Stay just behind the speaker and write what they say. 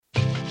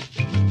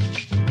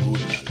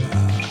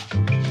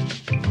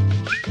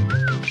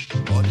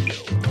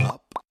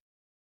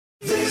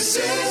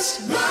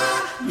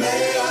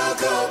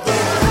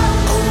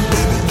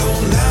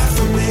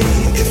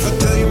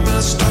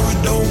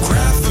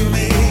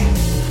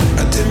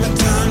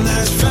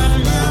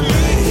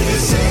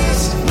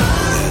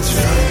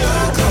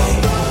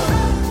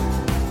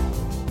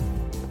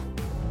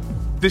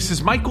This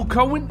is Michael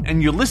Cohen,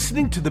 and you're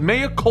listening to the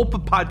Mea Culpa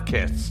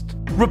podcast.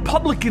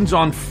 Republicans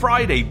on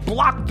Friday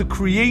blocked the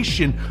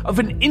creation of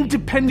an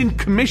independent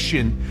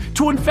commission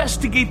to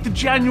investigate the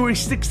January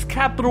 6th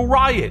Capitol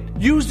riot,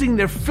 using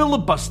their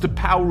filibuster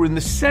power in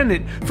the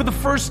Senate for the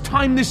first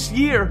time this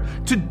year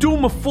to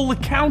doom a full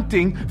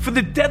accounting for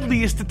the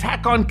deadliest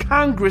attack on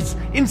Congress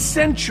in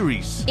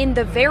centuries. In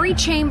the very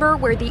chamber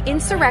where the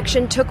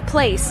insurrection took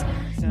place,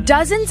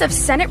 dozens of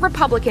Senate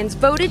Republicans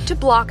voted to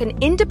block an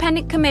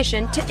independent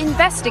commission to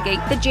investigate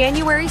the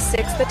January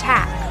 6th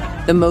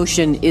attack. The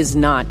motion is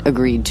not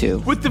agreed to.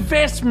 With the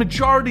vast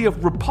majority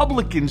of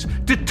Republicans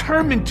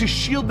determined to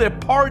shield their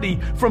party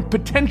from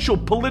potential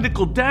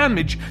political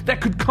damage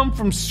that could come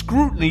from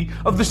scrutiny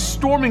of the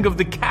storming of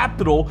the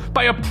Capitol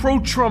by a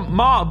pro-Trump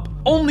mob,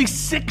 only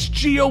 6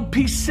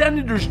 GOP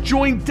senators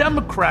joined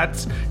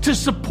Democrats to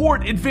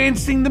support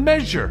advancing the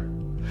measure.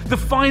 The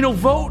final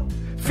vote,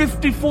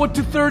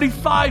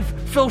 54-35,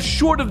 fell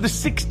short of the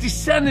 60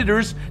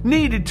 senators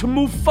needed to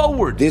move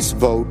forward. This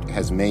vote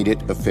has made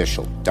it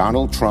official.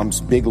 Donald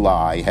Trump's big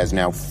lie has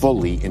now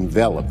fully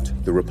enveloped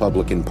the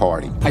Republican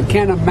Party. I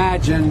can't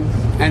imagine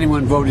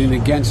anyone voting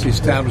against the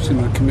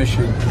establishment of a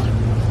commission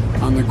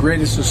on the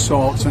greatest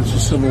assault since the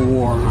Civil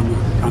War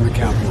on the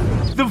Capitol.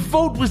 The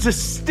vote was a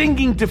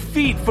stinging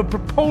defeat for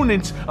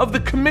proponents of the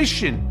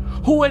commission,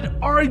 who had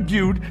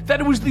argued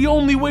that it was the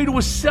only way to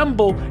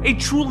assemble a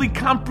truly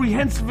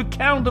comprehensive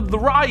account of the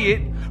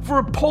riot for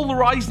a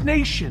polarized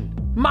nation.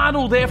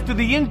 Modeled after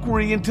the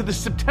inquiry into the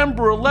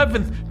September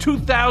 11th,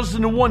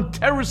 2001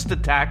 terrorist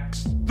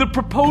attacks, the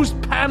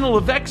proposed panel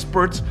of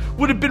experts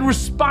would have been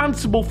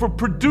responsible for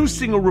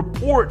producing a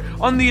report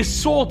on the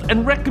assault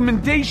and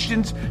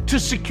recommendations to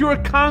secure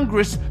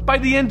Congress by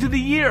the end of the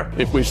year.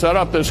 If we set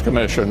up this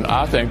commission,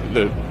 I think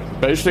the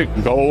basic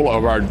goal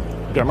of our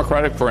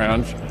Democratic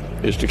friends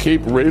is to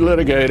keep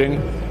relitigating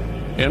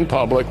in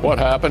public what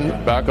happened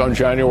back on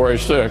January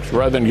 6th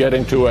rather than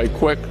getting to a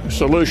quick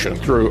solution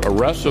through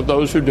arrests of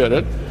those who did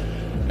it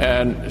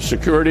and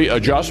security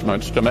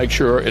adjustments to make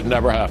sure it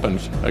never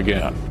happens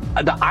again.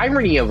 The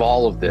irony of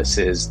all of this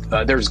is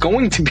there's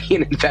going to be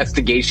an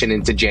investigation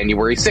into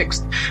January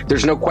 6th.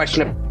 There's no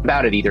question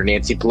about it. Either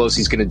Nancy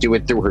Pelosi's going to do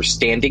it through her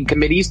standing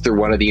committees, through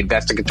one of the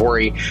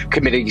investigatory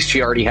committees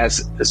she already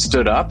has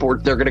stood up, or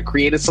they're going to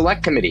create a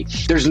select committee.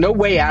 There's no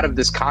way out of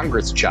this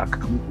Congress, Chuck,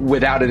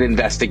 without an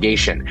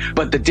investigation.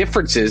 But the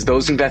difference is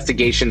those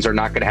investigations are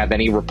not going to have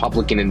any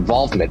Republican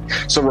involvement.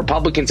 So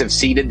Republicans have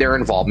ceded their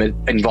involvement,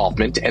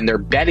 and they're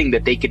betting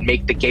that they can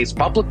make the case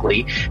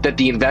publicly that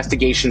the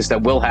investigations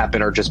that will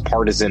happen are just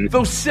partisan.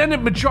 Though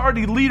Senate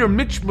Majority Leader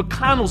Mitch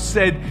McConnell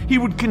said he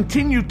would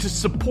continue to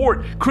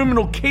support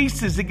criminal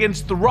cases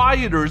against the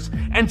rioters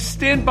and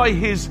stand by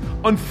his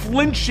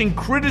unflinching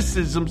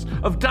criticisms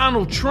of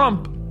Donald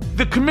Trump,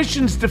 the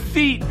commission's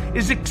defeat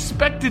is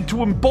expected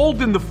to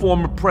embolden the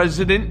former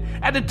president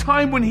at a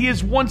time when he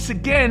has once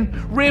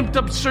again ramped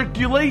up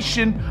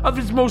circulation of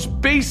his most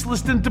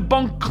baseless and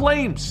debunked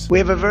claims. We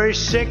have a very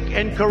sick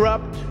and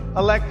corrupt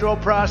electoral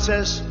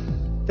process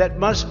that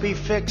must be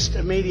fixed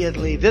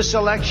immediately. This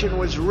election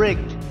was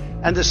rigged,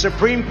 and the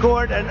Supreme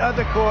Court and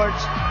other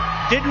courts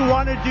didn't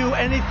want to do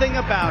anything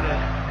about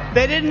it.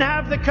 They didn't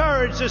have the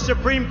courage, the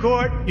Supreme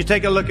Court. You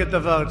take a look at the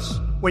votes.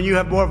 When you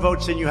have more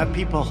votes than you have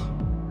people,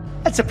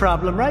 that's a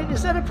problem, right?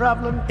 Is that a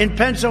problem? In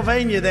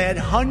Pennsylvania, they had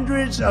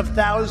hundreds of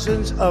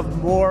thousands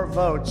of more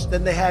votes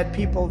than they had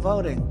people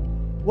voting.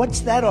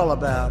 What's that all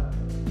about?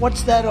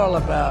 What's that all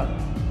about?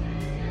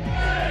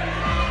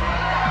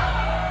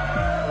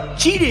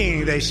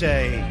 Cheating, they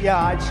say.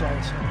 Yeah, I'd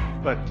say so.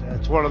 But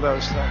it's one of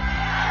those things.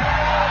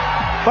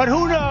 But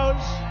who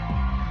knows?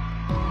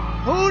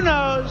 Who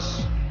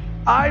knows?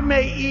 I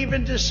may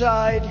even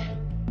decide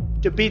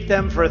to beat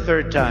them for a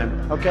third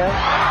time, okay?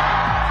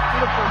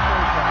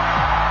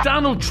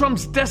 Donald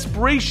Trump's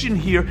desperation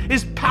here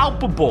is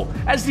palpable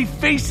as he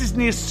faces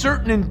near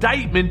certain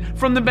indictment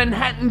from the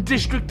Manhattan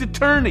District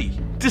Attorney.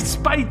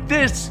 Despite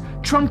this,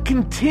 Trump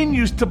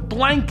continues to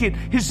blanket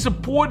his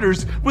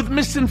supporters with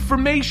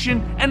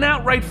misinformation and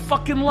outright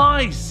fucking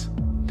lies.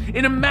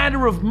 In a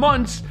matter of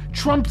months,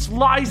 Trump's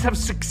lies have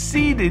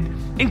succeeded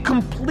in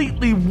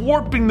completely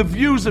warping the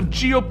views of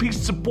GOP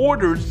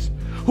supporters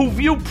who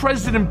view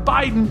President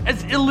Biden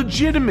as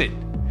illegitimate,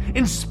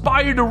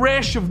 inspired a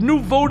rash of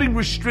new voting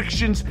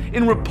restrictions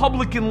in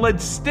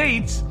Republican-led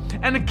states,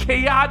 and a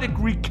chaotic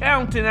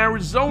recount in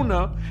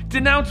Arizona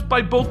denounced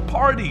by both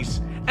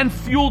parties, and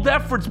fueled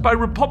efforts by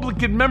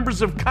Republican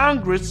members of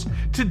Congress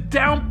to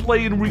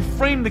downplay and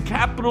reframe the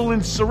Capitol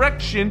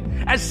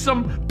insurrection as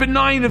some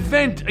benign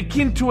event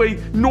akin to a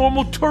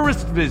normal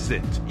tourist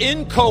visit.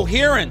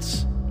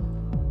 Incoherence.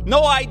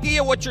 No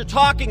idea what you're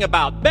talking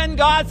about.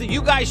 Benghazi,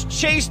 you guys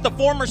chased the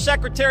former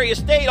Secretary of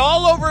State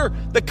all over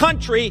the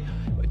country,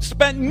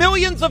 spent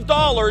millions of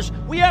dollars.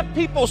 We have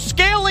people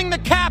scaling the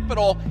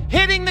Capitol,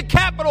 hitting the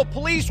Capitol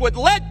Police with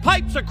lead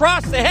pipes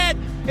across the head,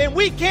 and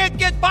we can't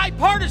get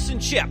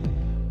bipartisanship.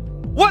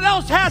 What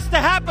else has to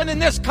happen in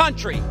this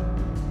country?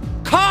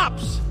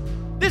 Cops.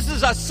 This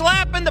is a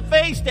slap in the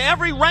face to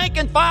every rank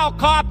and file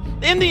cop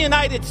in the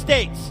United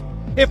States.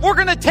 If we're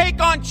going to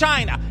take on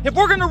China, if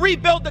we're going to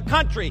rebuild the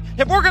country,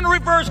 if we're going to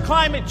reverse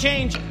climate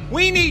change,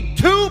 we need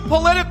two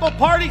political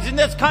parties in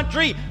this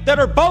country that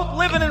are both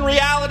living in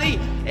reality,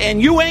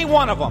 and you ain't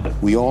one of them.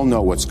 We all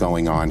know what's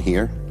going on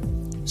here.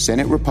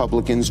 Senate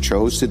Republicans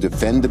chose to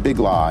defend the big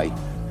lie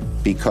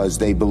because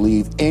they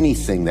believe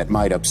anything that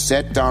might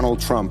upset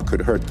Donald Trump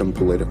could hurt them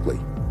politically.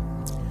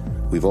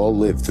 We've all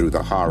lived through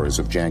the horrors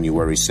of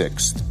January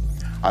 6th.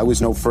 I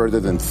was no further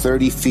than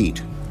 30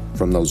 feet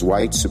from those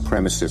white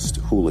supremacist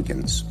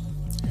hooligans.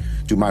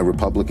 Do my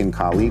Republican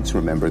colleagues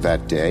remember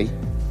that day?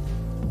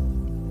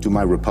 Do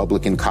my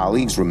Republican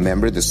colleagues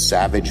remember the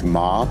savage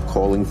mob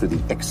calling for the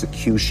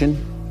execution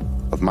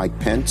of Mike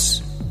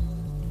Pence?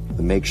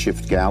 The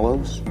makeshift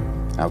gallows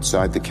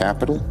outside the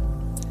Capitol?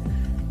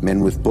 Men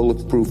with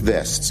bulletproof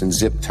vests and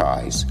zip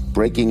ties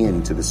breaking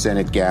into the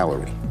Senate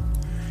gallery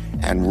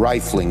and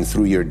rifling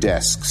through your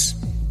desks.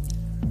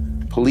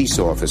 Police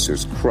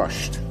officers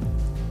crushed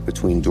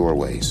between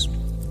doorways.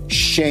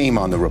 Shame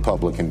on the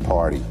Republican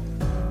Party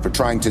for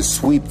trying to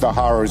sweep the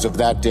horrors of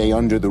that day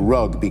under the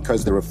rug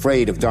because they're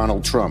afraid of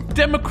Donald Trump.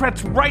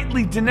 Democrats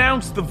rightly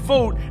denounced the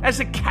vote as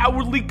a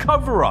cowardly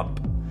cover-up.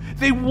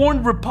 They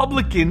warned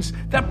Republicans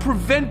that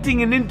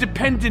preventing an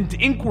independent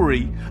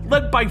inquiry,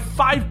 led by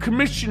 5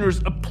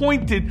 commissioners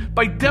appointed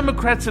by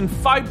Democrats and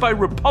 5 by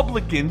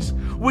Republicans,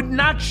 would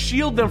not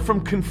shield them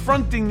from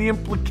confronting the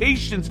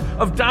implications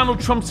of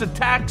Donald Trump's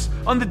attacks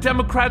on the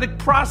democratic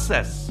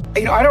process.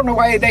 I don't know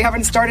why they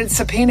haven't started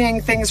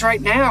subpoenaing things right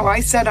now.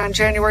 I said on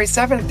January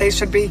 7th they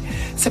should be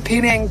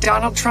subpoenaing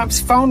Donald Trump's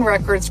phone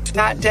records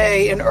that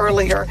day and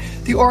earlier,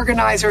 the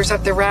organizers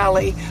of the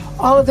rally,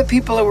 all of the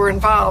people who were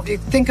involved. You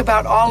think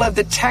about all of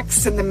the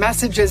texts and the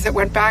messages that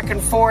went back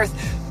and forth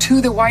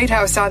to the White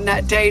House on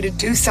that day to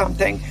do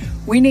something.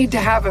 We need to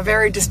have a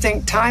very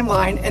distinct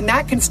timeline, and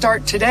that can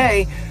start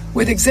today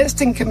with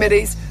existing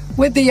committees,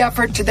 with the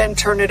effort to then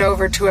turn it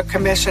over to a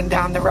commission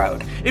down the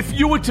road. If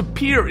you were to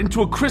peer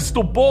into a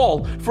crystal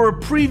ball for a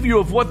preview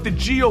of what the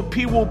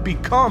GOP will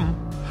become,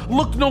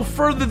 look no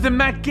further than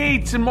Matt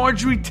Gaetz and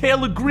Marjorie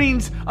Taylor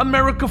Greene's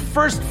America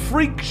First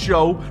freak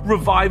show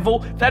revival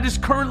that is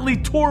currently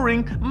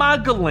touring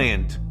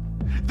MAGA-land.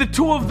 The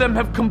two of them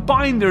have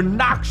combined their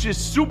noxious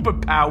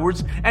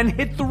superpowers and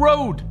hit the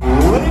road.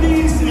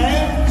 Ladies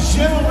and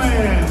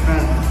gentlemen,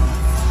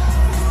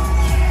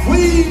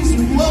 please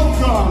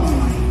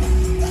welcome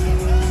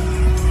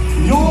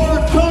your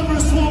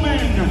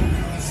Congresswoman,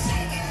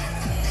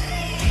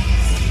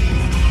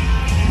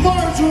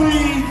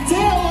 Marjorie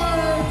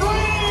Taylor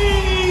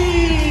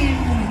Greene.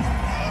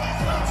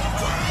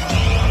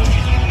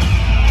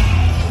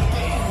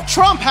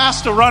 Trump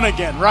has to run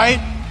again, right?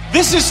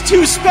 This is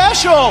too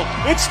special.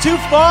 It's too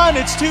fun.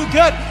 It's too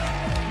good.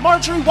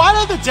 Marjorie, why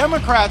are the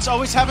Democrats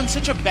always having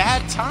such a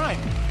bad time?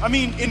 I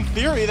mean, in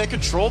theory, they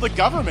control the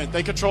government.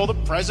 They control the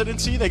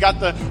presidency. They got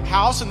the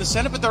House and the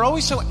Senate, but they're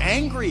always so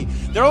angry.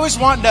 They're always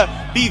wanting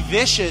to be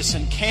vicious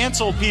and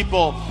cancel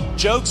people.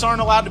 Jokes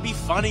aren't allowed to be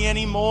funny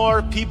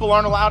anymore. People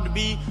aren't allowed to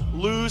be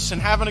loose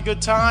and having a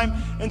good time.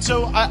 And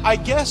so I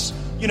guess,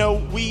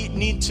 we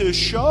need to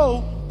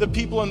show the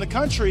people in the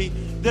country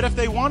that if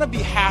they want to be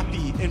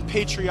happy and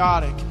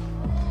patriotic,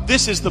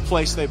 this is the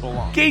place they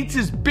belong. Gaetz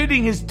is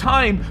biding his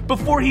time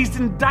before he's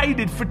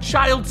indicted for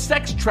child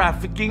sex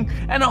trafficking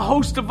and a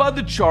host of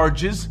other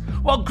charges,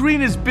 while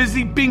Greene is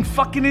busy being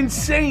fucking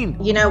insane.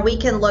 We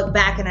can look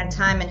back in a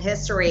time in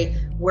history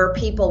where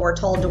people were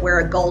told to wear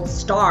a gold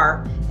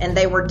star, and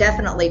they were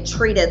definitely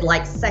treated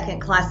like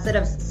second-class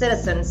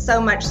citizens,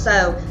 so much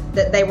so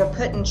that they were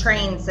put in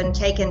trains and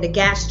taken to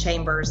gas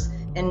chambers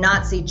in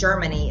Nazi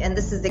Germany. And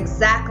this is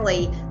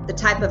exactly the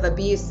type of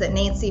abuse that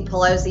Nancy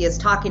Pelosi is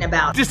talking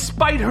about.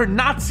 Despite her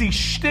Nazi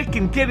shtick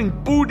and getting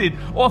booted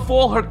off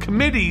all her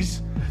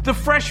committees, the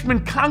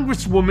freshman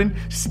congresswoman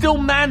still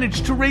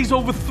managed to raise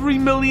over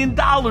 $3 million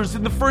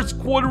in the first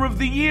quarter of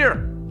the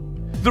year.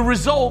 The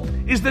result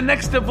is the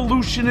next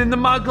evolution in the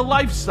MAGA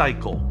life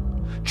cycle.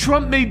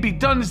 Trump may be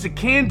done as a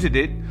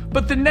candidate,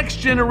 but the next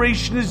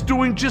generation is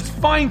doing just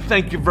fine,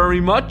 thank you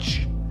very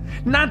much.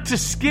 Not to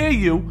scare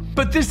you,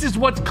 but this is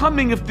what's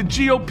coming if the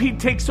GOP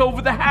takes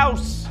over the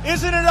House.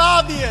 Isn't it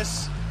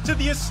obvious to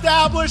the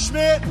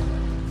establishment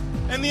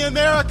and the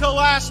America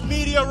Last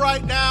media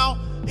right now?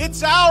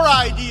 It's our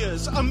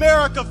ideas,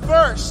 America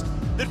First,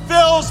 that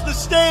fills the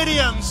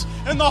stadiums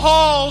and the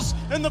halls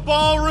and the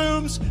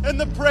ballrooms and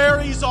the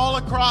prairies all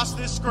across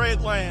this great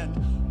land.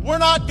 We're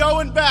not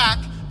going back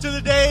to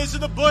the days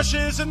of the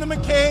Bushes and the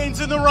McCains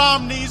and the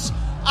Romneys.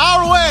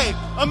 Our way,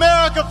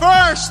 America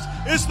First,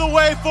 is the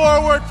way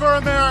forward for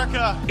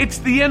America. It's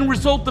the end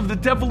result of the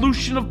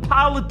devolution of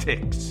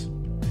politics.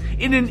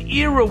 In an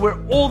era where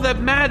all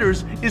that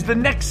matters is the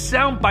next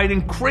soundbite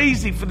and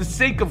crazy for the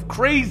sake of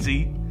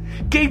crazy,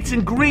 Gaetz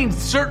and Greene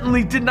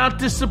certainly did not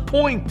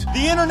disappoint.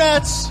 The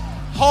internet's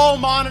hall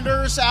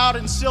monitors out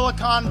in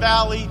Silicon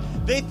Valley,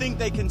 they think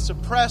they can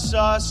suppress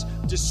us,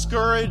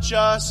 discourage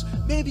us.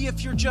 Maybe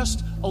if you're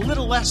just a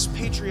little less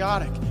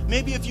patriotic,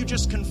 maybe if you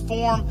just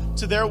conform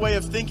to their way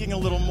of thinking a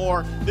little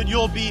more, that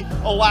you'll be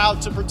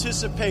allowed to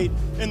participate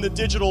in the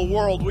digital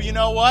world. Well, you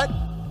know what?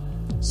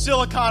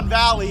 Silicon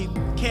Valley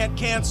can't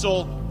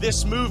cancel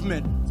this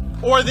movement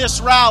or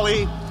this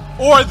rally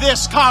or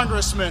this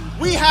congressman.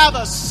 We have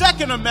a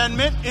Second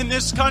Amendment in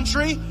this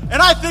country, and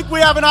I think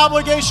we have an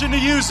obligation to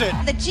use it.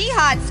 The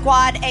Jihad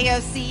Squad,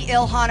 AOC,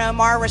 Ilhan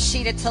Omar,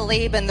 Rashida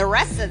Tlaib, and the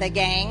rest of the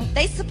gang,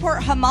 they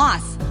support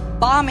Hamas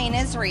bombing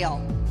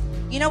Israel.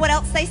 You know what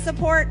else they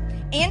support?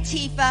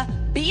 Antifa,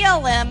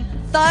 BLM,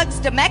 thugs,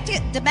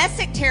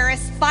 domestic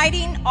terrorists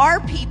fighting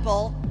our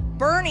people,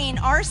 burning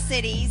our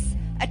cities,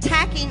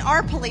 attacking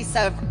our police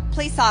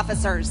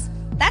officers.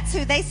 That's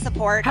who they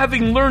support.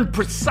 Having learned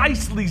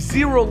precisely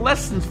 0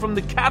 lessons from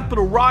the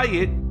Capitol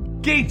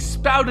riot, Gates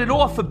spouted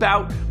off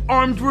about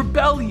armed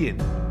rebellion.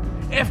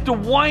 After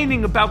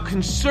whining about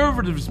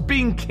conservatives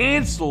being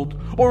canceled,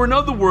 or in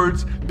other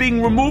words,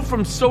 being removed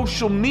from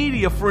social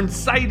media for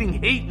inciting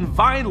hate and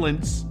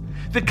violence,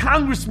 the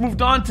Congress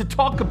moved on to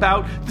talk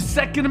about the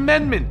Second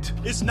Amendment.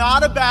 It's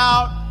not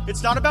about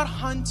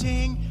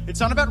hunting, it's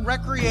not about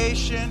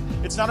recreation,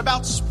 it's not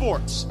about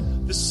sports.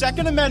 The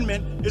Second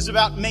Amendment is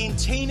about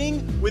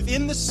maintaining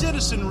within the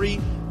citizenry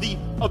the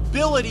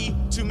ability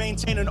to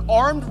maintain an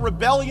armed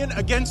rebellion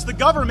against the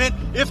government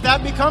if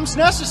that becomes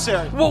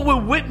necessary. What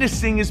we're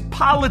witnessing is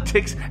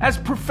politics as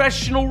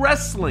professional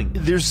wrestling.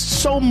 There's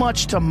so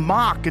much to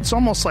mock. It's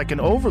almost like an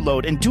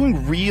overload. And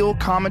doing real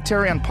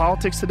commentary on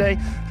politics today,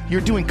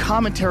 you're doing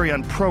commentary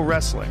on pro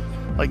wrestling.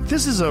 Like,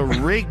 this is a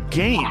rigged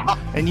game,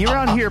 and you're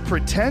out here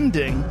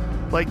pretending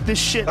like this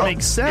shit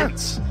makes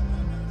sense.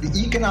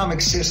 The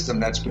economic system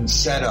that's been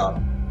set up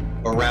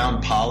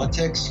around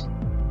politics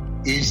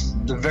is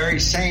the very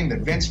same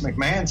that Vince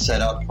McMahon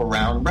set up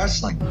around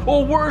wrestling.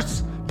 Or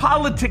worse,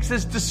 politics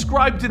as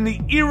described in the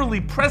eerily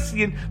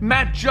prescient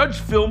Matt Judge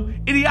film,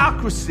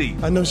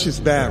 Idiocracy. I know she's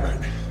bad right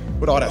now,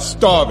 with all that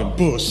starving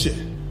bullshit,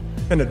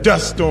 and the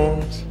dust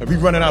storms, and we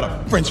running out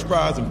of French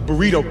fries and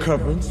burrito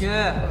coverings.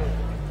 Yeah.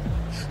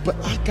 But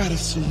I got a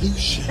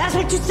solution. That's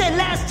what you said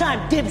last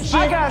time, dipshit.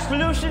 I got a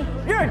solution.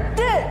 You're a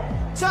dick.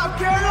 South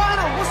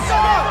Carolina, what's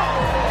up?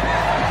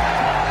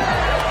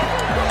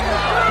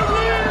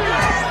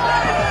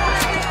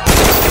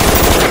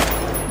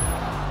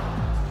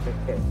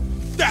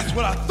 That's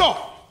what I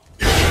thought.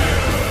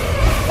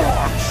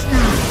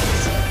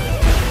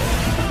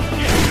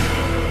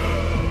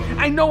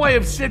 I know I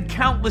have said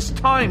countless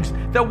times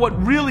that what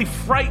really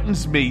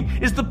frightens me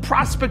is the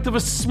prospect of a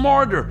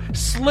smarter,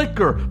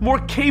 slicker, more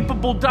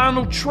capable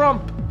Donald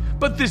Trump.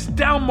 But this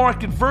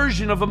down-market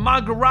version of a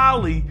MAGA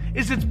rally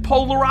is its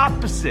polar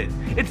opposite.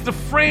 It's the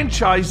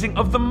franchising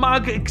of the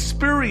MAGA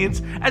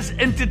experience as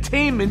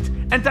entertainment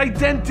and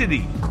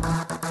identity.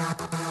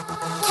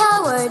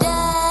 Cowardice.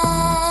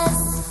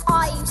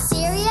 Are you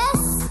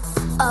serious?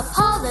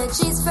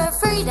 Apologies for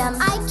freedom.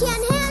 I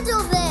can't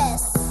handle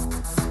this.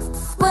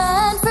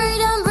 When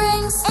freedom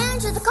brings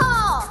answer the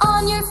call.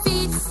 On your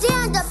feet,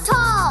 stand up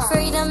tall.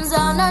 Freedom's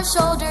on our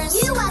shoulders.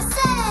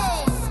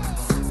 USA.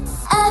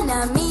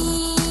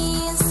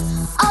 Enemies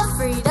of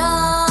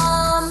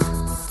freedom.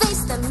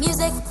 Face the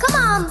music. Come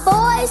on,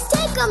 boys,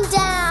 take them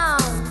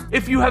down.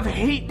 If you have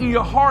hate in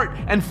your heart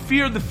and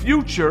fear the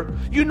future,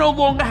 you no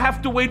longer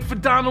have to wait for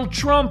Donald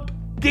Trump.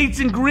 Gates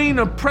and Green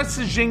are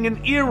presaging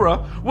an era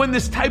when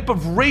this type of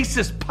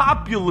racist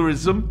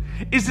populism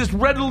is as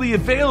readily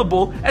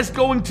available as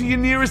going to your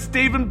nearest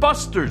Dave &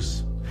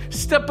 Buster's.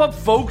 Step up,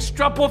 folks,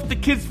 drop off the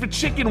kids for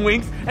chicken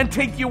wings and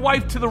take your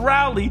wife to the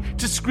rally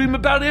to scream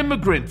about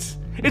immigrants.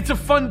 It's a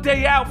fun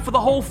day out for the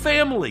whole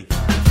family. In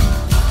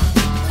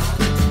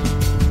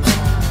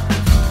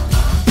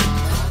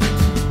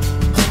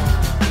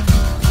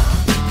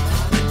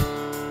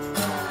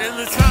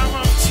the time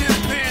of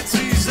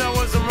chimpanzees, I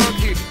was a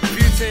monkey.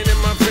 Butane in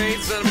my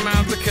veins and a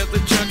mouth to cut the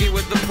chunky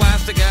with the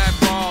plastic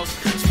eyeballs.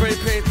 Spray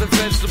paint the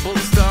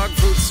vegetables, dog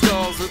food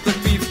skulls with the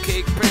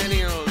beefcake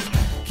pantyhose.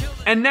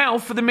 And now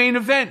for the main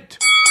event.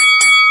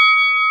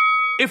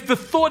 If the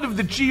thought of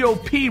the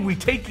GOP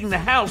retaking the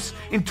House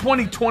in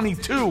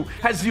 2022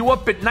 has you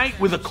up at night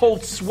with a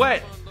cold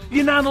sweat,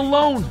 you're not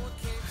alone.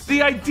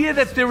 The idea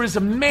that there is a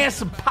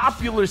massive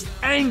populist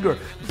anger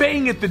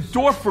baying at the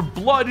door for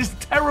blood is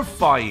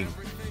terrifying.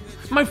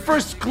 My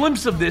first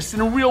glimpse of this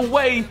in a real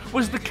way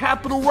was the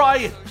Capitol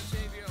riot.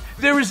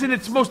 There is in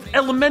its most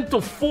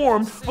elemental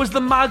form was the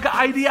MAGA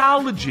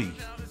ideology.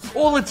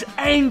 All its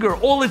anger,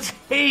 all its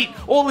hate,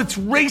 all its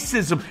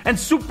racism and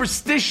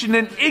superstition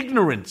and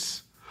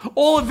ignorance.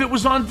 All of it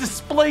was on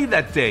display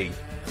that day.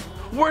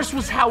 Worse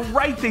was how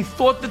right they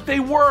thought that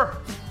they were.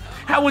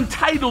 How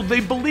entitled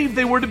they believed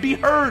they were to be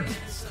heard.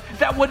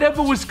 That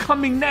whatever was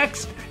coming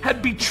next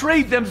had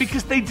betrayed them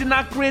because they did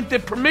not grant their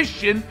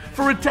permission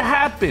for it to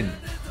happen.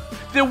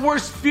 Their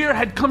worst fear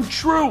had come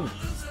true.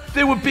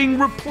 They were being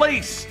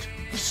replaced.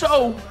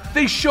 So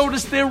they showed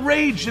us their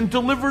rage and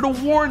delivered a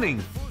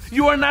warning.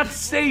 You are not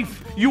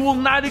safe. You will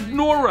not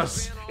ignore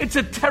us. It's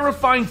a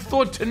terrifying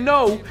thought to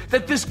know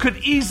that this could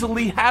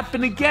easily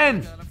happen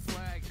again.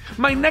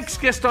 My next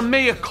guest on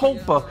Mea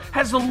Culpa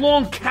has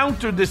long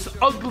countered this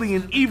ugly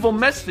and evil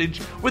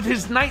message with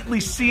his nightly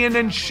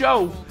CNN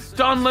show,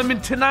 Don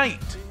Lemon Tonight.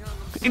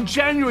 In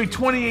January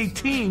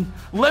 2018,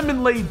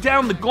 Lemon laid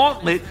down the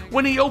gauntlet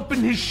when he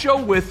opened his show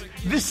with,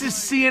 "This is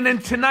CNN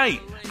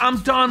Tonight. I'm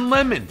Don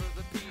Lemon.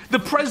 The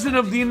President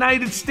of the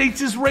United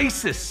States is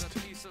racist."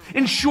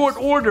 In short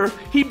order,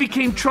 he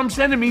became Trump's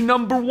enemy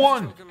number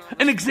one,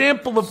 an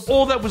example of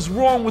all that was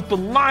wrong with the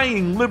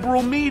lying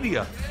liberal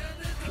media.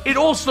 It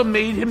also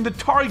made him the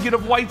target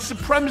of white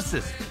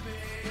supremacists.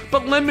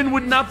 But Lemon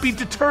would not be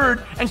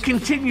deterred and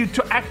continued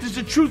to act as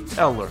a truth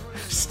teller,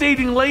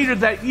 stating later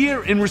that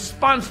year in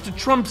response to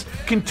Trump's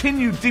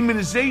continued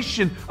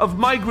demonization of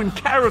migrant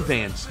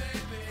caravans,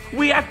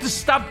 "We have to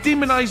stop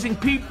demonizing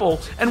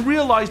people and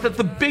realize that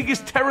the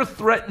biggest terror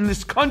threat in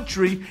this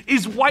country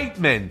is white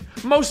men,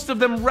 most of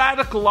them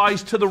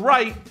radicalized to the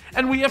right,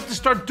 and we have to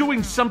start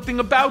doing something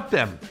about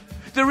them.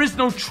 There is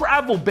no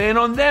travel ban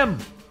on them."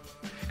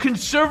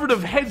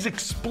 Conservative heads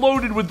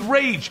exploded with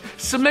rage,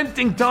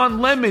 cementing Don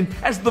Lemon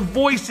as the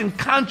voice and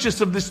conscience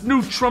of this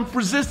new Trump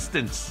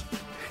resistance.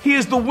 He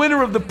is the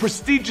winner of the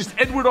prestigious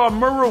Edward R.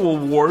 Murrow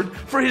Award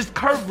for his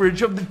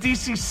coverage of the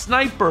DC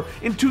sniper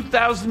in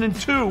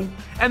 2002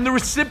 and the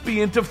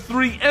recipient of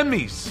 3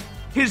 Emmys.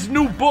 His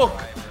new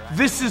book,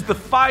 This Is the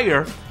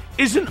Fire,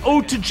 is an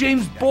ode to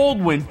James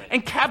Baldwin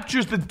and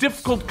captures the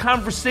difficult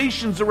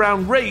conversations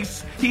around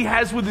race he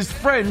has with his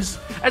friends,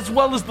 as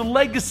well as the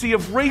legacy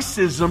of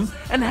racism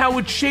and how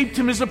it shaped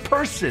him as a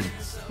person.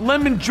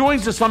 Lemon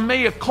joins us on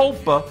Mea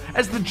Culpa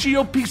as the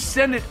GOP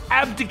Senate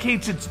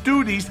abdicates its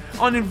duties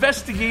on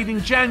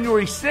investigating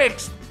January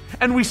 6th,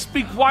 and we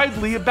speak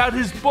widely about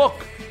his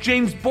book,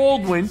 James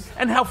Baldwin,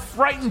 and how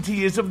frightened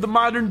he is of the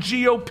modern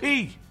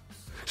GOP.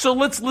 So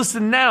let's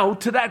listen now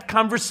to that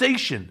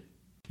conversation.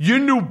 Your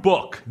new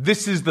book,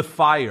 This Is the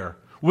Fire,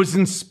 was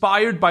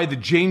inspired by the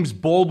James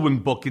Baldwin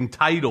book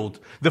entitled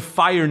The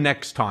Fire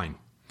Next Time.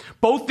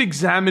 Both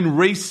examine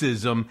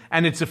racism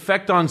and its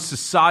effect on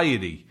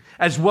society,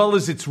 as well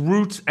as its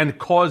roots and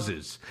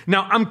causes.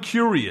 Now, I'm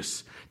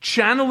curious,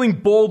 channeling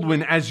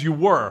Baldwin as you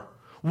were,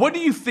 what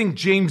do you think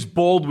James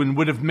Baldwin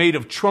would have made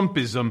of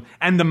Trumpism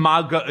and the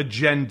MAGA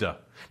agenda?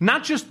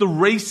 Not just the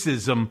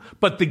racism,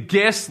 but the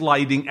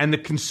gaslighting and the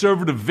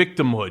conservative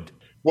victimhood.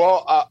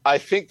 Well, I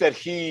think that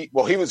he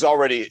was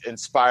already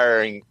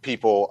inspiring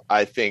people,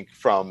 I think,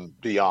 from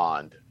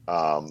beyond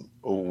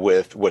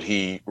with what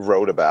he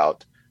wrote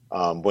about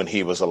when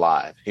he was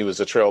alive. He was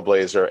a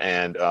trailblazer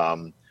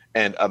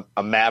and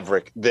a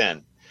maverick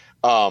then.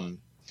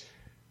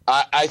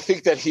 I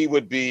think that he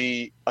would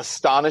be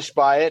astonished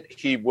by it.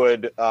 He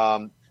would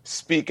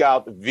speak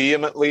out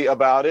vehemently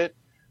about it.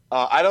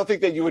 I don't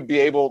think that you would be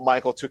able,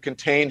 Michael, to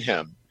contain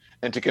him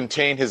and to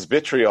contain his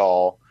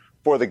vitriol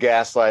for the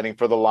gaslighting,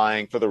 for the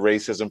lying, for the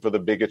racism, for the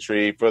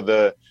bigotry, for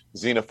the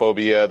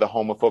xenophobia, the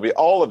homophobia,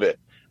 all of it.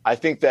 I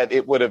think that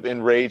it would have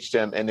enraged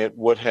him, and it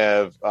would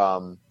have,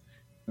 I'm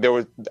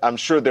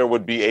sure there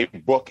would be a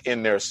book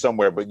in there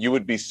somewhere, but you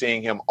would be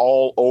seeing him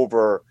all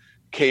over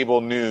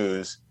cable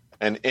news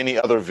and any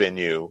other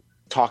venue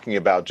talking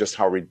about just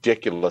how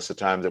ridiculous the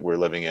times that we're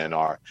living in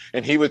are.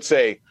 And he would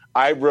say,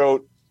 I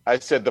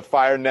said the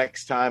fire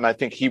next time. I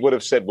think he would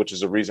have said, which is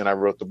the reason I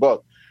wrote the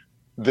book,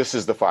 this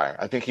is the fire.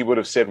 I think he would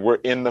have said, we're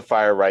in the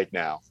fire right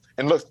now.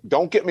 And look,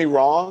 don't get me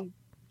wrong.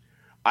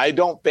 I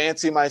don't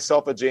fancy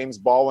myself a James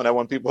Baldwin. I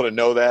want people to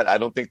know that. I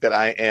don't think that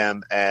I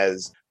am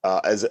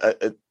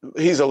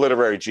he's a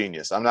literary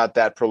genius. I'm not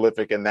that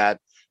prolific and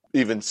that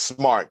even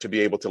smart to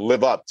be able to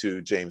live up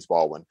to James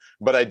Baldwin.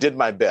 But I did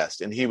my best,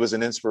 and he was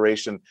an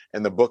inspiration,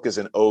 and the book is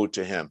an ode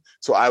to him.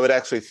 So I would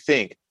actually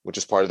think, which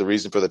is part of the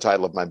reason for the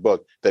title of my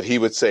book, that he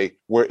would say,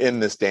 we're in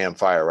this damn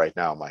fire right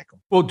now,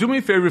 Michael. Well, do me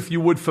a favor, if you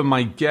would, for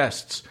my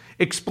guests.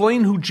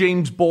 Explain who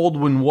James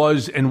Baldwin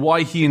was and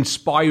why he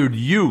inspired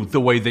you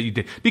the way that you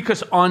did.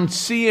 Because on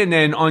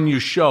CNN, on your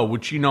show,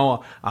 which,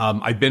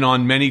 I've been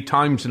on many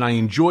times and I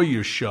enjoy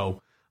your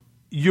show,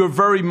 you're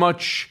very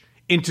much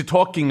into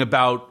talking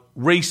about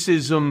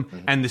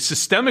racism and the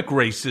systemic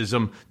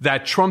racism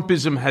that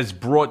Trumpism has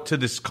brought to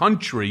this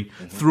country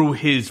through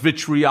his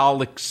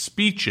vitriolic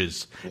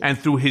speeches and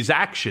through his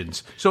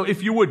actions. So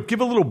if you would give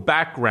a little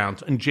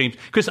background on James,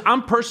 because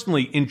I'm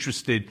personally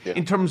interested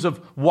in terms of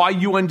why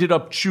you ended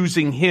up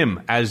choosing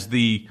him as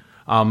the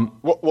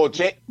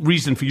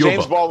reason for your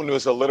James book. Baldwin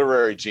was a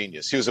literary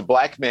genius. He was a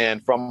black man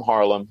from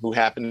Harlem who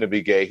happened to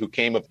be gay, who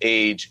came of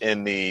age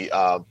in the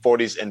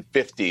 40s and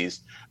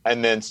 50s,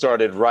 and then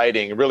started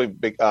writing, really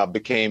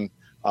became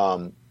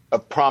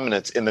of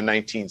prominence in the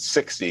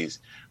 1960s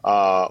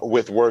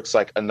with works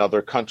like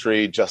Another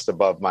Country, Just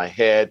Above My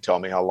Head, Tell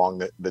Me How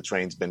Long the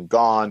Train's Been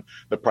Gone,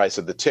 The Price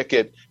of the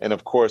Ticket, and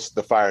of course,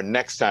 The Fire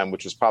Next Time,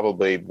 which was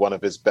probably one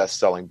of his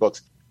best-selling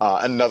books,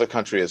 Another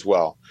Country as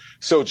well.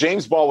 So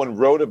James Baldwin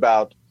wrote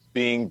about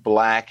being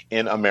black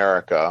in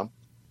America,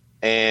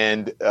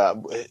 and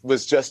it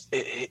was just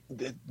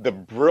the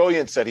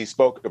brilliance that he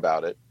spoke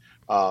about it,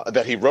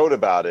 that he wrote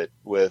about it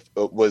with,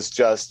 was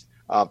just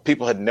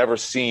people had never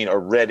seen or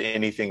read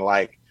anything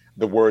like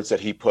the words that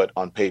he put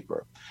on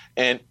paper.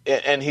 And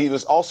he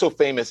was also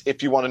famous,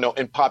 if you want to know,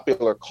 in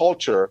popular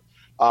culture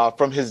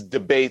from his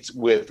debates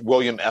with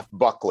William F.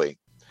 Buckley.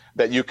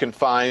 that you can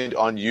find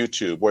on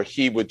YouTube where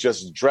he would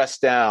just dress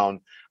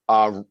down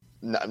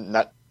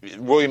not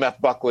William F.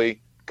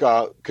 Buckley,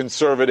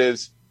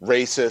 conservatives,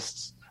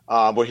 racists,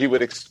 where he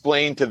would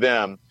explain to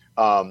them,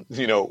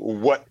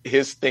 what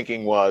his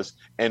thinking was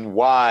and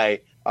why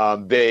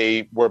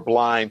they were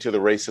blind to the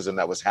racism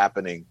that was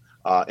happening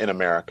in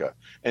America.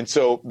 And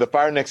so The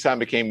Fire Next Time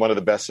became one of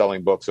the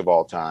best-selling books of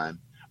all time.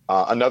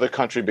 Another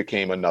Country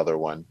became another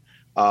one.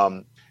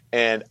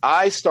 And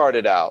I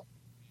started out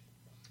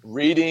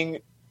reading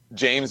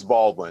James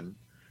Baldwin.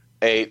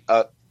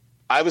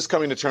 I was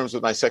coming to terms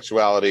with my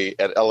sexuality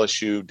at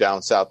LSU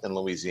down south in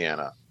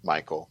Louisiana,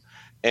 Michael.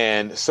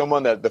 And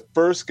the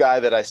first guy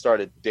that I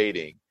started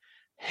dating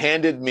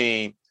handed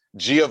me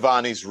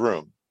Giovanni's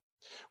Room,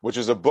 which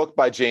is a book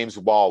by James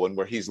Baldwin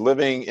where he's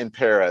living in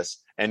Paris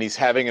and he's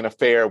having an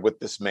affair with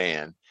this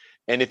man.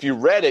 And if you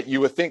read it, you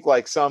would think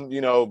like some,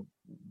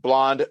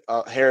 blonde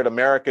haired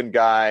American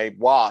guy,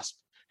 WASP,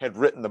 had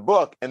written the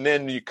book. And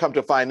then you come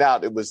to find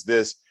out it was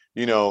this,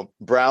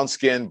 brown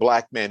skinned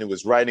black man who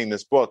was writing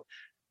this book.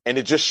 And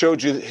it just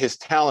showed you his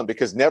talent,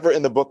 because never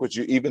in the book would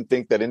you even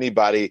think that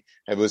anybody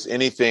it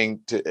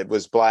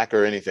was black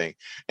or anything.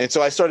 And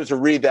so I started to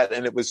read that,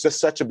 and it was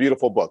just such a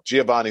beautiful book,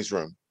 Giovanni's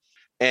Room.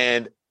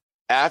 And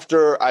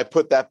after I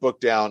put that book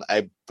down,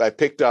 I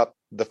picked up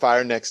The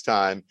Fire Next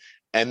Time,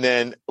 and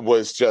then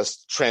was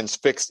just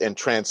transfixed and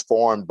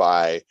transformed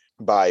by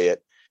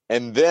it.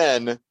 And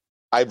then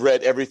I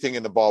read everything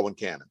in the Baldwin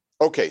canon.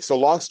 Okay, so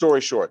long story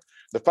short,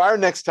 The Fire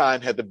Next Time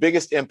had the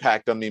biggest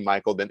impact on me,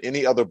 Michael, than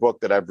any other book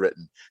that I've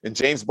written. In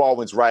James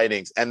Baldwin's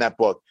writings and that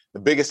book, the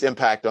biggest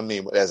impact on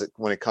me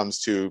when it comes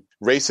to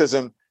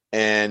racism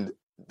and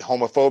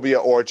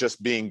homophobia or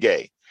just being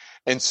gay.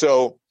 And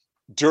so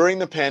during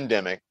the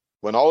pandemic,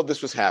 when all of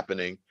this was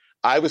happening,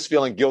 I was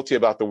feeling guilty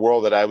about the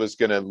world that I was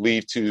going to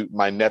leave to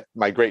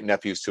my great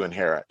nephews to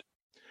inherit.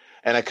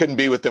 And I couldn't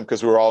be with them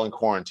because we were all in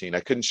quarantine. I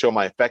couldn't show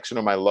my affection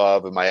or my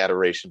love and my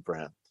adoration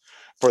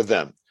for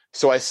them.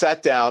 So I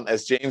sat down,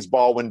 as James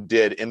Baldwin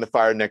did in The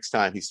Fire Next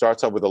Time. He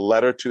starts off with a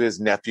letter to his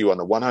nephew on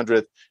the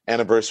 100th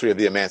anniversary of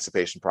the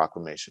Emancipation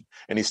Proclamation.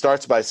 And he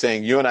starts by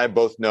saying, you and I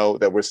both know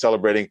that we're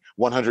celebrating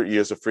 100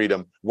 years of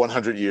freedom,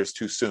 100 years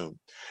too soon.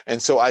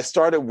 And so I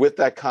started with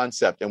that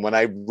concept. And when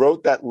I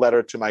wrote that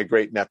letter to my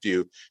great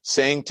nephew,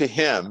 saying to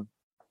him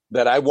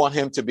that I want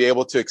him to be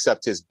able to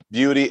accept his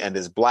beauty and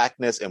his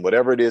blackness and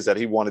whatever it is that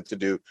he wanted to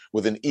do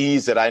with an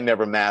ease that I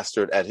never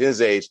mastered at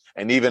his age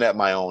and even at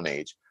my own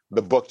age,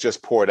 the book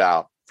just poured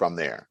out from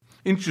there.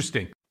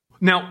 Interesting.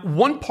 Now,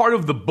 one part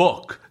of the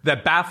book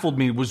that baffled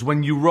me was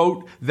when you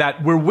wrote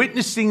that we're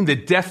witnessing the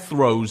death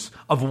throes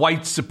of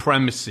white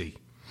supremacy.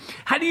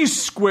 How do you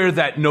square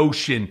that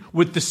notion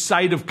with the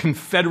sight of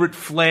Confederate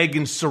flag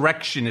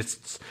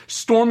insurrectionists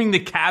storming the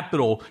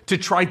Capitol to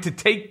try to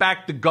take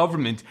back the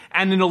government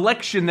and an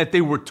election that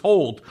they were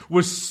told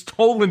was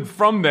stolen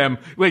from them?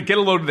 Wait, get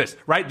a load of this,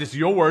 right? This is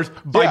your words,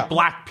 by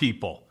black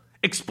people.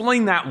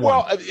 Explain that one.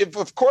 Well,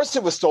 of course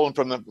it was stolen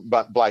from the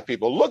black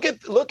people. Look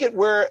at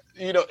where,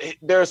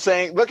 they're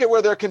saying, look at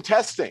where they're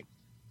contesting.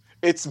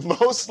 It's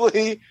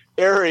mostly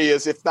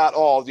areas, if not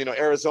all,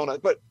 Arizona,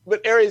 but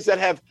areas that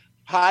have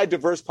high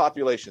diverse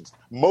populations,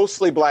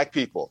 mostly black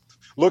people.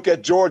 Look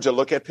at Georgia,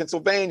 look at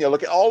Pennsylvania,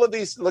 look at all of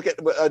these, look at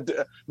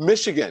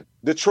Michigan,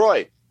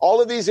 Detroit.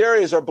 All of these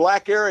areas are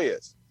black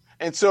areas.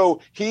 And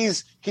so he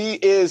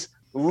is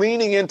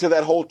leaning into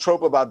that whole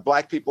trope about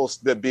black people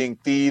being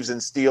thieves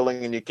and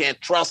stealing and you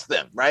can't trust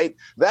them, right?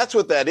 That's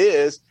what that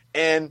is.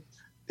 And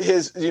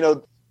his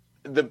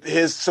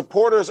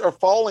supporters are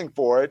falling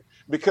for it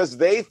because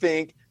they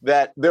think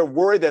that they're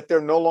worried that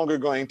they're no longer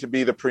going to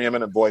be the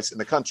preeminent voice in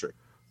the country,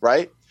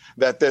 right?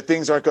 That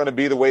things aren't going to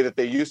be the way that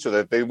they used to,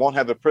 that they won't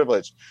have the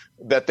privilege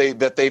that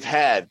they've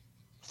had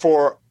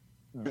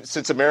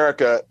since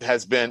America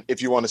has been,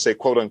 if you want to say,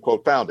 quote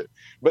unquote, founded.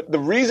 But the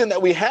reason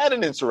that we had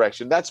an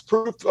insurrection, that's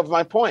proof of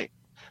my point.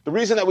 The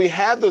reason that we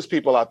had those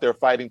people out there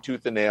fighting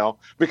tooth and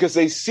nail, because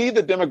they see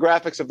the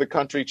demographics of the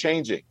country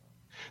changing.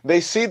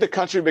 They see the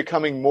country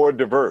becoming more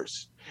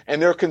diverse,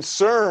 and they're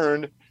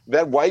concerned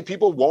that white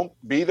people won't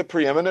be the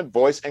preeminent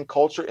voice and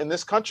culture in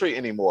this country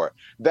anymore.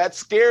 That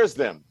scares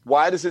them.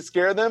 Why does it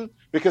scare them?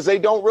 Because they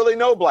don't really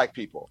know black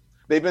people.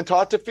 They've been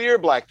taught to fear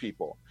black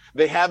people.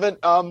 They haven't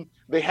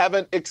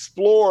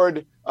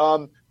explored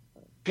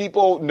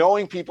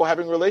knowing people,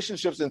 having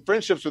relationships and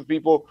friendships with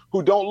people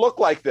who don't look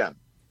like them.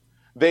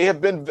 They have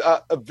been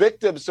a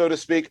victim, so to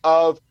speak,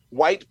 of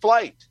white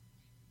flight.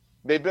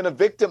 They've been a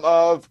victim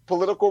of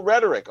political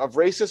rhetoric, of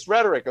racist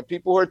rhetoric, of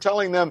people who are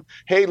telling them,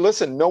 hey,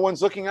 listen, no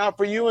one's looking out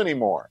for you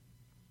anymore.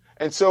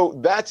 And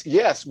so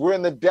yes, we're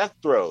in the death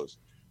throes.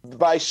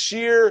 By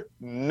sheer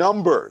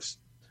numbers,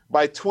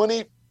 by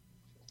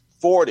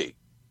 2040,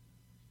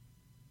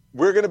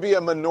 we're going to be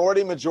a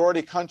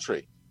minority-majority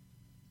country.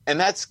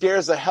 And that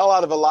scares the hell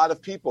out of a lot of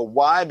people.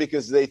 Why?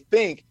 Because they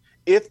think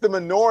if the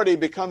minority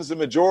becomes the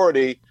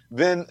majority,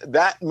 then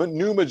that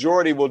new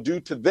majority will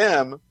do to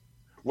them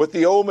what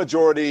the old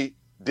majority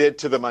did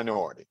to the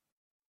minority,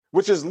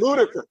 which is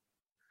ludicrous.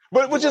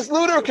 But which is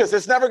ludicrous.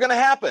 It's never going to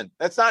happen.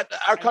 That's not,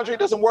 our country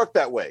doesn't work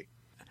that way.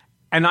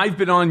 And I've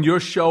been on your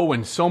show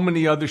and so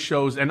many other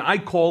shows, and I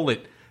call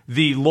it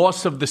the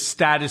loss of the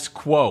status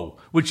quo,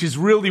 which is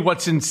really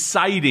what's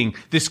inciting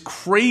this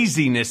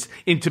craziness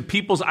into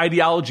people's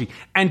ideology.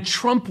 And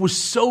Trump was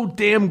so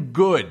damn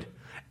good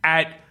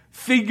at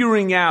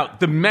figuring out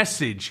the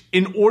message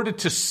in order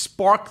to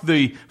spark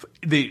the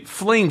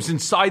flames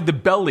inside the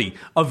belly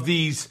of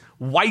these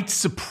white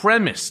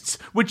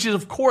supremacists, which is,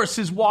 of course,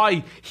 is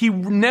why he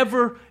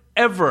never,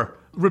 ever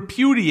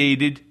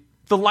repudiated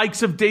the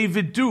likes of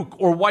David Duke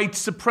or white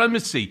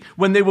supremacy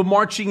when they were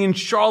marching in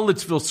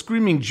Charlottesville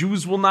screaming,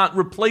 Jews will not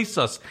replace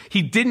us.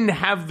 He didn't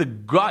have the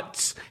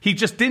guts. He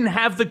just didn't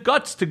have the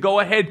guts to go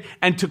ahead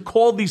and to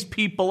call these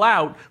people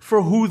out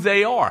for who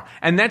they are.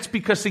 And that's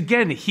because,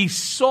 again, he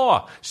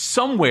saw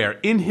somewhere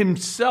in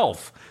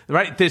himself,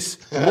 right, this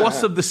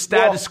loss of the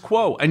status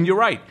quo. And you're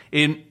right.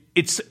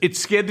 It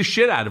scared the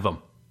shit out of him.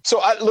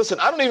 So, listen,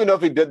 I don't even know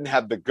if he didn't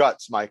have the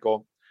guts,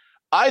 Michael.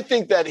 I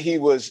think that he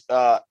was,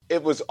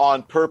 it was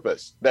on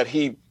purpose, that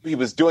he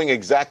was doing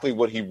exactly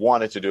what he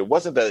wanted to do. It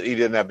wasn't that he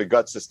didn't have the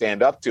guts to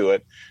stand up to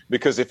it,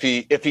 because if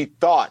he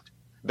thought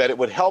that it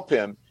would help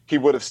him, he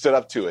would have stood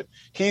up to it.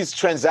 He's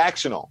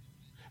transactional.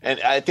 And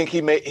I think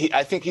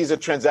I think he's a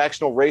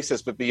transactional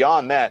racist, but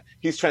beyond that,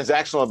 he's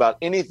transactional about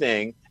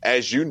anything,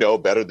 as you know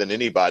better than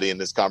anybody in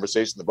this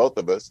conversation, the both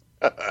of us,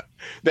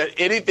 that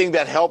anything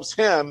that helps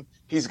him,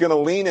 he's going to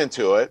lean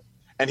into it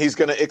and he's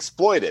going to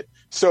exploit it.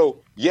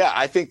 So, yeah,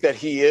 I think that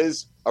he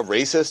is a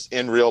racist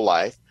in real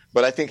life,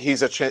 but I think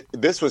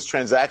this was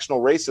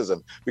transactional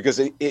racism, because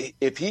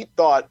if he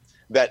thought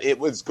that it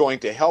was going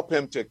to help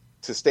him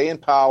to stay in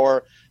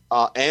power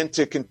and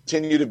to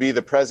continue to be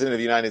the president of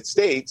the United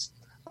States,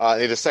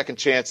 need a second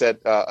chance at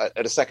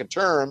a second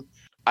term,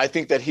 I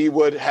think that he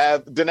would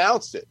have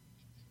denounced it.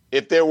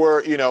 If there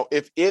were,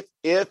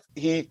 if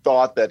he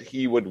thought that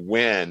he would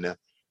win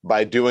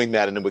by doing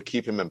that and it would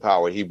keep him in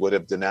power, he would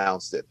have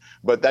denounced it.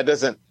 But that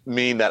doesn't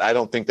mean that I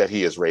don't think that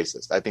he is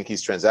racist. I think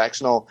he's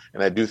transactional,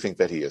 and I do think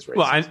that he is racist.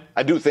 Well,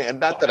 I do think, and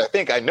not that I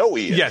think, I know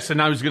he is. Yes,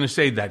 and I was going to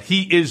say that.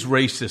 He is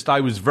racist.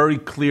 I was very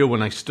clear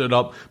when I stood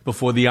up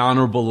before the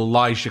Honorable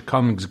Elijah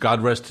Cummings,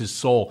 God rest his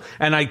soul,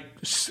 and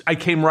I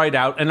came right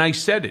out and I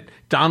said it.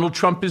 Donald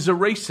Trump is a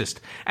racist.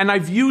 And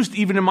I've used,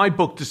 even in my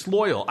book,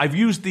 Disloyal, I've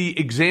used the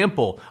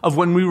example of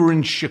when we were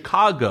in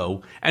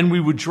Chicago and we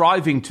were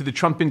driving to the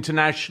Trump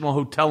International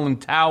Hotel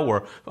and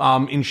Tower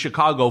in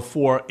Chicago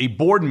for a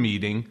board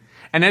meeting.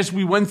 And as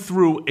we went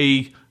through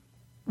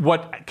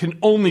what can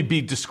only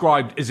be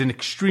described as an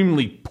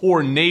extremely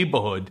poor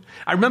neighborhood,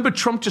 I remember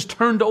Trump just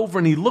turned over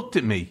and he looked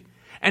at me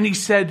and he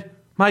said,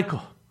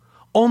 Michael,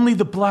 only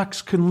the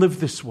blacks can live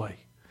this way.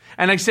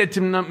 And I said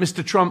to him,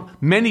 Mr.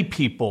 Trump, many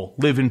people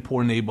live in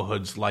poor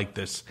neighborhoods like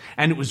this.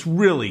 And it was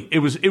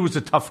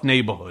a tough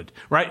neighborhood,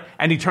 right?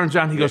 And he turns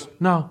around and he goes,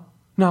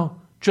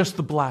 no, just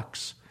the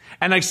blacks.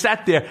 And I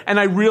sat there and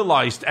I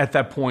realized at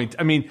that point,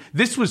 I mean,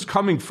 this was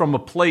coming from a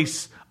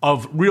place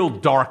of real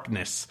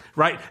darkness,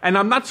 right? And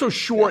I'm not so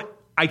sure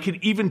I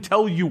could even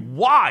tell you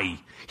why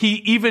he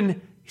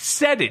even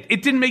said it.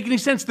 It didn't make any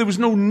sense. There was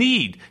no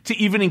need to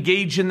even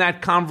engage in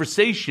that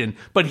conversation,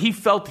 but he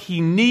felt he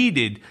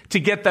needed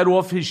to get that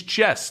off his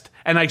chest.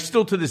 And I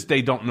still to this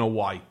day don't know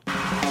why.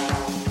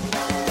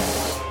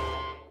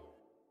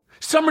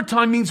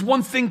 Summertime means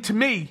one thing to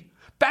me: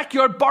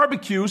 backyard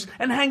barbecues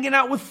and hanging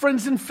out with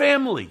friends and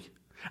family.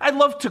 I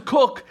love to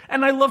cook,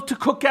 and I love to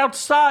cook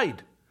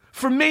outside.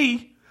 For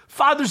me,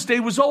 Father's Day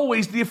was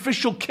always the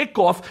official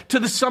kickoff to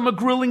the summer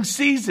grilling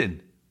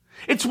season.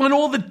 It's when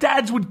all the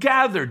dads would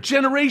gather,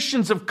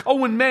 generations of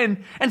Cohen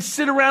men, and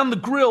sit around the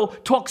grill,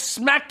 talk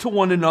smack to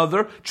one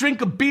another,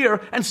 drink a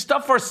beer, and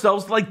stuff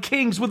ourselves like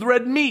kings with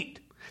red meat.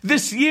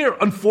 This year,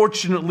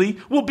 unfortunately,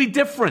 will be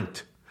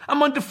different.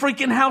 I'm under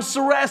freaking house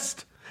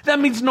arrest.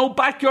 That means no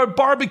backyard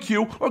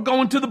barbecue or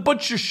going to the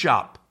butcher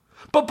shop.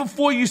 But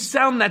before you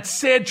sound that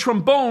sad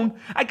trombone,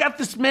 I got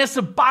this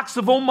massive box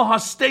of Omaha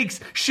steaks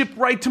shipped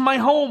right to my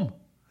home.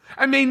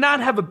 I may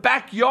not have a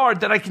backyard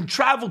that I can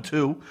travel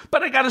to,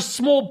 but I got a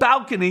small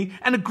balcony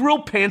and a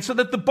grill pan so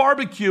that the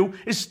barbecue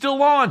is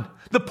still on.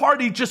 The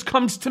party just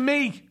comes to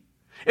me.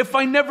 If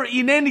I never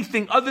eat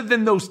anything other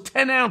than those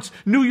 10-ounce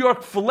New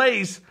York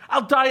fillets,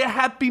 I'll die a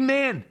happy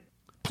man.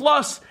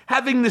 Plus,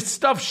 having this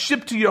stuff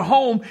shipped to your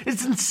home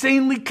is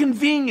insanely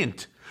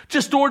convenient.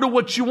 Just order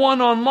what you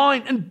want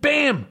online and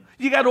bam,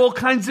 you got all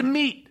kinds of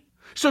meat.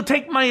 So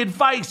take my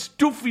advice,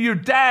 do for your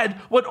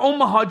dad what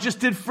Omaha just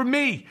did for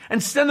me,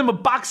 and send him a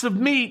box of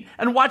meat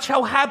and watch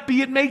how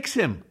happy it makes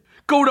him.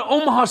 Go to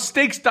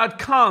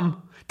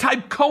omahasteaks.com,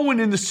 type Cohen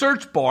in the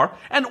search bar,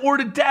 and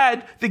order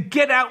Dad the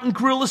Get Out and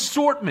Grill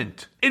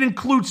assortment. It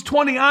includes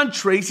 20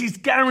 entrees he's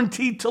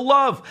guaranteed to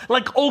love,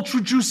 like ultra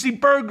juicy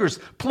burgers,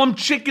 plum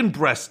chicken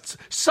breasts,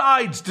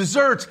 sides,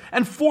 desserts,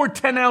 and 4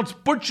 10-ounce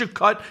butcher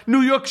cut New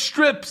York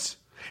strips.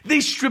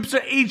 These strips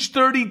are aged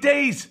 30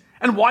 days.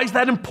 And why is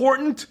that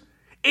important?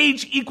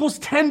 Age equals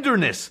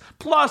tenderness.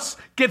 Plus,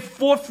 get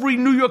 4 free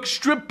New York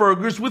strip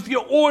burgers with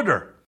your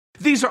order.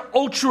 These are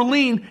ultra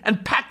lean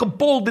and pack a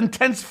bold,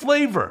 intense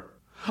flavor.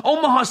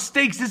 Omaha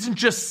Steaks isn't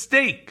just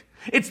steak.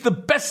 It's the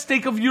best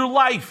steak of your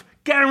life,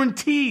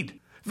 guaranteed.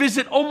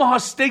 Visit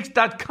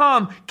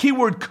omahasteaks.com,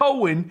 keyword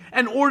Cohen,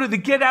 and order the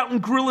Get Out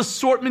and Grill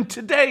assortment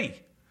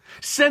today.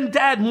 Send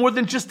Dad more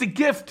than just a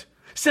gift.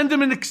 Send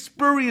him an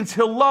experience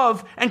he'll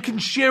love and can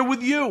share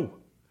with you.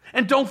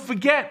 And don't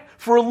forget,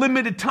 for a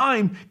limited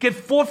time, get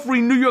 4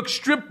 free New York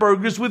strip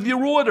burgers with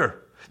your order.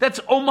 That's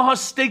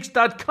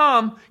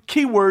omahasteaks.com,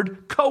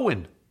 keyword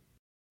Cohen.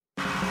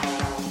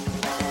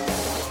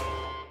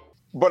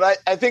 But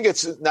I think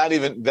it's not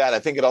even that. I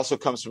think it also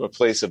comes from a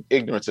place of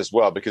ignorance as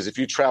well, because if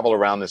you travel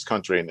around this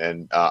country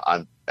and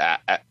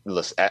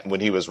when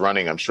he was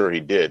running, I'm sure he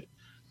did.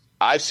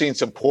 I've seen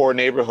some poor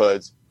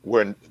neighborhoods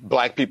where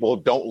black people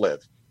don't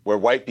live, where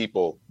white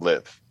people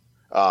live.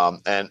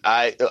 And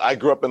I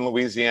grew up in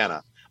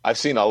Louisiana. I've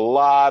seen a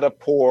lot of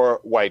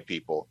poor white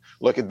people.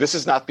 Look, this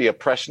is not the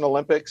oppression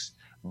Olympics,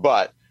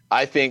 but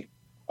I think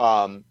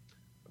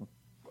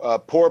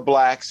poor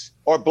blacks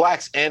or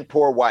blacks and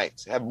poor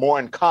whites have more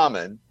in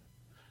common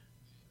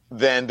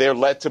than they're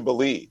led to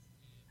believe.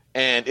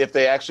 And if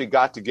they actually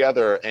got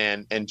together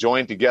and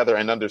joined together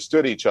and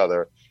understood each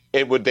other,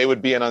 they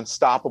would be an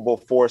unstoppable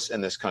force in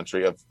this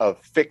country of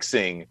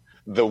fixing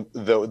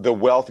the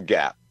wealth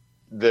gap,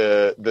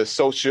 the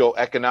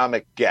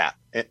socioeconomic gap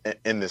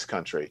in this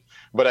country.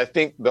 But I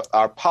think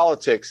our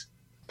politics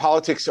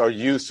are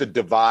used to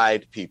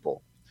divide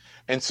people.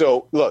 And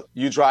so, look,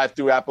 you drive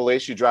through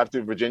Appalachia, you drive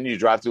through Virginia, you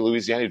drive through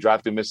Louisiana, you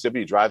drive through Mississippi,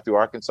 you drive through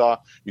Arkansas,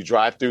 you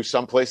drive through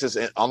some places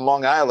on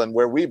Long Island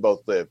where we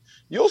both live.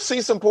 You'll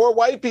see some poor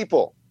white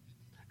people.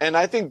 And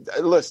I think,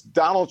 listen,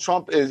 Donald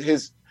Trump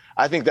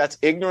I think that's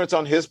ignorance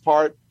on his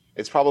part.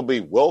 It's probably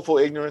willful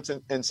ignorance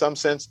in some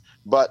sense.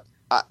 But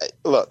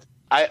look,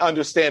 I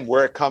understand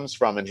where it comes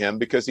from in him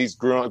because he's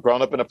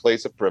grown up in a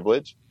place of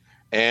privilege.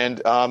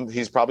 And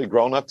he's probably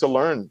grown up to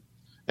learn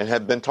and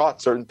have been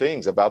taught certain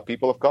things about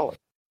people of color,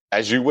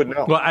 as you would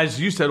know. Well, as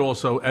you said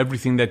also,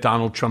 everything that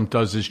Donald Trump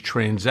does is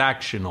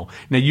transactional.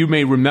 Now, you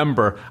may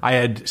remember I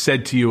had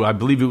said to you, I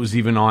believe it was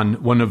even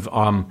on one of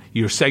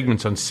your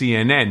segments on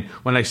CNN,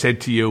 when I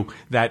said to you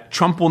that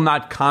Trump will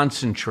not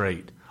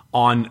concentrate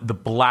on the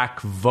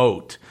black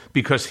vote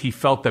because he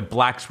felt that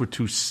blacks were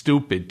too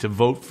stupid to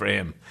vote for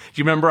him.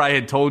 Do you remember I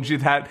had told you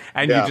that?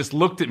 And you just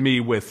looked at me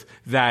with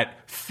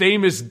that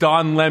famous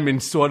Don Lemon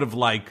sort of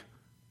like,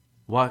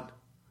 what?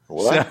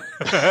 What?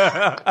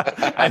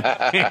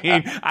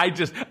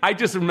 I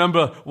just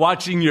remember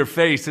watching your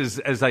face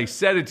as I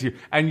said it to you,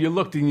 and you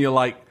looked and you're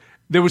like,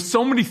 there were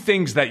so many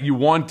things that you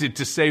wanted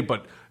to say,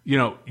 but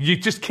you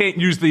just can't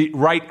use the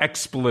right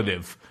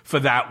expletive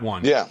for that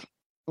one. Yeah.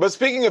 But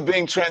speaking of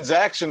being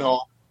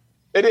transactional,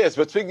 it is.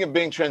 But speaking of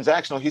being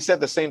transactional, he said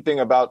the same thing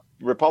about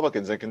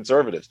Republicans and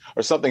conservatives,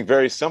 or something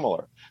very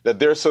similar, that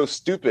they're so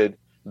stupid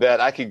that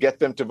I could get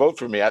them to vote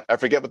for me. I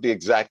forget what the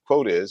exact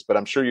quote is, but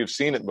I'm sure you've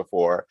seen it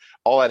before.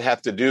 All I'd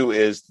have to do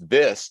is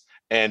this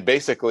and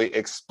basically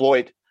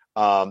exploit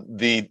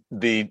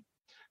the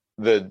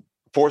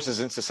forces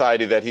in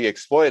society that he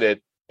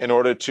exploited in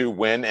order to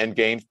win and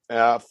gain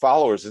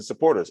followers and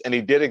supporters. And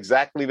he did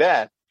exactly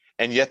that,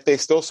 and yet they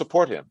still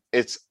support him.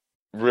 It's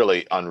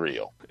really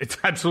unreal. It's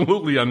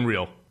absolutely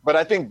unreal. But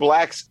I think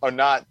blacks are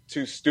not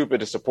too stupid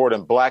to support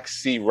him.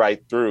 Blacks see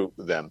right through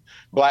them.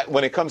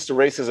 When it comes to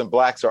racism,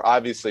 black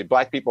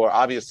people are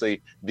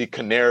obviously the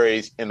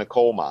canaries in the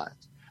coal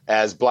mines,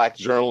 as black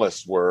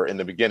journalists were in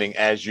the beginning,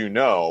 as you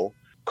know,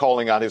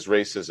 calling out his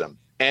racism,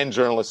 and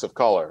journalists of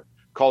color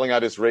calling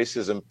out his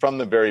racism from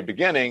the very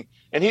beginning.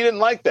 And he didn't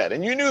like that.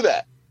 And you knew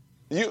that.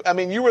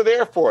 You were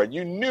there for it.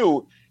 You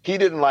knew he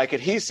didn't like it.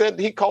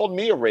 He called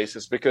me a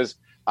racist because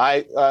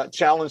I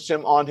challenged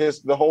him on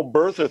the whole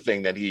birther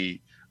thing that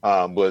he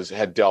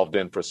had delved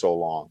in for so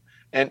long,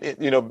 and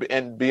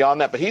and beyond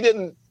that. But he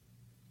didn't.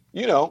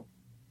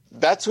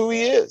 That's who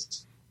he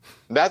is.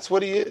 That's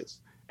what he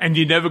is. And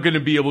you're never going to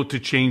be able to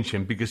change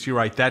him because you're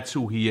right. That's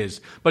who he is.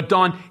 But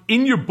Don,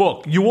 in your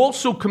book, you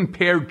also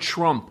compared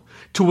Trump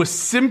to a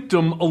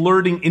symptom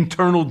alerting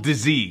internal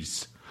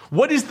disease.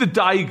 What is the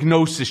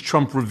diagnosis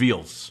Trump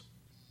reveals?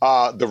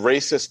 The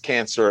racist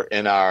cancer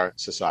in our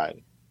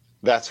society.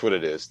 That's what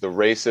it is. The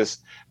racist.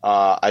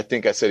 I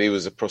think I said he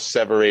was a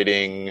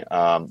perseverating.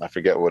 I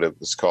forget what it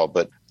was called,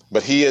 but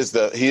he is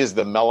the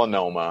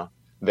melanoma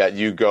that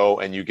you go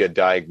and you get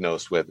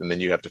diagnosed with, and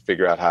then you have to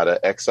figure out how to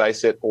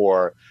excise it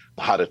or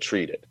how to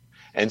treat it.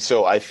 And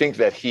so I think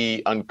that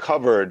he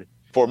uncovered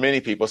for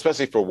many people,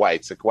 especially for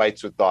whites, like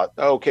whites who thought,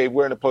 okay,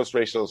 we're in a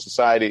post-racial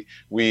society.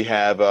 We've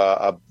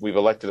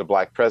elected a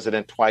black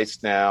president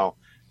twice now,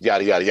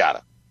 yada yada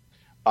yada.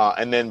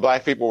 And then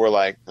black people were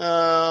like,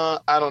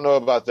 I don't know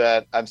about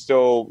that. I'm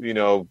still,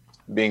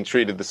 being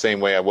treated the same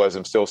way I was.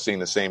 I'm still seeing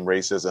the same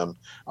racism.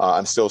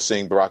 I'm still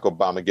seeing Barack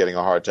Obama getting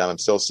a hard time. I'm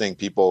still seeing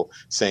people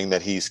saying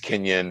that he's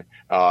Kenyan,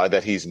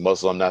 that he's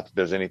Muslim, not that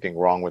there's anything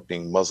wrong with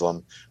being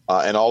Muslim,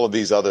 and all of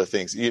these other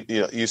things.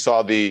 You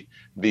saw the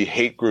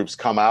hate groups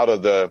come out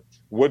of the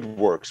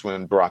woodworks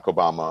when Barack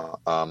Obama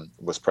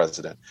was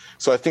president.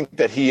 So I think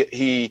that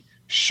he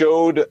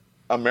showed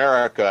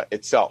America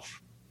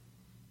itself,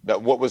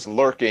 that what was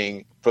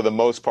lurking for the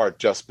most part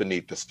just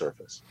beneath the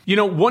surface. You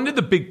know, one of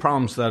the big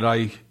problems that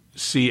I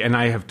see and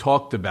I have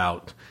talked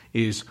about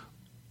is,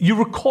 you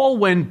recall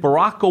when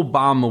Barack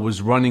Obama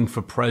was running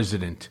for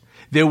president,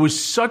 there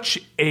was such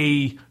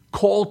a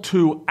call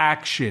to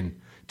action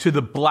to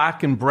the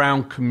black and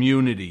brown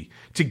community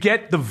to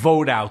get the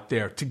vote out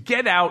there, to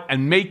get out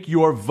and make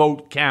your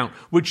vote count,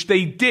 which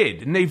they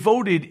did. And they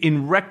voted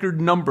in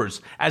record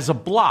numbers as a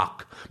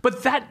bloc.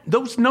 But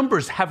those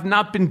numbers have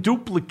not been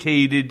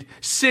duplicated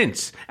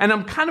since. And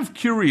I'm kind of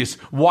curious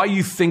why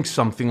you think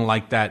something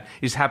like that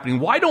is happening.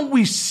 Why don't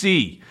we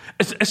see,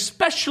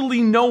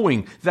 especially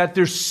knowing that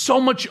there's so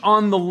much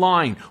on the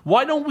line,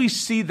 why don't we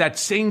see that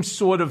same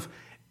sort of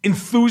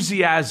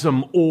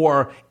enthusiasm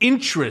or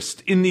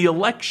interest in the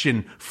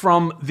election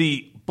from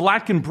the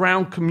black and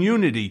brown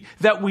community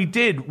that we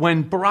did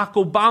when Barack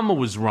Obama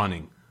was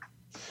running?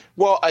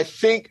 Well, I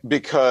think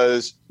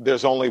because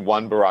there's only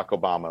one Barack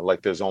Obama,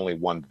 like there's only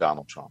one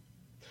Donald Trump.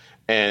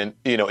 And,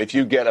 you know, if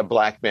you get a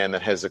black man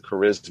that has the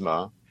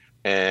charisma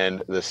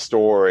and the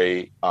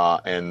story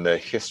and the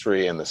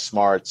history and the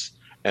smarts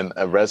and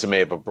a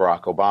resume of a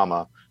Barack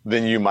Obama,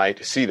 then you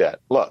might see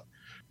that. Look,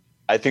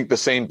 I think the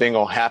same thing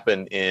will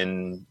happen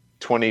in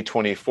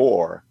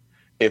 2024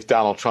 if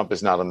Donald Trump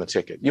is not on the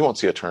ticket. You won't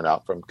see a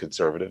turnout from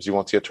conservatives. You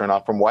won't see a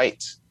turnout from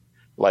whites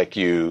like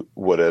you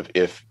would have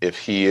if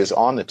he is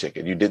on the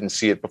ticket. You didn't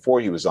see it before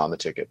he was on the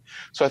ticket.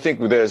 So I think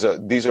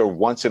these are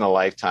once in a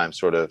lifetime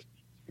sort of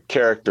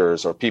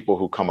characters or people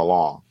who come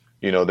along.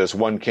 You know, there's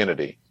one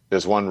Kennedy,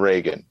 there's one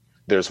Reagan,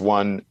 there's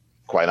one,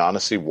 quite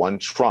honestly, one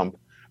Trump,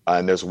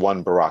 and there's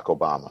one Barack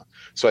Obama.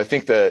 So I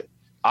think that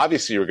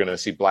obviously you're going to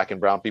see black and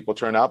brown people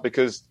turn out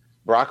because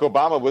Barack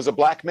Obama was a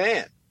black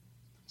man.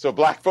 So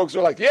black folks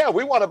are like, yeah,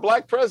 we want a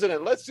black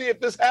president. Let's see if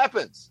this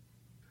happens.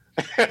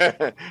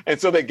 And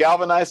so they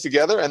galvanized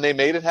together and they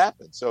made it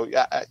happen. So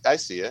yeah, I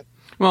see it.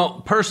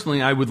 Well,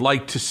 personally, I would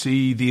like to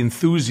see the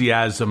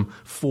enthusiasm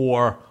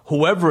for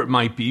whoever it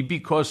might be,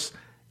 because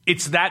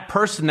it's that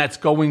person that's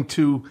going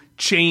to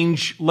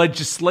change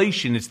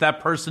legislation. It's that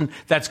person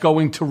that's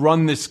going to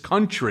run this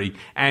country.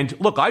 And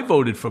look, I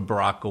voted for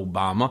Barack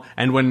Obama.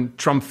 And when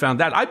Trump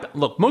found out,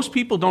 look, most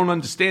people don't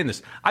understand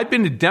this. I've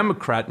been a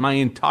Democrat my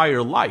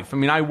entire life. I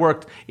mean, I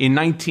worked in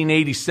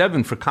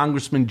 1987 for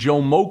Congressman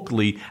Joe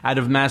Moakley out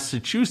of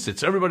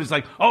Massachusetts. Everybody's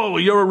like, oh,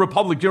 you're a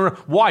Republican.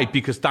 Why?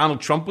 Because Donald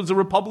Trump was a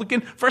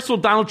Republican? First of all,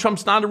 Donald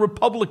Trump's not a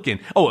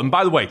Republican. Oh, and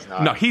by the way,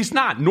 no, he's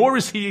not. Nor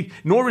is he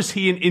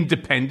an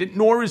independent,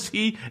 nor is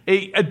he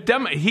a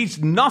Democrat.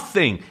 He's nothing.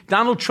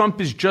 Donald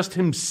Trump is just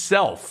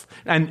himself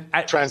and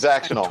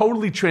transactional,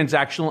 totally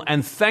transactional.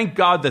 And thank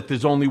God that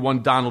there's only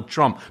one Donald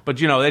Trump.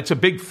 But, you know, it's a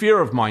big fear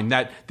of mine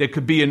that there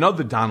could be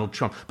another Donald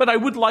Trump. But I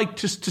would like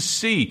just to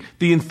see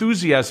the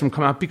enthusiasm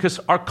come out, because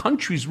our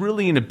country's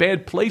really in a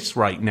bad place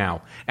right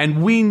now.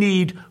 And we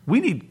need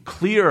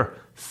clear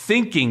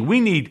thinking. We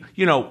need,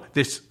 you know,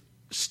 this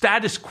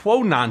status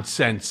quo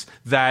nonsense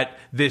that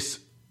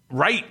this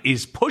right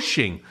is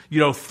pushing, you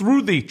know,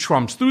 through the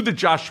Trumps, through the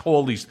Josh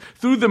Hawleys,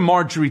 through the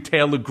Marjorie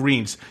Taylor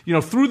Greens, you know,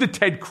 through the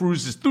Ted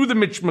Cruzes, through the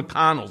Mitch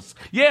McConnells.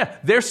 Yeah,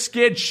 they're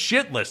scared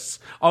shitless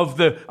of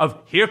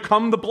here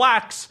come the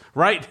blacks,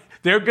 right?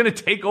 They're going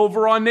to take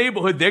over our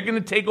neighborhood. They're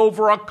going to take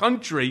over our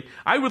country.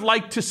 I would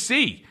like to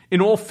see, in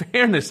all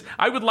fairness,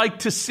 I would like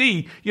to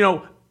see, you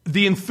know,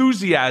 the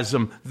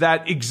enthusiasm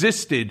that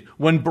existed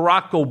when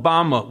Barack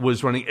Obama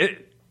was running.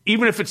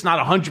 Even if it's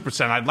not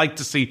 100%, I'd like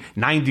to see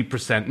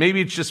 90%.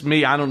 Maybe it's just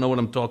me. I don't know what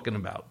I'm talking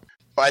about.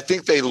 I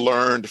think they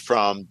learned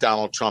from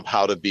Donald Trump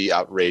how to be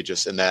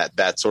outrageous, and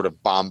that sort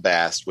of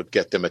bombast would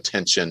get them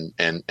attention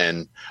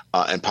and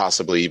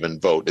possibly even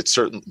vote.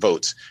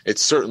 It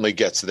certainly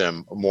gets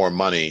them more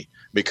money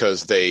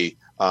because they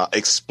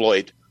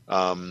exploit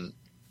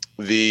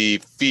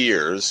the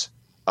fears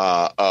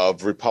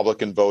of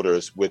Republican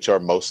voters, which are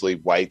mostly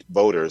white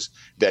voters,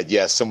 that,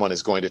 yes, someone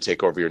is going to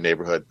take over your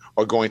neighborhood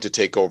or going to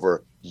take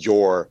over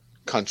your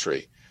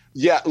country.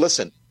 Yeah,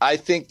 listen, I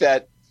think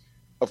that,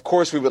 of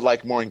course, we would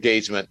like more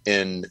engagement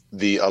in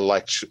the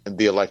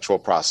electoral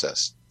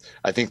process.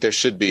 I think there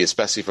should be,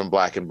 especially from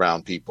black and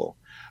brown people.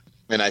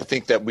 And I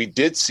think that we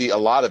did see a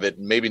lot of it,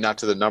 maybe not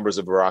to the numbers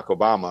of Barack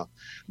Obama,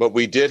 but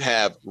we did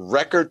have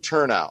record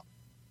turnout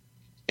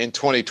in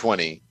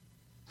 2020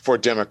 for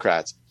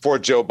Democrats, for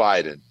Joe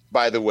Biden,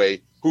 by the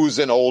way, who's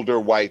an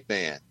older white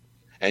man.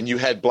 And you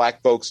had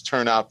black folks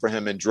turn out for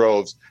him in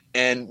droves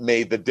and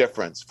made the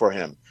difference for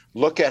him.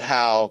 Look at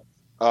how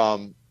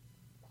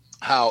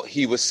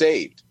he was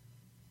saved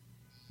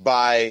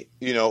by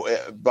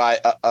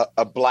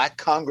a black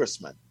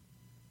congressman,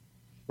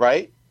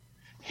 right?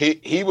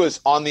 He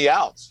was on the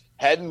outs,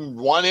 hadn't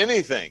won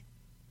anything.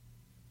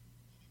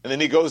 And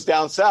then he goes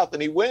down south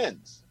and he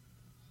wins.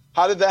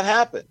 How did that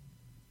happen?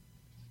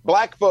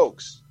 Black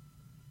folks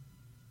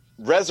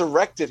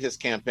resurrected his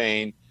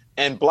campaign,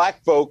 and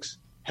black folks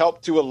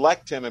helped to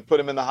elect him and put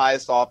him in the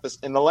highest office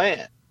in the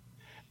land.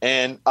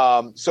 And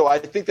so I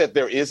think that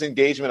there is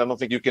engagement. I don't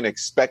think you can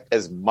expect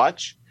as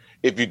much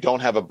if you don't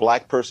have a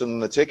black person on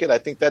the ticket, I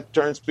think that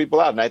turns people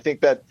out. And I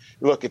think that,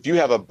 look, if you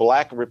have a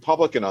black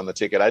Republican on the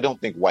ticket, I don't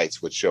think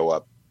whites would show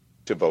up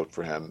to vote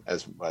for him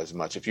as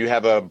much. If you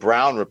have a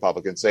brown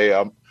Republican, say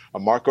a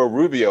Marco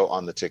Rubio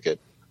on the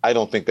ticket, I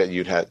don't think that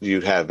you'd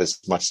have as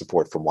much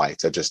support from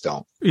whites. I just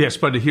don't. Yes,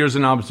 but here's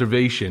an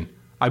observation.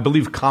 I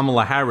believe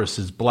Kamala Harris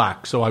is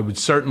black, so I would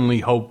certainly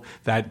hope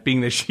that,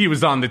 being that she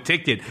was on the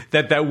ticket,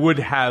 that would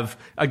have,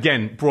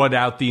 again, brought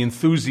out the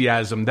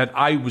enthusiasm that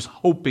I was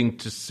hoping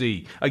to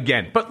see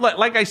again. But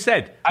like I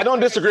said, I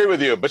don't disagree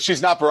with you, but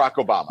she's not Barack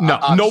Obama. No,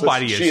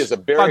 nobody is. She is a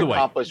very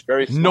accomplished,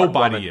 very smart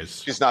nobody woman.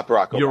 is. She's not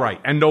Barack Obama. You're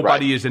right, and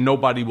nobody is, and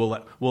nobody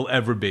will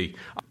ever be.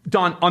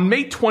 Don, on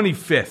May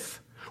 25th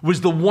was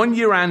the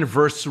 1-year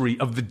anniversary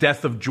of the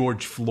death of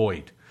George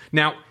Floyd.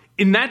 Now,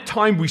 in that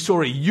time, we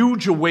saw a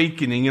huge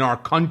awakening in our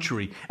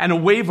country and a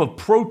wave of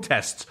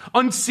protests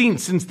unseen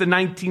since the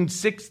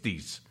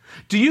 1960s.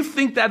 Do you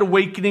think that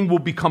awakening will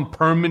become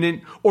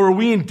permanent, or are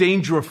we in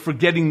danger of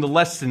forgetting the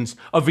lessons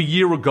of a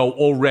year ago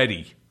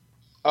already?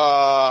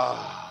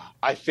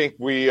 I think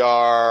we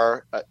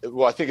are.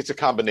 I think it's a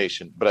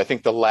combination, but I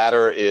think the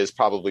latter is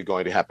probably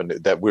going to happen,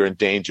 that we're in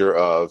danger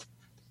of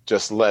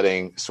just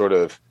letting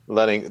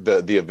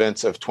the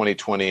events of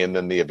 2020 and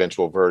then the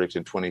eventual verdict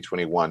in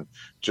 2021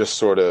 just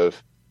sort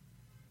of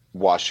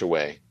wash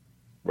away,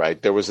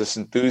 right? There was this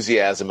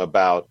enthusiasm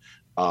about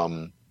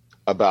learning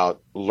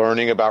about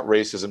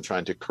racism,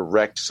 trying to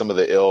correct some of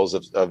the ills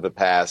of the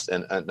past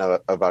and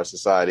of our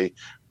society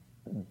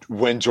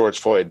when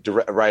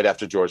right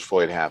after George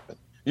Floyd happened.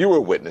 You were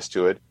a witness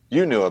to it.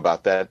 You knew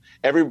about that.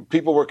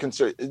 People were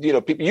concerned.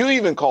 You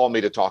even called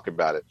me to talk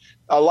about it.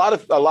 A lot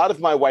of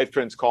my white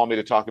friends call me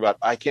to talk about,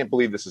 I can't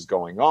believe this is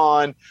going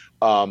on.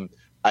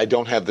 I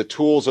don't have the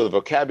tools or the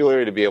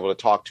vocabulary to be able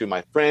to talk to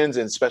my friends,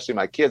 and especially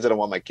my kids. I don't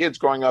want my kids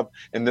growing up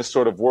in this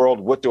sort of world.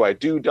 What do I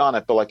do, Don?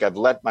 I feel like I've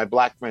let my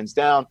black friends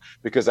down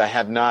because I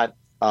haven't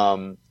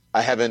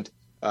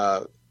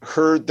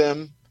heard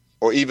them,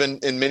 or even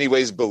in many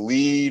ways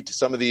believed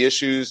some of the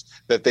issues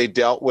that they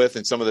dealt with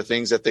and some of the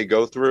things that they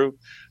go through.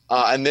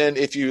 And then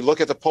if you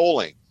look at the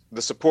polling,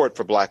 the support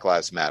for Black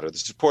Lives Matter, the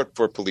support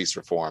for police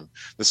reform,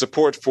 the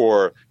support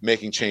for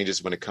making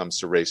changes when it comes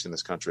to race in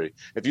this country,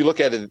 if you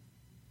look at it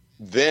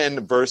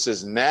then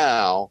versus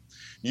now,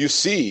 you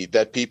see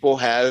that people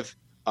have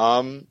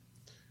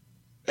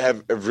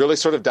really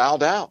sort of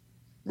dialed out.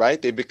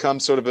 Right? They become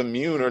sort of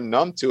immune or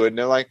numb to it. And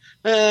they're like,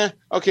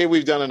 okay,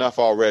 we've done enough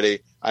already.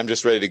 I'm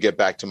just ready to get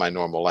back to my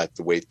normal life,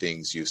 the way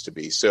things used to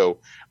be. So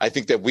I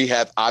think that we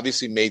have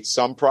obviously made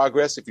some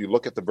progress if you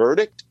look at the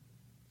verdict,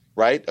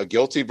 right? A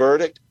guilty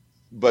verdict.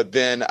 But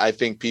then I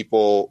think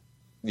people,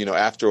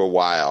 after a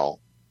while,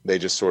 they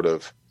just sort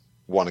of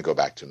want to go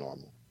back to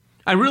normal.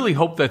 I really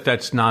hope that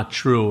that's not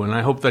true, and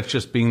I hope that's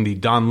just being the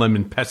Don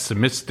Lemon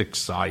pessimistic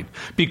side,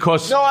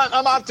 because... No,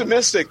 I'm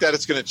optimistic that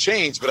it's going to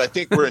change, but I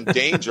think we're in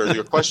danger.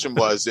 Your question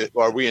was,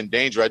 are we in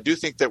danger? I do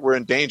think that we're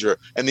in danger,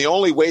 and the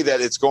only way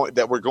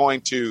that we're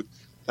going to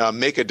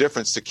make a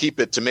difference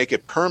to make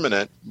it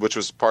permanent, which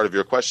was part of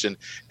your question,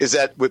 is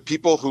that with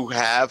people who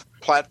have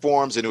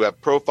platforms and who have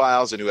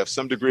profiles and who have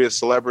some degree of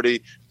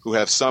celebrity, who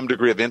have some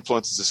degree of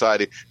influence in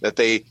society, that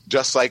they,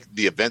 just like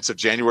the events of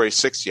January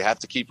 6th, you have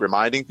to keep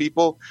reminding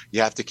people.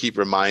 You have to keep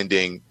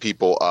reminding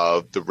people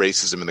of the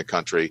racism in the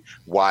country,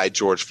 why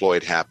George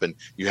Floyd happened.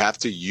 You have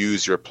to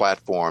use your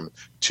platform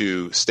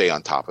to stay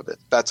on top of it.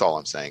 That's all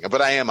I'm saying.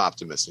 But I am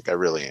optimistic. I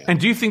really am. And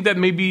do you think that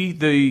maybe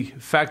the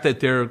fact that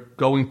they're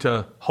going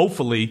to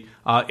hopefully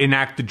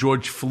enact the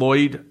George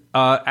Floyd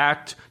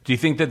Act, do you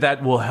think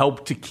that will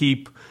help to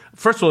keep...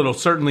 First of all, it'll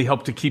certainly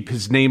help to keep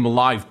his name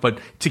alive, but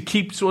to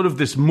keep sort of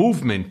this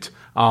movement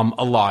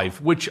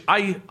alive, which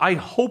I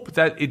hope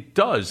that it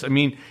does. I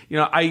mean,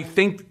 I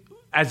think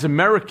as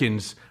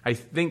Americans, I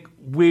think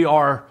we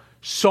are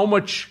so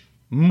much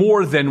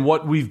more than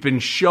what we've been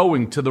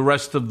showing to the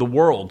rest of the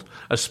world,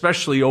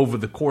 especially over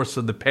the course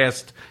of the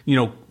past,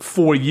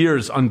 4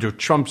 years under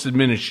Trump's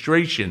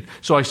administration.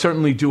 So I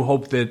certainly do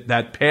hope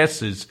that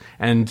passes,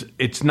 and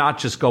it's not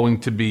just going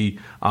to be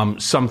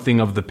something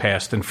of the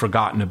past and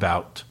forgotten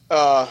about.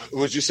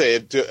 Would you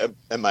say,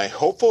 am I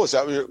hopeful? Is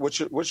that what's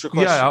your question?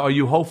 Yeah, are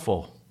you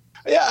hopeful?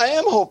 Yeah, I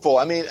am hopeful.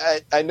 I mean,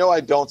 I know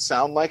I don't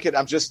sound like it.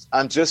 I'm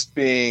just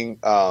being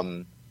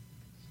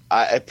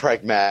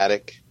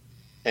pragmatic.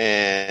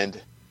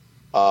 And,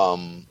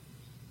 I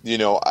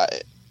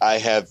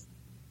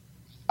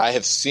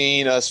have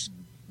seen us,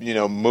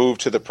 move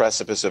to the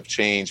precipice of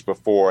change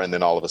before and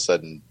then all of a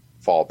sudden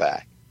fall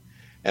back.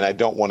 And I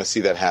don't want to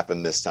see that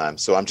happen this time.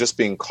 So I'm just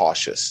being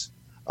cautious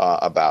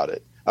about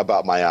it,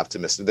 about my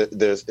optimism.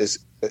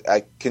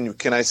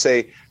 Can I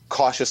say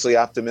cautiously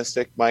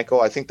optimistic, Michael?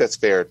 I think that's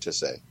fair to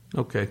say.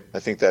 Okay. I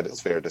think that is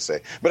fair to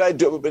say.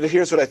 But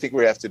here's what I think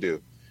we have to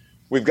do.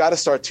 We've got to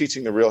start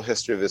teaching the real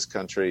history of this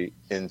country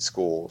in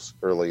schools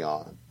early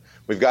on.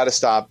 We've got to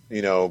stop,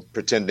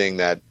 pretending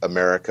that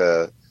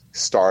America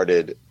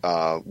started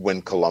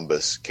when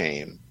Columbus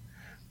came.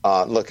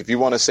 Look, if you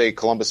want to say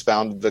Columbus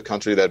founded the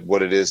country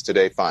what it is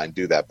today, fine,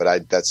 do that.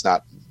 But that's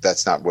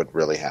not what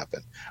really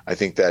happened. I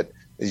think that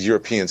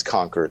Europeans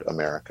conquered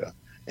America.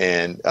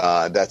 And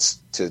that's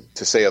to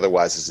say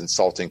otherwise is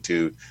insulting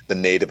to the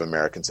Native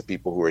Americans, the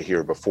people who were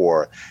here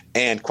before.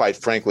 And quite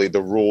frankly,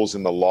 the rules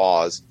and the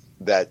laws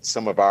that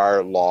some of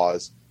our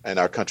laws and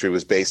our country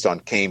was based on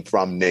came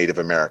from Native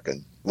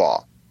American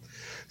law.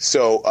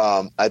 So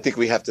I think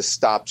we have to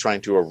stop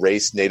trying to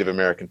erase Native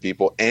American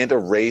people and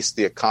erase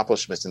the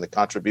accomplishments and the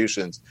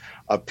contributions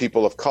of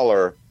people of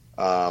color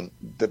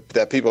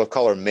that people of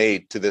color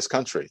made to this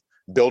country,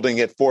 building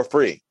it for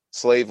free,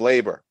 slave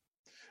labor,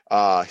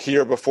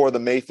 here before the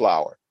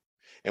Mayflower.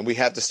 And we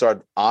have to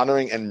start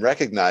honoring and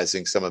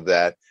recognizing some of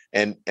that.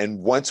 And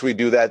once we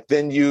do that,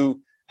 then you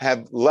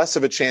have less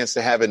of a chance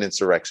to have an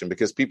insurrection,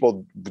 because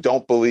people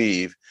don't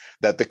believe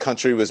that the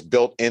country was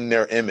built in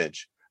their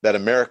image, that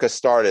America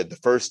started the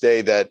first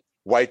day that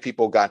white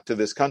people got to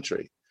this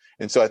country.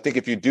 And so I think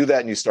if you do that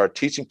and you start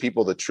teaching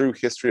people the true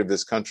history of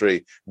this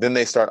country, then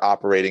they start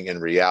operating in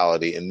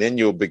reality, and then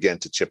you'll begin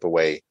to chip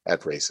away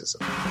at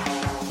racism.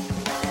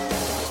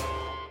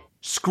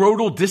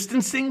 Scrotal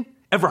distancing?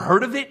 Ever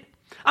heard of it?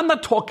 I'm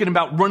not talking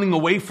about running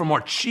away from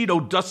our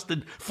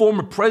Cheeto-dusted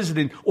former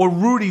president or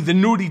Rudy the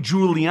Nudie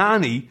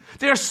Giuliani.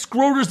 They are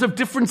scroters of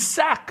different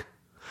sack.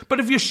 But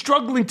if you're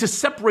struggling to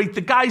separate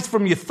the guys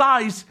from your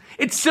thighs,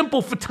 it's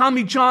simple for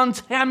Tommy John's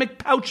hammock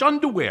pouch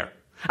underwear.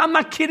 I'm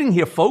not kidding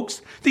here,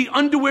 folks. The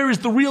underwear is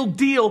the real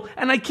deal,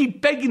 and I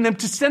keep begging them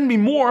to send me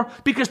more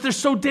because they're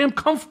so damn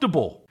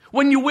comfortable.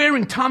 When you're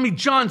wearing Tommy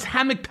John's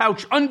hammock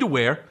pouch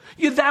underwear,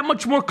 you're that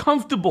much more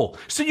comfortable,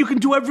 so you can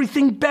do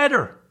everything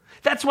better.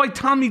 That's why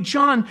Tommy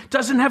John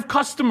doesn't have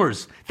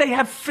customers. They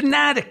have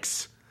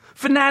fanatics.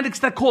 Fanatics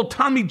that call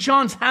Tommy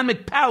John's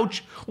hammock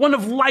pouch one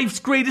of life's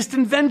greatest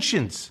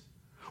inventions.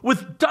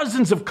 With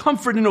dozens of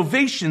comfort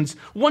innovations,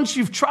 once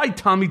you've tried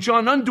Tommy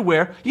John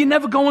underwear, you're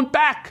never going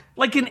back.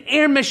 Like an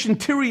air mesh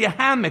interior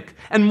hammock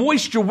and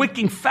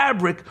moisture-wicking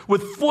fabric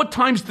with 4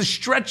 times the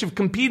stretch of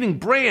competing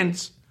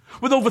brands.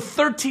 With over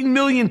 13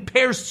 million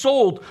pairs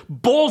sold,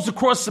 balls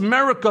across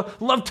America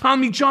love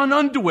Tommy John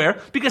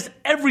underwear because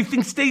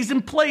everything stays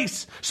in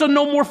place, so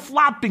no more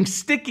flopping,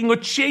 sticking, or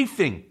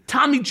chafing.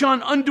 Tommy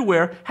John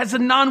underwear has a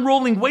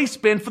non-rolling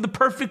waistband for the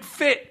perfect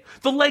fit.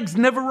 The legs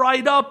never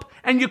ride up,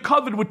 and you're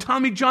covered with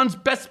Tommy John's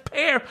best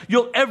pair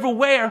you'll ever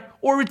wear,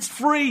 or it's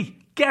free,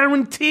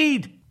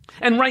 guaranteed.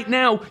 And right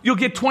now, you'll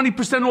get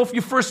 20% off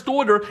your first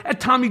order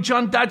at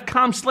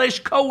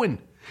TommyJohn.com/Cohen.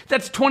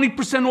 That's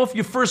 20% off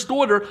your first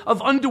order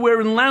of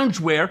underwear and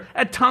loungewear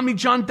at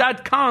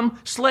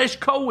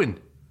TommyJohn.com/Cohen.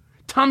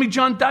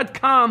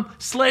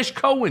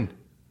 TommyJohn.com/Cohen.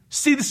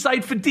 See the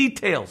site for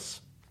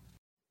details.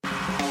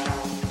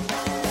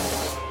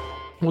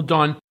 Well,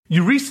 Don,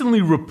 you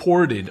recently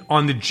reported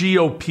on the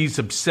GOP's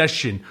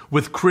obsession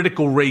with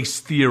critical race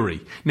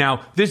theory.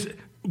 Now,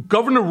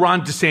 Governor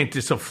Ron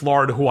DeSantis of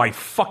Florida, who I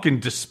fucking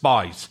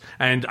despise,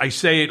 and I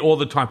say it all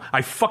the time,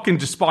 I fucking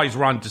despise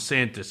Ron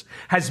DeSantis,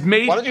 has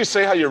made... Why don't you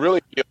say how you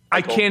really feel?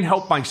 I can't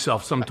help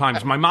myself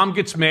sometimes. My mom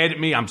gets mad at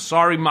me. I'm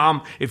sorry,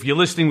 Mom, if you're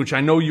listening, which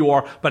I know you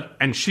are,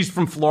 and she's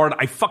from Florida.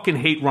 I fucking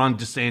hate Ron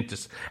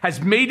DeSantis. Has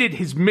made it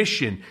his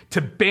mission to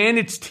ban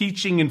its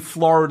teaching in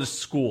Florida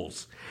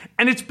schools.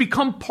 And it's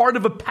become part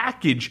of a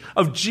package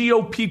of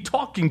GOP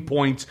talking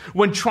points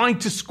when trying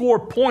to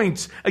score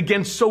points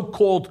against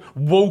so-called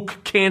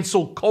woke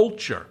cancel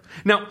culture.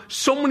 Now,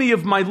 so many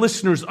of my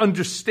listeners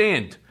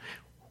understand.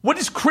 What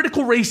is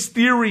critical race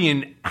theory,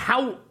 and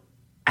how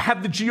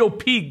have the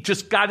GOP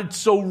just got it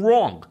so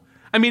wrong?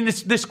 I mean,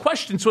 this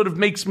question sort of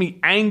makes me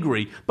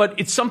angry, but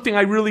it's something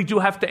I really do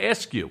have to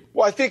ask you.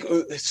 Well, I think,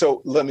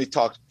 so let me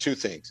talk 2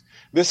 things.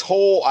 This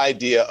whole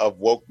idea of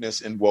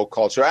wokeness and woke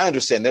culture, I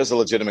understand there's a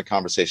legitimate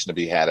conversation to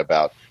be had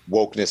about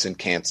wokeness and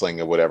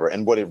canceling or whatever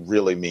and what it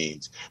really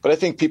means. But I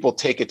think people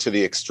take it to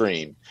the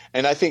extreme.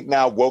 And I think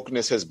now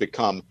wokeness has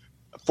become,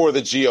 for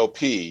the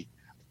GOP,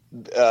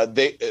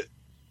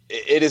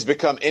 it has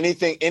become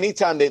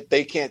anytime that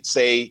they can't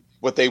say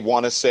what they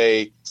want to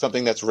say,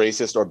 something that's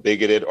racist or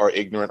bigoted or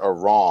ignorant or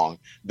wrong,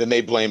 then they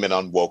blame it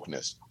on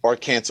wokeness or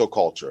cancel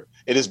culture.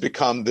 It has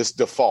become this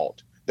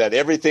default that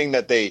everything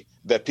that they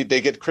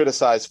get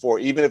criticized for,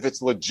 even if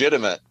it's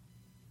legitimate,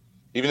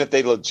 even if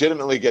they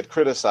legitimately get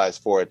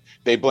criticized for it,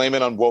 they blame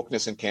it on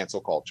wokeness and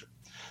cancel culture.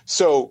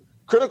 So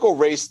critical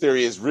race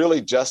theory is really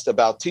just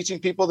about teaching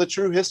people the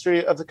true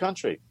history of the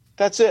country.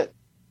 That's it.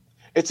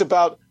 It's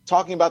about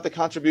talking about the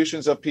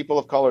contributions of people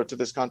of color to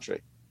this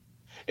country.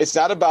 It's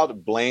not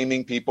about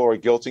blaming people or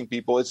guilting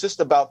people. It's just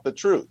about the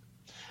truth.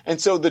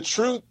 And so the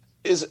truth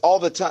is all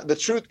the time. The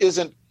truth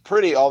isn't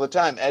pretty all the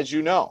time, as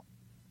you know.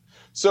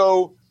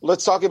 So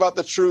let's talk about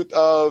the truth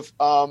of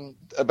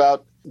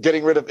about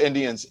getting rid of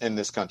Indians in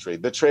this country,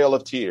 the Trail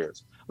of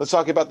Tears. Let's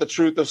talk about the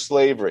truth of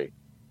slavery,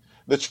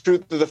 the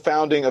truth of the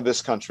founding of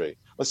this country.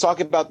 Let's talk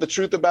about the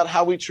truth about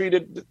how we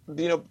treated,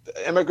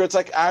 immigrants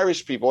like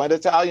Irish people and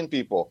Italian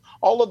people.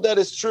 All of that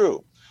is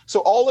true. So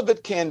all of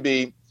it can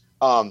be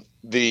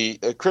the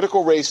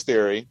critical race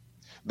theory,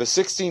 the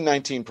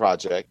 1619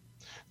 Project,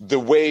 the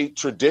way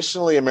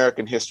traditionally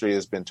American history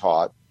has been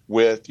taught,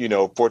 with,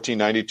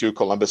 1492,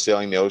 Columbus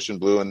sailing the ocean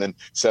blue, and then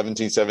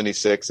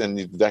 1776 and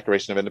the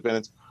Declaration of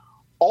Independence.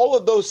 All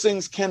of those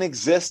things can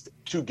exist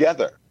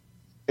together.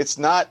 It's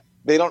not,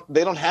 they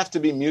don't have to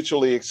be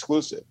mutually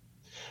exclusive.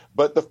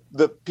 But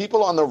the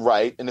people on the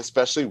right, and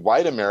especially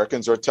white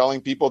Americans, are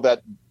telling people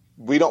that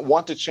we don't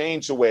want to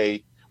change the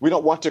way, we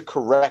don't want to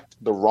correct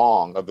the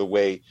wrong of the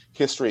way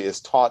history is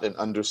taught and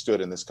understood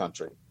in this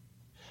country.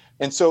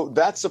 And so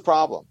that's the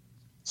problem.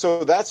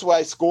 So that's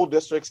why school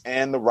districts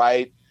and the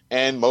right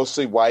and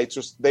mostly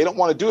whites, they don't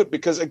want to do it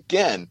because,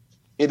 again,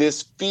 it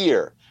is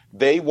fear.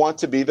 They want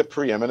to be the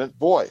preeminent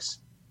voice.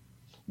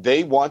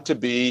 They want to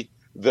be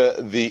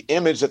the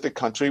image that the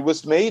country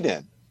was made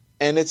in.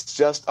 And it's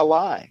just a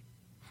lie.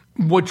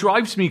 What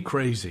drives me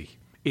crazy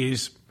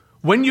is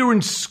when you're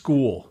in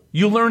school,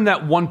 you learn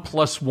that 1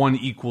 + 1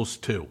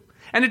 = 2.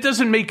 And it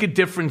doesn't make a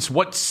difference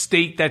what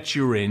state that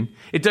you're in.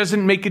 It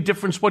doesn't make a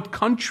difference what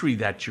country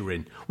that you're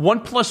in.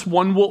 1 +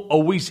 1 will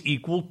always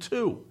equal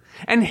 2.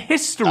 And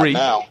history,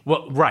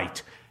 well,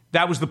 right.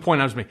 That was the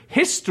point I was making.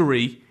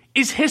 History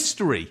is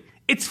history.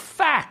 It's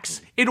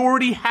facts. It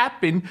already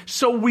happened,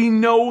 so we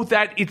know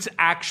that it's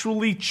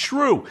actually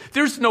true.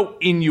 There's no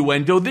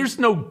innuendo. There's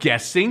no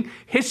guessing.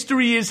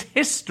 History is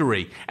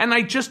history. And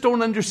I just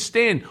don't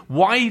understand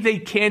why they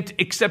can't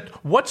accept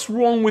what's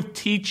wrong with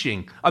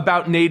teaching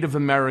about Native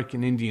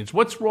American Indians.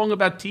 What's wrong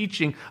about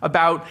teaching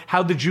about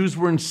how the Jews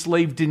were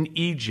enslaved in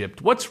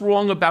Egypt? What's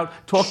wrong about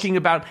talking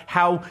about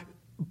how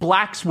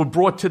blacks were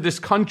brought to this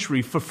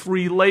country for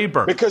free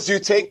labor? Because you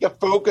take the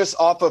focus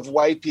off of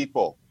white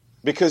people.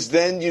 Because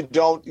then you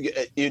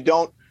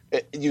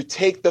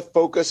take the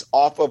focus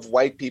off of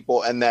white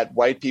people, and that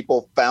white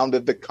people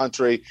founded the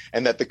country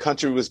and that the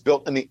country was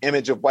built in the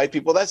image of white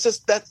people. That's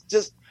just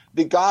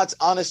the God's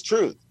honest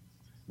truth.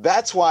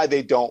 That's why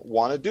they don't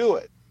want to do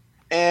it.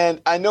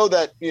 And I know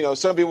that,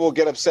 some people will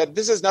get upset.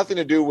 This has nothing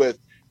to do with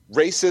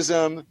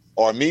racism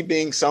or me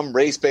being some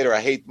race baiter.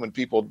 I hate when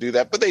people do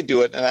that, but they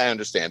do it and I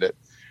understand it.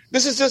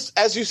 This is just,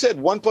 as you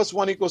said, 1 +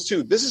 1 =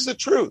 2. This is the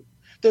truth.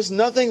 There's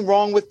nothing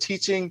wrong with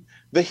teaching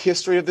the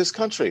history of this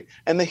country.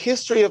 And the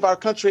history of our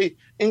country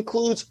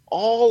includes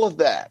all of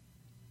that.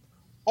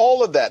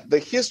 All of that. The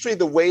history,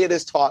 the way it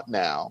is taught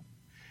now,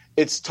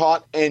 it's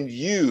taught and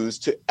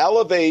used to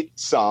elevate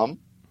some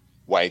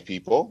white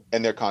people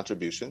and their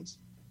contributions,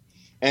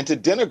 and to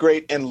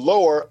denigrate and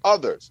lower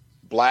others,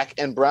 black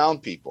and brown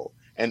people,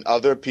 and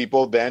other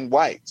people than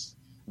whites,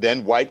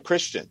 than white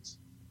Christians.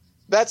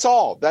 That's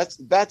all.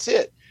 That's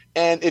it.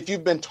 And if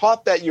you've been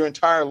taught that your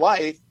entire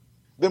life,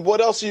 then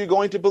what else are you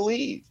going to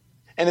believe?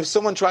 And if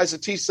someone tries to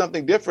teach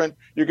something different,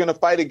 you're going to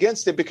fight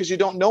against it because you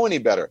don't know any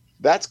better.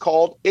 That's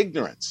called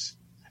ignorance.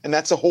 And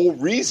that's the whole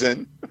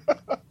reason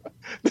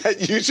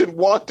that you should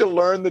want to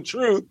learn the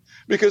truth,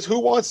 because who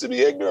wants to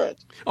be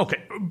ignorant?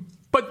 Okay,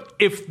 but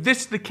if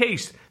this is the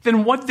case,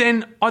 then what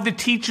then are the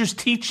teachers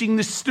teaching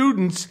the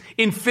students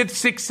in 5th,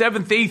 6th,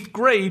 7th, 8th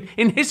grade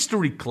in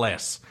history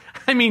class?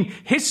 I mean,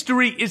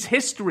 history is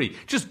history.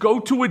 Just go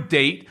to a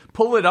date,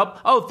 pull it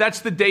up. Oh,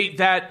 that's the date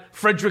that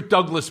Frederick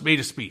Douglass made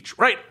a speech,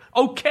 right?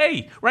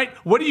 Okay, right?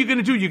 What are you going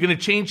to do? You're going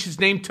to change his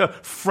name to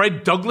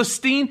Fred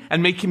Douglasstein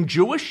and make him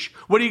Jewish?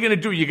 What are you going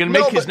to do? You're going to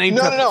make his name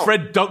to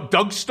Fred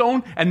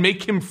Dougstone and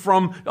make him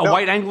from a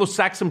white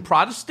Anglo-Saxon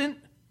Protestant?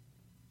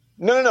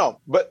 No.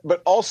 But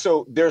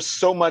also there's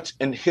so much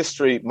in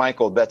history,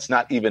 Michael, that's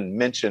not even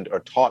mentioned or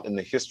taught in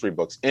the history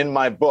books. In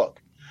my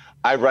book,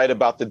 I write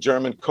about the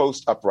German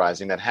Coast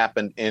Uprising that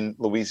happened in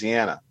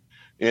Louisiana.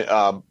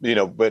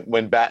 But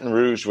when Baton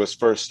Rouge was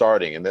first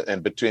starting,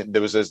 and between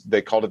there was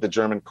they called it the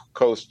German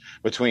Coast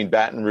between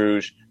Baton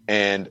Rouge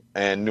and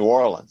New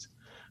Orleans.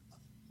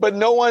 But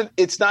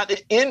it's not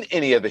in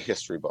any of the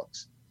history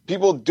books.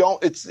 People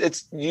don't.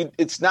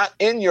 It's not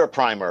in your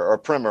primer,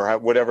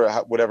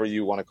 whatever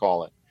you want to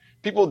call it.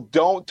 People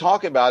don't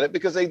talk about it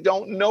because they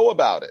don't know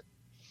about it.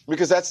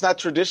 Because that's not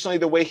traditionally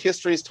the way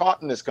history is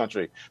taught in this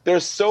country.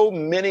 There's so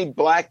many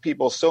black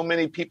people, so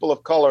many people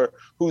of color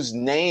whose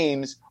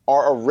names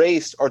are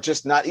erased or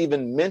just not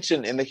even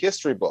mentioned in the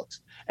history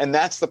books. And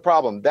that's the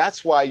problem.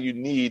 That's why you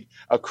need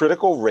a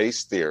critical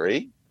race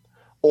theory,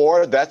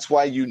 or that's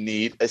why you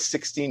need a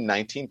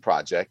 1619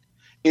 project,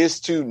 is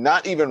to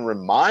not even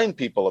remind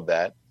people of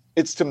that.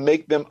 It's to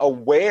make them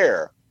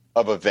aware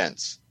of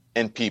events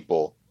and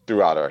people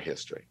throughout our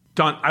history.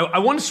 Don, I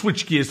want to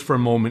switch gears for a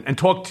moment and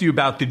talk to you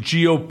about the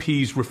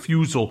GOP's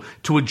refusal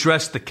to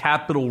address the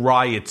Capitol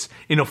riots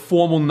in a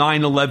formal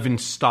 9/11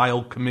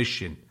 style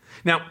commission.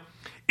 Now,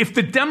 if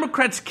the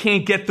Democrats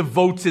can't get the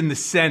votes in the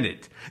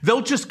Senate,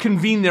 they'll just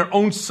convene their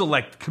own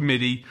select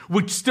committee,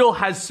 which still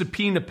has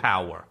subpoena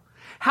power.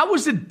 How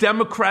is a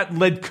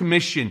Democrat-led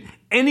commission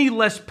any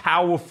less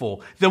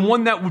powerful than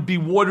one that would be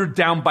watered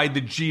down by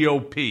the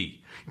GOP?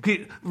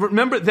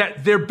 Remember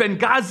that their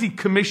Benghazi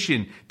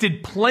commission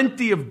did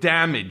plenty of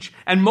damage,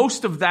 and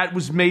most of that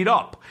was made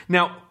up.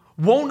 Now,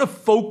 won't a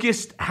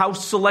focused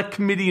House Select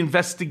Committee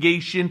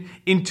investigation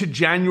into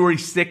January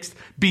 6th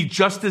be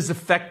just as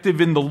effective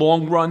in the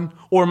long run,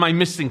 or am I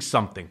missing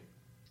something?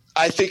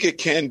 I think it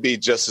can be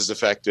just as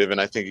effective,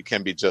 and I think it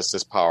can be just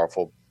as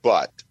powerful.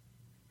 But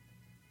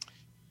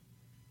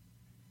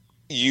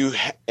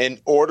in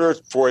order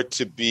for it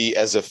to be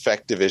as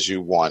effective as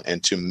you want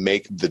and to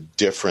make the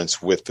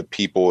difference with the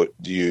people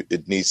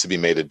it needs to be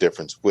made a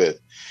difference with,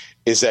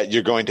 is that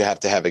you're going to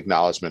have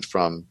acknowledgement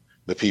from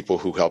the people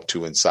who helped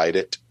to incite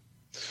it,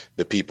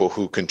 the people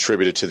who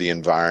contributed to the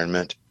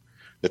environment,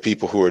 the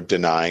people who are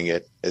denying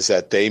it, is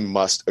that they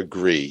must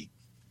agree.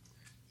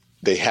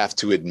 They have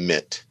to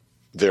admit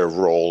their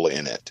role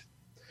in it.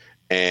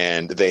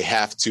 And they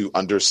have to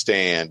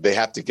understand, they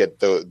have to get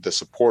the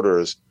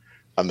supporters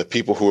and the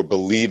people who are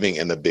believing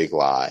in the big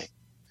lie.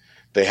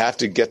 They have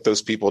to get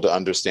those people to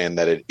understand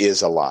that it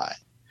is a lie.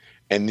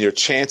 And your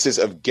chances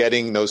of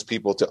getting those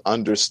people to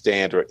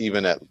understand or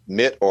even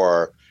admit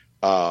or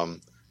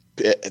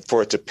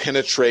for it to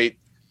penetrate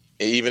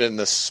even in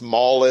the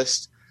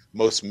smallest,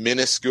 most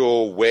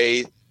minuscule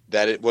way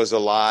that it was a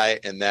lie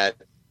and that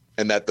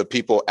the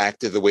people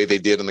acted the way they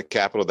did in the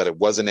Capitol, that it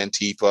wasn't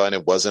Antifa and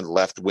it wasn't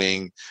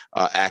left-wing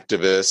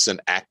activists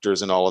and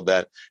actors and all of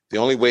that. The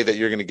only way that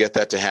you're going to get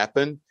that to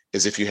happen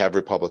is if you have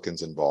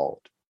Republicans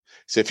involved.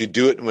 So if you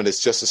do it when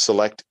it's just a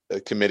select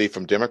committee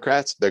from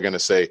Democrats, they're going to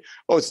say,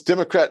 oh, it's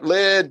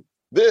Democrat-led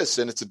this,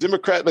 and it's a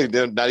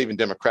Democrat-led, not even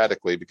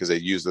democratically because they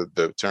use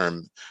the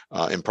term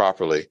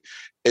improperly.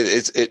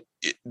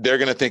 They're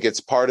going to think it's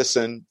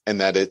partisan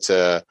and that it's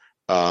a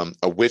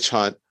witch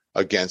hunt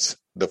against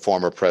the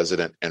former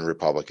president and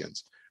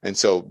Republicans. And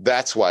so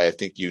that's why I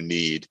think you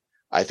need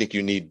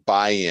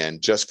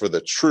buy-in just for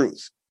the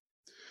truth.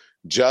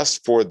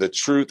 Just for the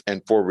truth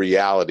and for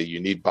reality, you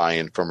need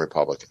buy-in from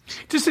Republicans.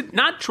 Does it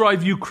not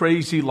drive you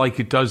crazy like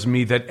it does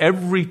me that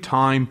every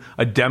time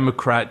a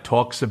Democrat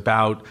talks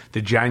about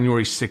the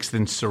January 6th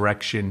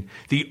insurrection,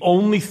 the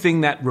only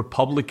thing that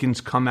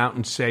Republicans come out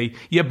and say,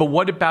 yeah, but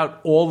what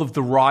about all of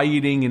the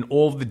rioting and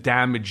all of the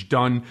damage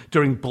done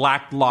during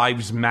Black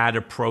Lives Matter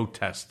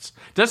protests?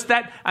 Does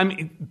that,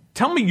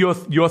 tell me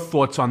your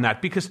thoughts on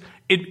that, because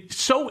it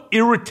so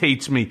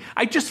irritates me.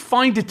 I just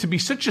find it to be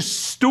such a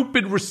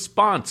stupid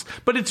response,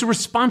 but it's a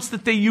response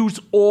that they use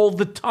all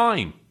the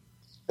time.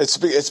 It's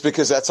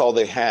because that's all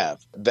they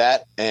have.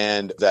 That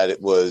and that it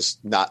was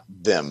not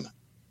them,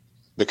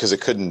 because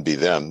it couldn't be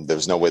them.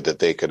 There's no way that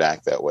they could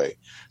act that way.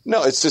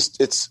 No,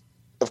 it's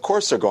of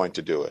course they're going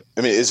to do it.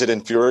 I mean, is it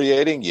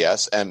infuriating?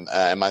 Yes. And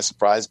am I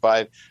surprised by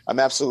it? I'm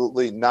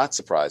absolutely not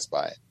surprised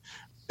by it.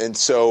 And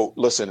so,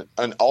 listen,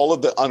 and all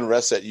of the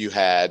unrest that you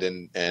had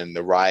and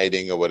the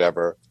rioting or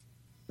whatever,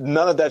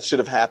 none of that should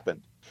have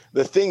happened.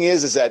 The thing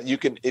is that you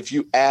can, if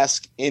you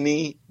ask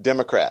any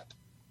Democrat,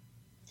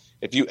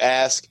 if you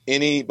ask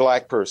any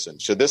Black person,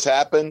 should this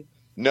happen?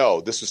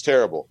 No, this was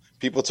terrible.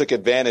 People took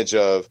advantage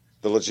of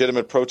the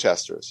legitimate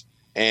protesters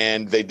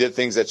and they did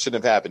things that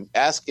shouldn't have happened.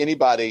 Ask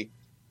anybody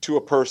to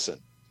a person.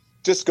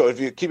 Just go,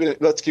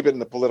 let's keep it in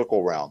the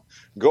political realm.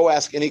 Go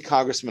ask any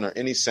congressman or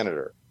any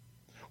senator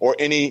or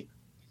any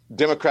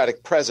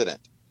Democratic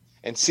president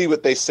and see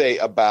what they say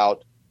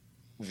about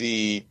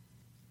the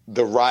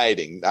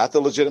rioting, not the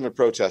legitimate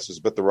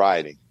protesters, but the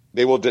rioting.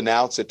 They will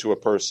denounce it to a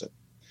person.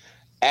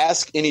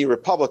 Ask any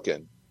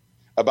Republican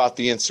about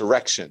the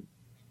insurrection,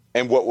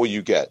 and what will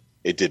you get?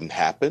 It didn't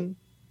happen.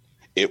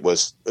 It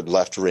was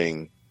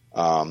left-wing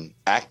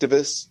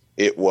activists.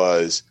 It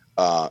was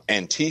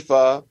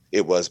Antifa.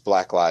 It was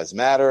Black Lives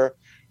Matter.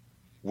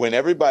 When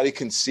everybody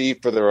can see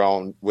with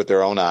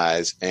their own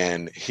eyes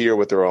and hear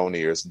with their own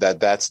ears,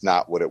 that's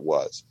not what it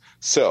was.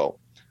 So,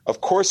 of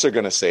course, they're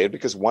going to say it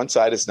because one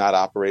side is not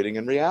operating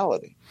in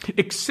reality.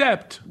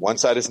 Except one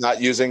side is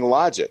not using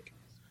logic.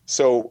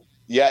 So,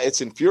 yeah,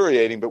 it's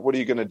infuriating, but what are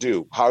you going to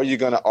do? How are you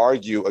going to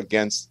argue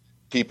against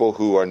people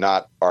who are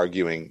not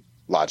arguing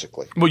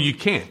logically? Well, you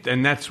can't.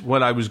 And that's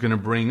what I was going to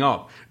bring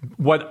up.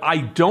 What I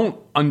don't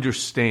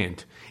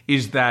understand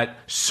is that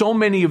so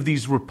many of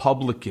these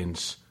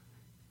Republicans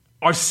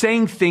are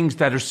saying things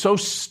that are so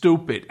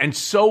stupid and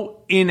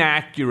so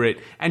inaccurate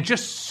and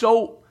just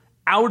so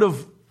out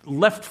of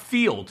left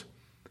field.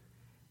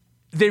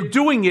 They're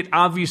doing it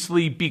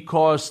obviously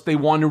because they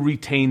want to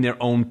retain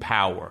their own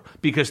power,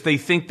 because they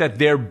think that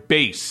their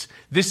base,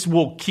 this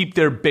will keep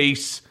their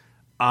base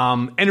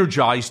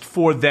energized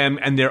for them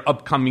and their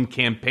upcoming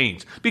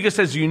campaigns. Because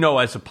as you know,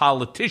 as a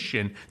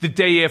politician, the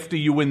day after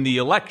you win the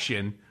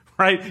election,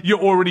 right, you're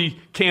already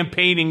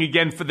campaigning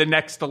again for the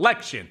next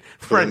election.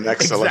 For the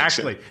next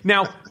exactly. election.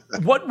 Now,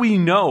 what we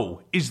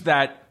know is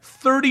that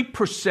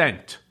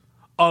 30%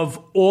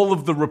 of all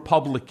of the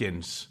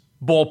Republicans,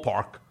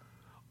 ballpark,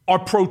 are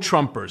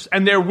pro-Trumpers,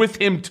 and they're with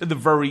him to the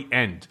very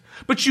end.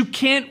 But you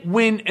can't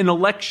win an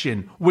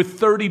election with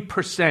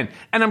 30%.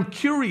 And I'm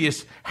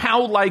curious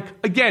how,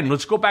 again,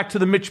 let's go back to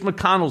the Mitch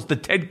McConnells, the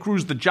Ted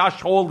Cruz, the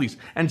Josh Hawleys,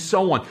 and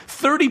so on.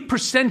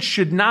 30%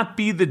 should not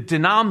be the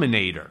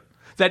denominator.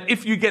 That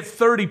if you get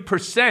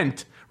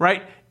 30%,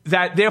 right,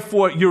 that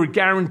therefore you're a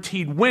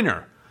guaranteed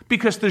winner.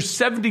 Because there's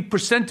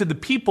 70% of the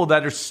people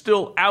that are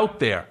still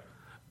out there.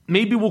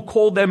 Maybe we'll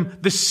call them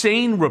the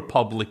sane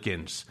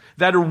Republicans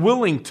that are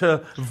willing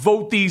to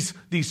vote these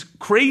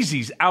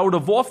crazies out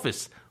of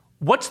office.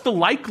 What's the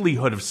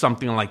likelihood of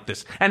something like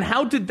this? And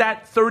how did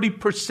that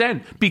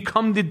 30%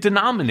 become the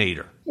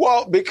denominator?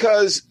 Well,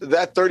 because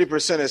that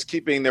 30% is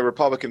keeping the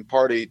Republican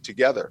Party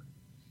together,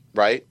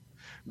 right?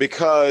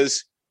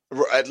 Because,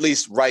 at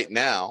least right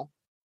now,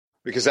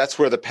 because that's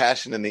where the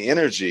passion and the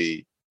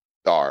energy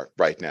are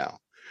right now.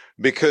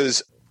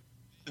 Because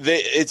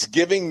it's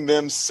giving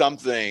them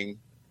something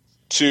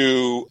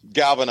to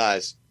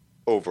galvanize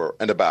over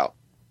and about,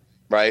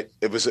 right?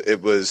 It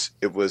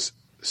was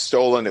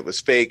stolen, it was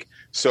fake.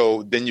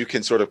 So then you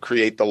can sort of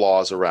create the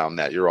laws around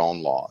that, your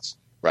own laws,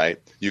 right?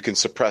 You can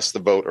suppress the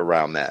vote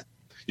around that.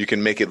 You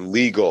can make it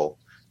legal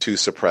to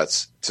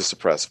suppress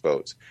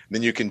votes.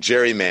 Then you can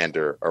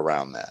gerrymander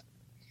around that.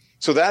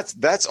 So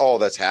that's all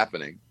that's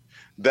happening.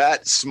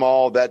 That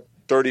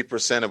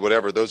 30% of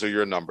whatever, those are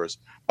your numbers,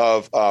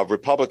 of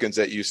Republicans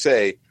that you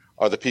say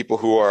are the people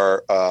who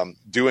are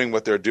doing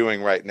what they're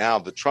doing right now,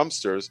 the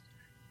Trumpsters,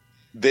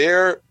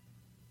 they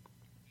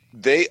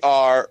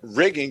are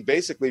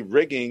basically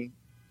rigging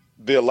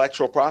the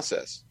electoral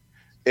process.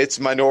 It's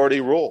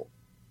minority rule.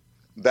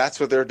 That's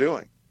what they're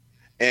doing.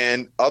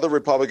 And other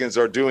Republicans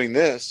are doing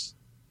this,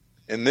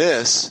 and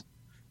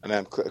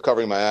I'm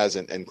covering my eyes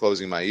and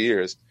closing my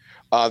ears.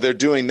 They're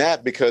doing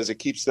that because it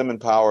keeps them in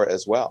power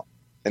as well.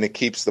 And it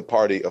keeps the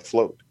party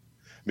afloat.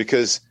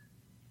 Because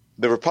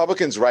the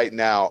Republicans right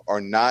now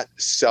are not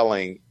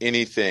selling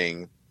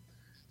anything,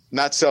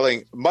 much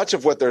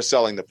of what they're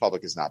selling, the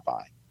public is not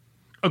buying.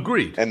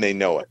 Agreed. And they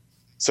know it.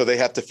 So they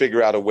have to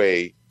figure out a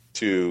way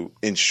to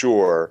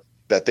ensure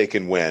that they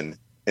can win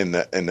in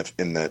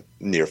the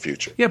near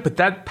future. Yeah, but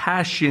that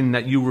passion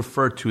that you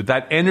refer to,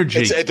 that energy,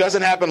 it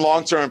doesn't happen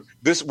long term.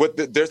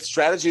 Their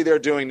strategy they're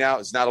doing now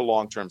is not a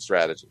long term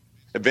strategy.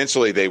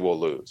 Eventually, they will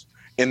lose.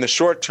 In the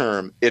short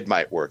term, it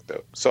might work,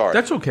 though. Sorry.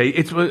 That's okay.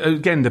 It's,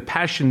 again, the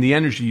passion, the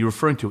energy you're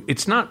referring to.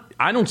 It's not,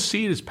 I don't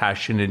see it as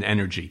passion and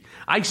energy.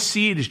 I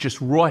see it as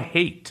just raw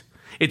hate.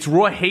 It's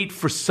raw hate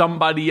for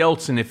somebody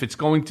else. And if it's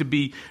going to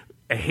be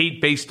a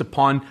hate based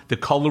upon the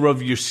color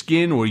of your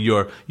skin or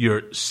your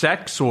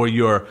sex or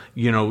your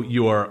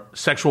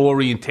sexual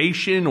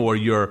orientation or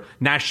your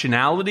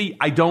nationality,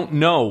 I don't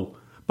know.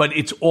 But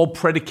it's all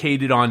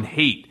predicated on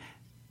hate.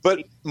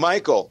 But,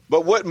 Michael,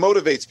 what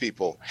motivates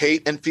people?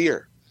 Hate and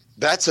fear.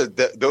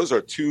 Those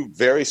are two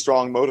very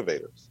strong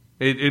motivators.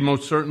 It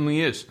most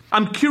certainly is.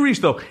 I'm curious,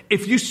 though,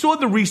 if you saw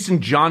the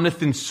recent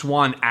Jonathan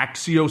Swan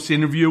Axios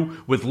interview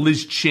with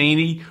Liz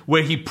Cheney,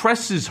 where he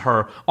presses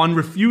her on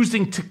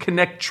refusing to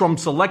connect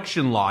Trump's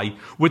election lie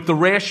with the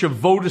rash of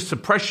voter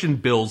suppression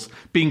bills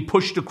being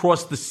pushed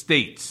across the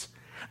states.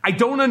 I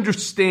don't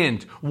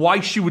understand why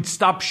she would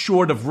stop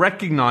short of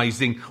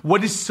recognizing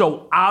what is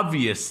so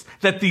obvious,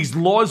 that these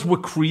laws were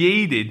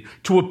created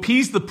to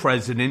appease the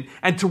president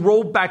and to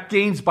roll back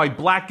gains by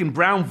black and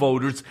brown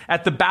voters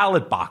at the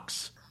ballot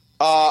box.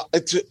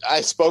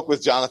 I spoke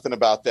with Jonathan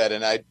about that,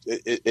 and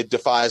it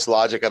defies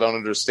logic. I don't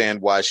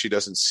understand why she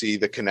doesn't see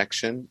the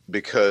connection,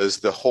 because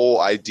the whole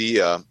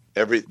idea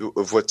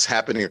of what's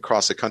happening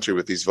across the country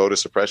with these voter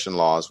suppression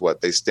laws,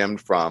 they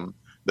stemmed from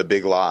the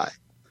big lie.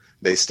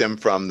 They stem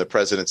from the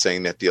president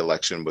saying that the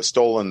election was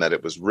stolen, that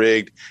it was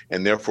rigged,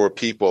 and therefore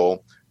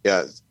people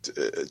are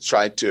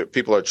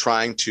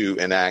trying to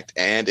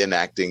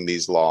enacting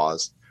these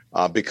laws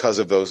because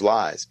of those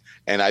lies.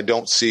 And I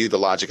don't see the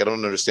logic. I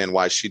don't understand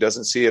why she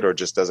doesn't see it or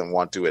just doesn't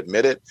want to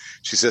admit it.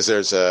 She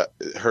says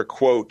her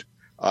quote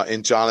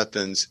in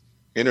Jonathan's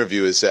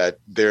interview is that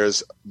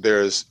there's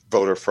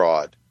voter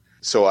fraud.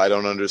 So I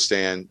don't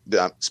understand.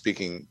 I'm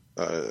speaking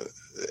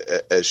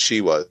as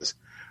she was.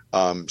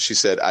 She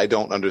said, I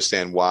don't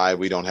understand why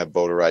we don't have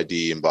voter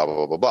ID and blah, blah,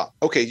 blah, blah, blah.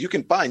 Okay, you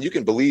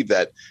can believe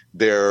that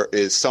there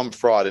is some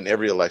fraud in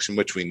every election,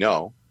 which we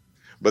know,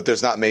 but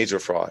there's not major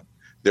fraud.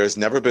 There's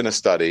never been a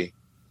study.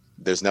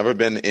 There's never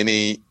been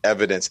any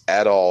evidence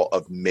at all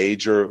of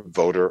major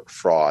voter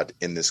fraud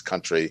in this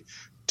country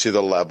to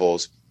the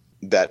levels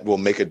that will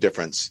make a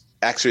difference.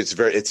 Actually,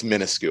 it's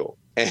minuscule.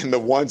 And the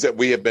ones that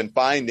we have been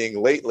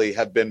finding lately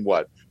have been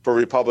what? For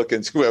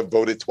Republicans who have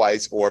voted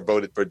twice or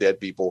voted for dead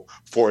people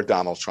for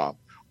Donald Trump,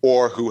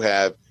 or who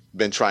have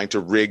been trying to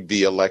rig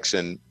the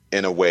election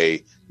in a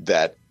way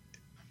that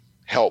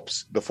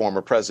helps the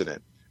former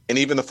president. And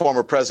even the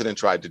former president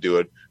tried to do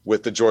it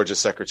with the Georgia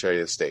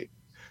Secretary of State.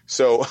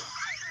 So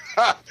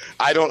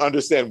I don't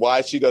understand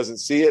why she doesn't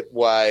see it,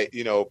 why,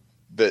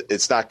 that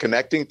it's not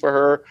connecting for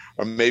her,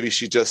 or maybe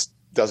she just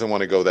doesn't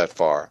want to go that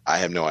far. I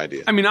have no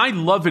idea. I mean, I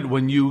love it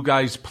when you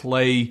guys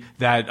play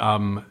that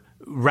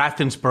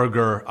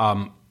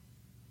Raffensperger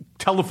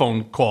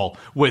telephone call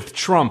with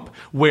Trump,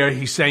 where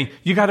he's saying,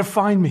 you got to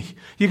find me.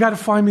 You got to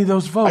find me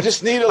those votes. I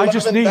just need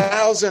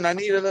 11,000. I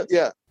need it.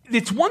 Yeah.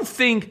 It's one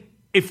thing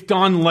if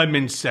Don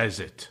Lemon says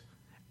it,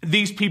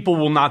 these people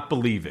will not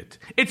believe it.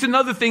 It's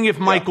another thing if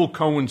Michael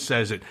Cohen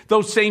says it.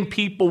 Those same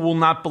people will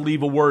not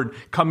believe a word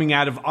coming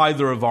out of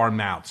either of our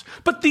mouths.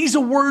 But these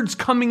are words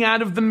coming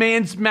out of the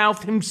man's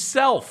mouth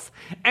himself.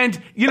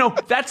 And,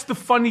 that's the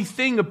funny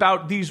thing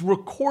about these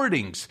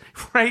recordings,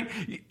 right?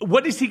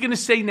 What is he going to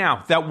say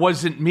now? That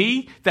wasn't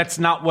me? That's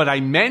not what I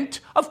meant?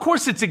 Of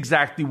course it's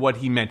exactly what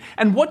he meant.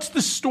 And what's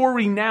the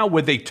story now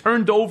where they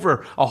turned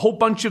over a whole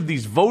bunch of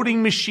these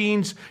voting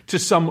machines to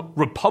some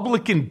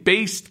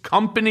Republican-based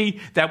company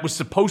that was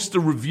supposed to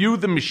review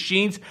the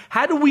machines?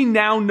 How do we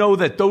now know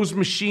that those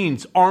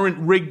machines aren't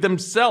rigged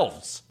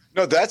themselves?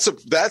 No, that's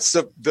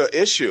the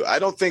issue. I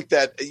don't think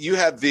that you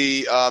have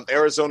the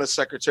Arizona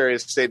Secretary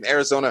of State,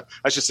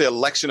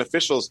 election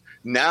officials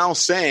now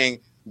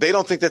saying they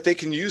don't think that they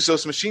can use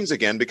those machines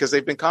again because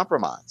they've been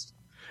compromised.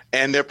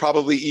 And they're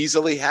probably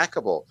easily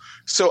hackable.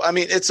 So,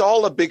 it's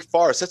all a big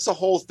farce. That's the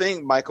whole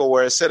thing, Michael,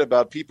 where I said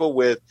about people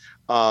with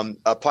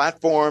a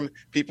platform,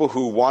 people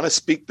who want to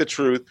speak the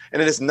truth.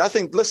 And it has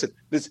nothing – listen,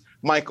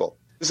 Michael,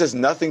 this has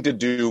nothing to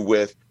do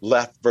with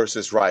left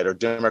versus right or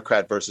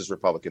Democrat versus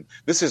Republican.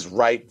 This is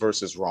right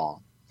versus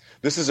wrong.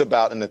 This is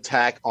about an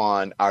attack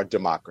on our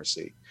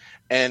democracy.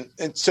 And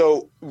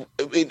so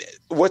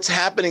what's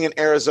happening in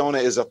Arizona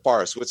is a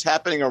farce. What's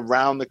happening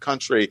around the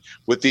country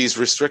with these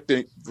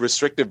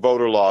restrictive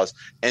voter laws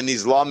and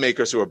these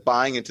lawmakers who are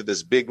buying into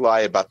this big lie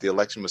about the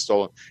election was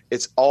stolen,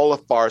 it's all a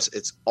farce.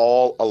 It's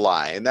all a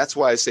lie. And that's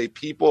why I say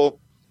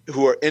people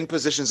who are in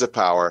positions of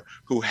power,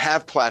 who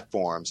have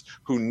platforms,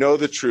 who know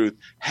the truth,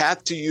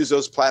 have to use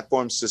those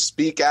platforms to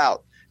speak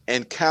out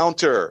and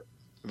counter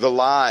the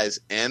lies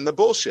and the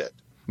bullshit.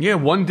 Yeah,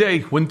 one day,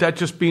 wouldn't that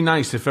just be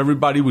nice if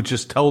everybody would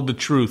just tell the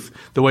truth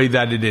the way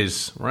that it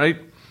is,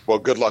 right? Well,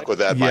 good luck with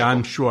that, Michael. Yeah,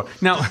 I'm sure.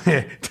 Now,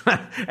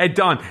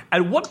 Don,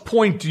 at what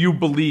point do you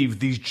believe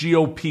these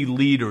GOP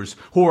leaders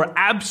who are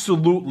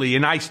absolutely,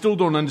 and I still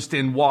don't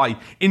understand why,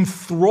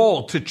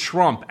 enthralled to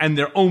Trump and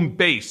their own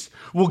base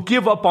will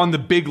give up on the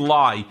big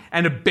lie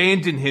and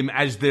abandon him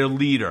as their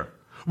leader?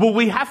 Will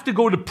we have to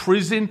go to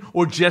prison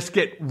or just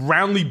get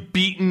roundly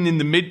beaten in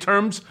the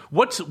midterms?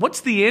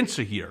 What's the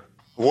answer here?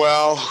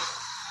 Well,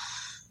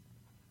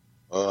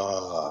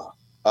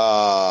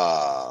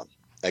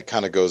 it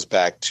kind of goes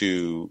back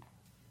to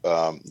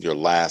your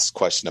last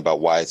question about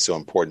why it's so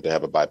important to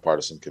have a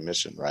bipartisan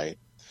commission, right?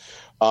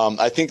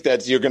 I think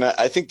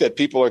that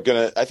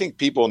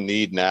people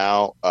need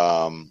now,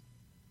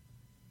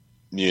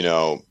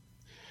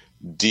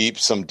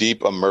 some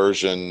deep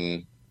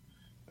immersion.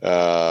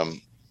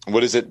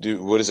 What is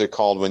it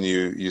called when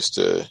you used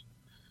to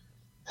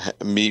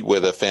meet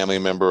with a family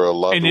member or a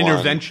loved one? An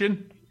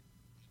intervention?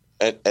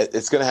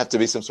 It's going to have to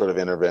be some sort of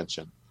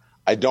intervention.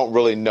 I don't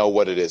really know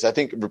what it is. I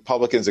think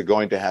Republicans are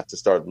going to have to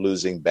start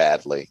losing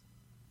badly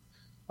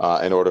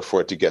in order for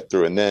it to get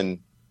through. And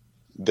then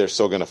they're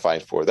still going to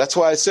fight for it. That's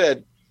why I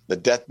said the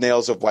death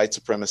nails of white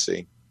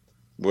supremacy.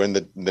 We're in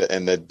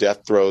the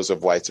death throes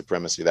of white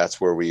supremacy.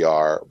 That's where we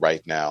are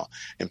right now.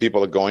 And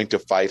people are going to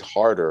fight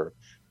harder.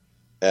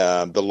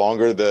 The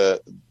longer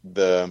the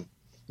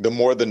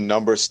more the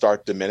numbers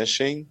start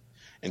diminishing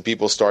and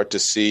people start to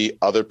see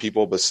other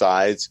people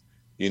besides,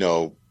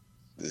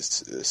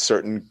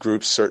 certain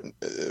groups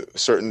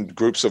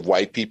of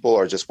white people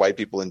or just white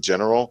people in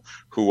general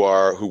who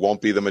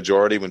won't be the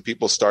majority. When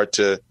people start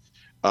to,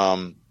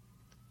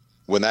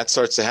 when that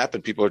starts to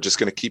happen, people are just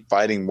going to keep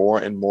fighting more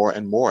and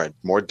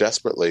more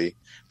desperately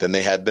than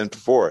they had been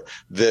before.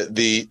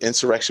 The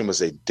insurrection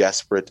was a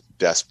desperate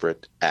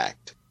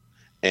act.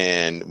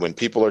 And when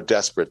people are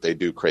desperate, they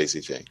do crazy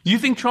things. You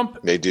think Trump?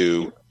 They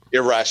do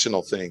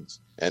irrational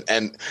things.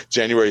 And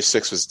January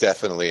 6th was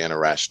definitely an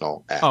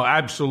irrational act. Oh,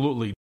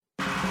 absolutely.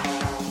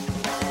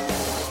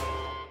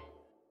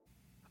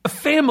 A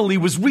family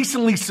was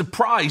recently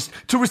surprised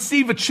to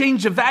receive a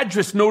change of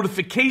address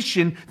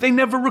notification they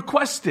never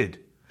requested.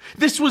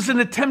 This was an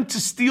attempt to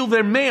steal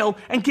their mail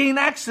and gain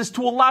access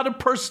to a lot of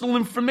personal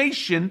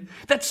information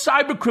that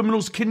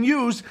cybercriminals can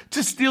use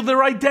to steal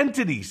their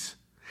identities.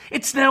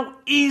 It's now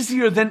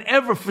easier than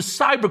ever for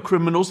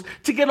cybercriminals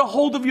to get a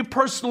hold of your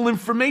personal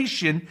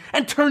information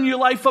and turn your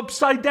life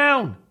upside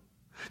down.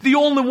 The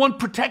all-in-one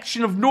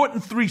protection of Norton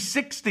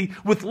 360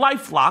 with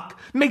LifeLock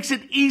makes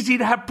it easy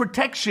to have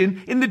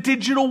protection in the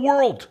digital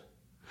world.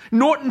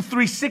 Norton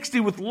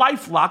 360 with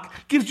LifeLock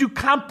gives you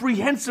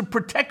comprehensive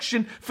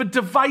protection for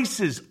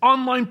devices,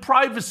 online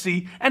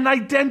privacy, and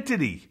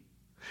identity.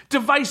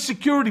 Device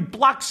security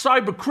blocks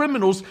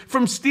cybercriminals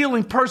from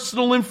stealing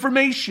personal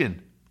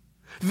information.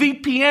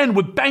 VPN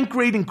with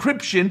bank-grade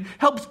encryption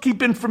helps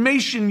keep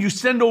information you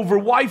send over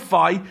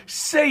Wi-Fi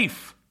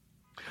safe.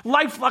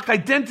 LifeLock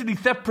Identity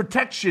Theft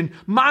Protection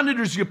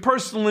monitors your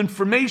personal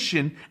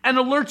information and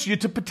alerts you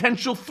to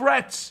potential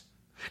threats.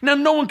 Now,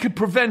 no one can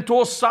prevent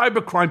all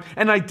cybercrime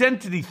and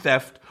identity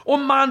theft or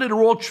monitor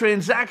all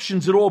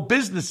transactions at all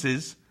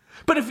businesses,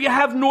 but if you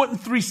have Norton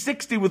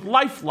 360 with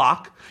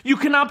LifeLock, you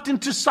can opt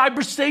into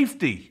cyber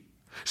safety.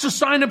 So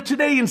sign up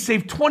today and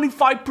save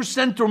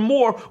 25% or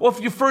more off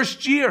your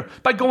first year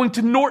by going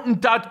to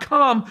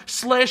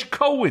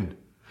norton.com/Cohen.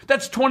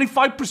 That's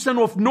 25%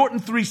 off Norton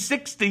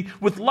 360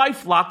 with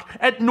LifeLock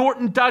at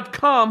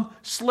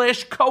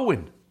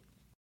norton.com/Cohen.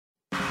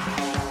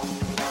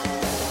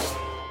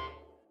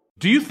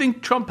 Do you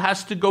think Trump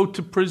has to go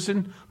to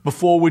prison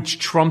before which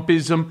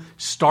Trumpism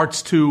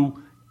starts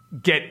to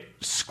get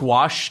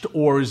squashed,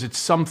 or is it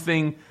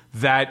something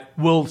that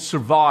will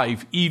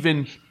survive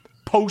even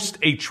post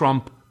a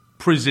Trump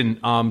prison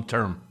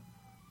term?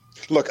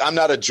 Look, I'm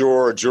not a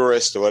juror or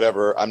jurist or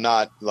whatever. I'm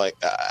not like,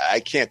 I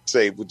can't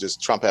say, does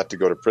Trump have to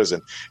go to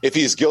prison? If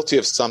he's guilty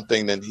of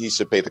something, then he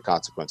should pay the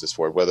consequences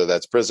for it, whether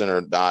that's prison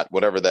or not,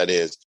 whatever that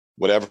is,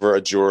 whatever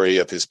a jury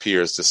of his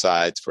peers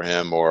decides for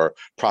him, or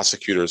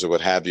prosecutors or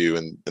what have you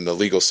in the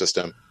legal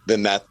system,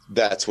 then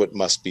that's what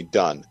must be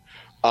done.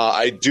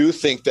 I do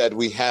think that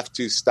we have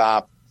to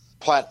stop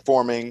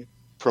platforming,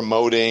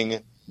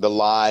 promoting the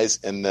lies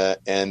and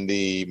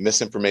the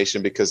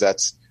misinformation, because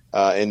that's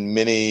in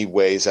many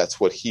ways, that's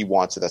what he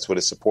wants, and that's what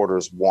his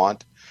supporters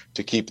want,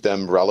 to keep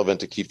them relevant,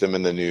 to keep them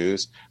in the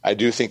news. I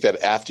do think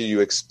that after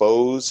you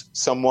expose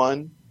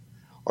someone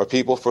or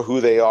people for who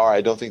they are,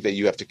 I don't think that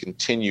you have to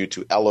continue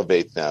to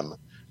elevate them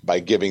by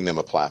giving them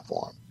a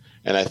platform.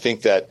 And I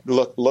think that,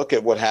 look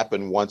at what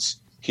happened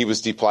once he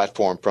was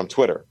deplatformed from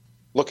Twitter.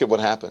 Look at what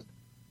happened.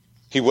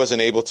 He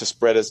wasn't able to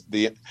spread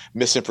the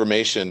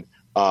misinformation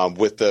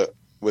with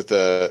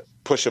the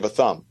push of a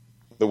thumb,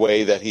 the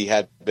way that he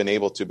had been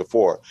able to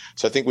before.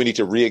 So I think we need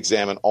to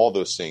re-examine all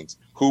those things: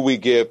 who we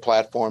give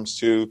platforms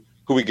to,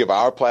 who we give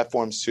our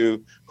platforms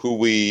to, who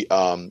we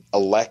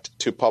elect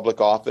to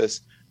public office,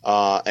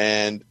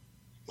 and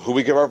who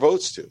we give our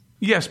votes to.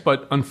 Yes,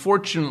 but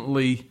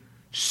unfortunately,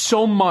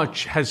 so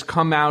much has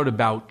come out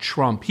about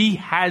Trump. He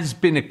has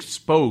been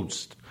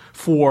exposed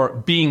for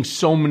being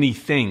so many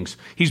things.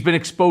 He's been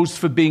exposed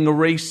for being a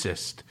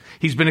racist.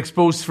 He's been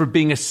exposed for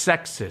being a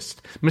sexist,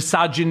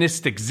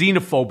 misogynistic,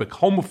 xenophobic,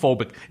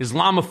 homophobic,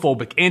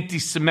 Islamophobic,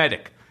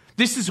 anti-Semitic.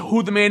 This is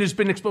who the man has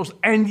been exposed.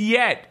 And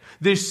yet,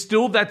 there's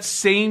still that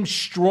same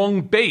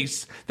strong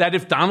base that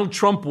if Donald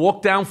Trump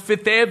walked down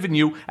Fifth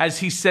Avenue, as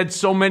he said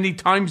so many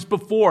times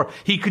before,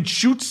 he could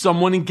shoot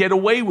someone and get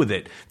away with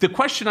it. The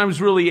question I was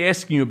really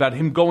asking you about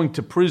him going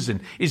to prison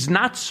is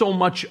not so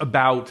much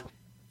about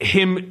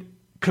him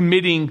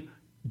committing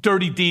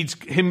dirty deeds,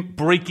 him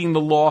breaking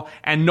the law,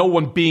 and no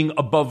one being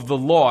above the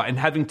law and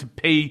having to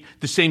pay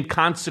the same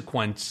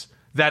consequence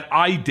that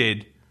I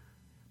did,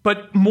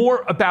 but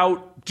more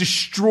about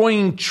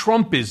destroying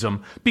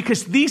Trumpism,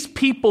 because these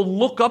people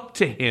look up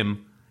to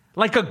him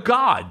like a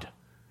god.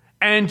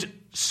 And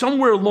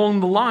somewhere along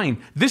the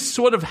line, this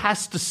sort of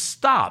has to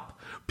stop.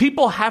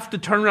 People have to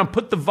turn around,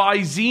 put the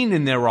Visine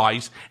in their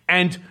eyes,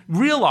 and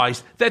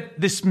realize that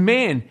this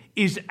man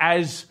is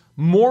as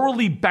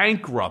morally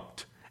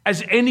bankrupt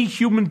as any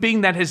human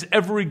being that has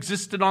ever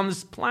existed on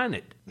this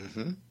planet.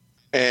 Mm-hmm.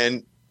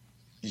 And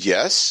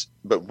yes,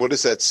 but what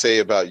does that say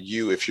about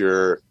you if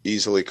you're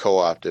easily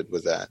co-opted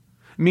with that?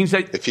 It means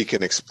that if he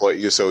can exploit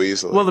you so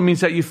easily. Well, it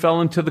means that you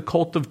fell into the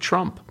cult of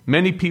Trump.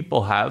 Many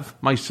people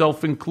have,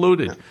 myself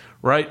included,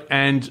 right?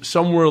 And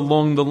somewhere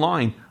along the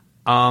line,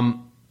 I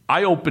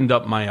opened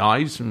up my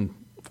eyes, and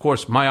of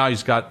course my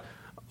eyes got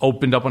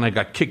opened up when I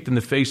got kicked in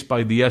the face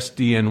by the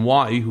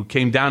SDNY, who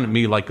came down at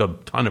me like a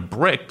ton of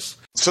bricks.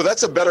 So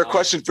that's a better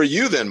question for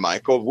you then,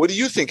 Michael. What do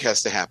you think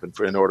has to happen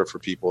in order for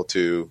people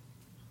to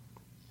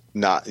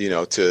not,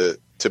 to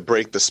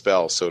break the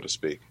spell, so to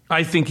speak?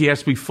 I think he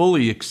has to be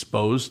fully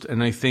exposed,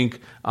 and I think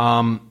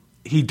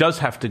he does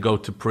have to go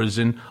to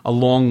prison,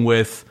 along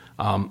with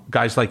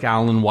guys like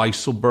Alan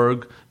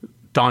Weisselberg,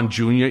 Don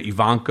Jr.,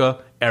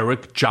 Ivanka,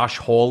 Eric, Josh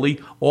Hawley,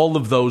 all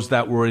of those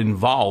that were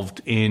involved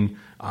in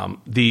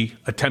the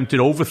attempted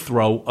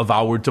overthrow of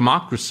our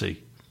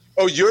democracy.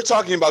 Oh, you're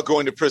talking about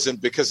going to prison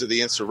because of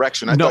the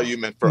insurrection. I thought you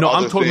meant for other things. No,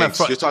 I'm talking about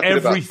for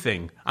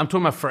everything. I'm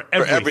talking about for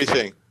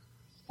everything.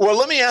 Well,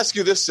 let me ask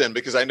you this then,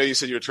 because I know you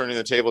said you're turning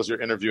the tables,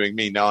 you're interviewing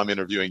me. Now I'm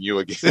interviewing you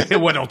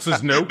again. What else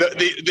is new?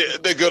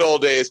 the good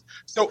old days.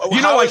 So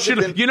I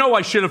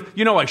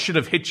should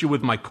have hit you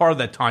with my car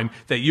that time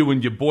that you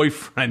and your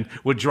boyfriend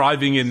were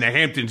driving in the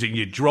Hamptons, and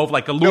you drove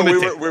like a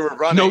lunatic. No, we were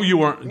running. No, you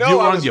weren't. No, you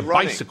were on your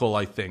running. bicycle,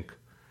 I think.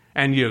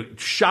 And you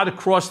shot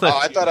across the. Oh,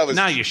 I thought I was.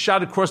 Now you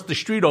shot across the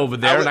street over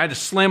there, and I had to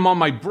slam on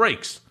my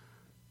brakes.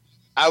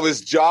 I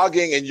was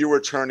jogging, and you were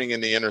turning in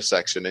the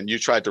intersection, and you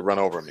tried to run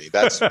over me.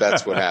 That's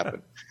what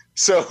happened.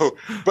 So,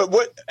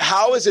 but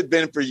how has it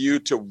been for you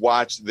to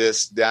watch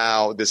this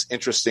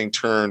interesting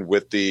turn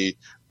with the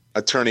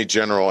Attorney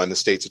General and the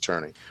state's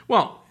attorney?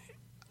 Well,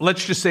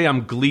 let's just say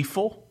I'm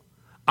gleeful.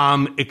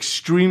 I'm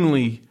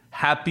extremely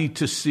happy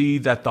to see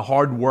that the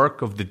hard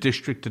work of the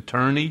district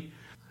attorney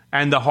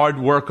and the hard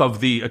work of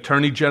the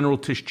Attorney General,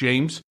 Tish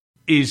James,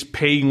 is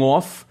paying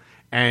off.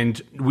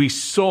 And we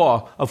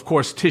saw, of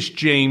course, Tish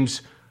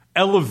James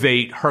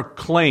elevate her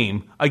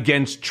claim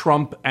against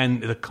Trump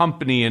and the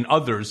company and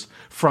others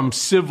from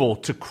civil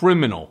to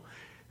criminal.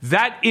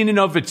 That in and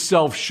of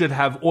itself should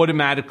have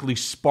automatically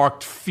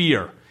sparked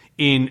fear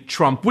in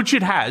Trump, which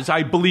it has.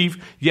 I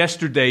believe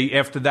yesterday,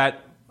 after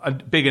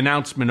that big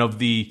announcement of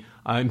the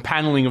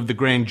impaneling of the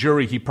grand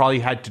jury, he probably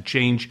had to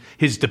change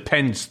his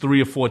depends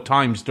 3 or 4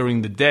 times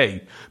during the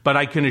day. But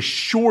I can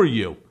assure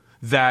you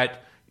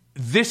that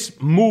this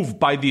move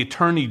by the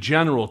Attorney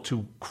General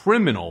to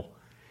criminal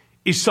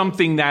is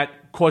something that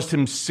caused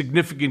him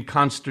significant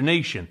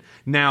consternation.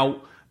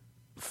 Now,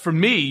 for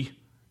me,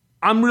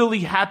 I'm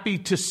really happy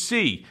to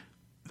see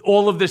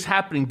all of this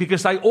happening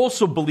because I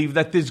also believe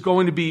that there's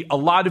going to be a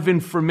lot of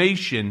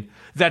information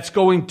that's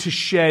going to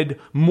shed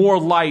more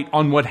light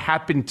on what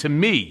happened to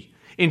me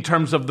in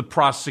terms of the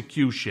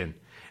prosecution.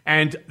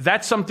 And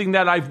that's something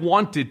that I've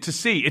wanted to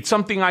see. It's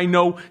something I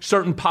know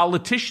certain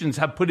politicians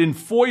have put in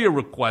FOIA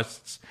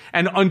requests.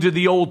 And under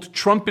the old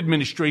Trump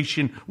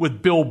administration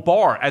with Bill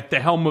Barr at the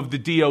helm of the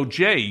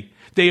DOJ,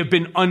 they have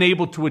been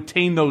unable to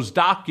attain those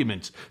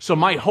documents. So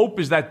my hope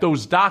is that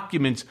those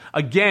documents,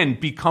 again,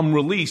 become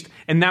released.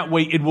 And that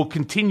way it will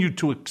continue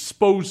to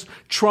expose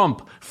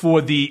Trump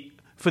for the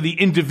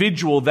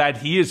individual that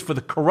he is, for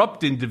the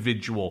corrupt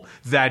individual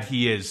that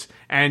he is.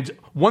 And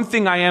one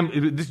thing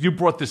you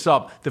brought this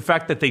up, the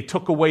fact that they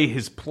took away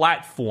his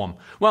platform.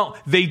 Well,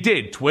 they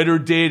did. Twitter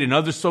did and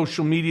other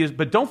social medias.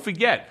 But don't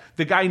forget,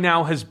 the guy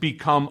now has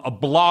become a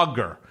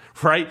blogger.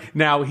 Right?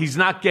 Now, he's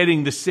not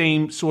getting the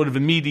same sort of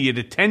immediate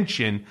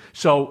attention,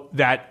 so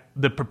that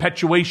the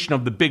perpetuation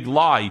of the big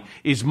lie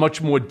is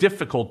much more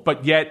difficult.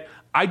 But yet,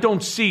 I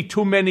don't see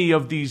too many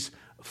of these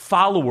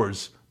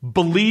followers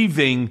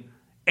believing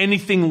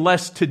anything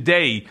less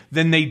today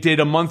than they did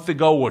a month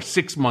ago or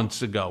 6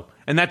 months ago.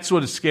 And that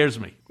sort of scares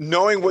me.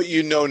 Knowing what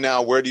you know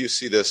now, where do you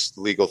see this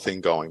legal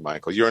thing going,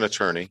 Michael? You're an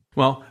attorney.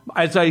 Well,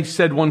 as I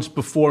said once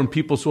before, and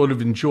people sort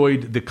of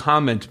enjoyed the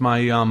comment,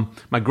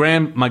 my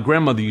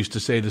grandmother used to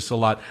say this a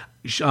lot.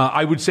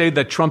 I would say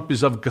that Trump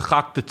is of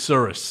gechackte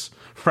tzuris,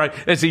 right?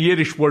 That's a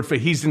Yiddish word for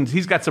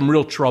he's got some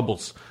real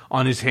troubles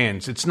on his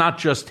hands. It's not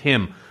just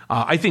him.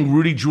 I think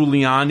Rudy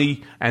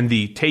Giuliani and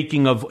the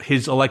taking of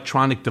his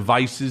electronic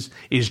devices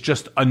is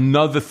just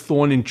another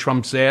thorn in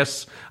Trump's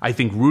ass. I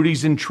think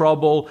Rudy's in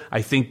trouble.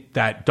 I think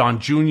that Don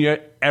Jr.,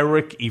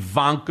 Eric,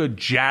 Ivanka,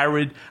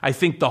 Jared, I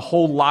think the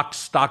whole lock,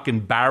 stock,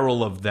 and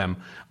barrel of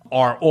them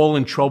are all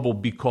in trouble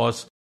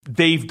because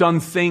they've done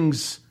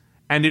things,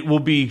 and it will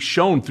be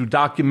shown through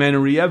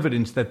documentary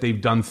evidence that they've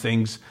done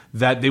things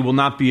that they will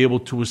not be able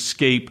to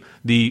escape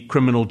the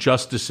criminal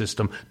justice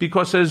system.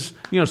 Because as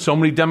so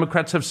many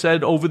Democrats have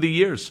said over the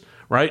years,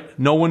 right?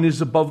 No one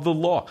is above the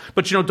law.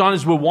 But Don,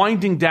 as we're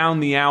winding down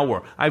the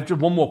hour, I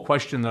have one more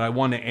question that I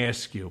want to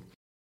ask you.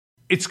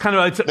 It's kind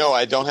of no,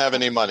 I don't have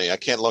any money. I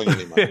can't loan you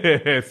any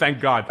money. Thank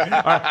God.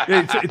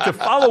 To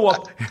follow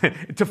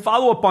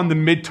up on the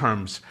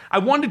midterms, I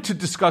wanted to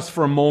discuss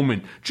for a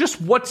moment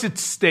just what's at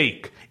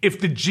stake if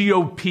the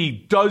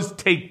GOP does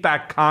take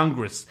back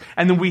Congress,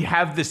 and then we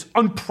have this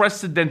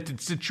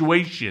unprecedented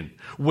situation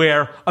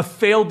where a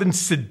failed and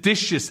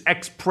seditious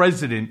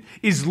ex-president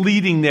is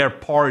leading their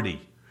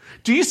party.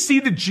 Do you see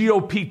the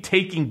GOP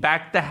taking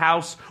back the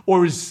House,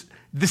 or is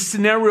the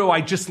scenario I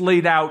just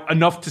laid out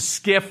enough to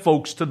scare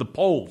folks to the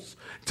polls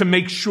to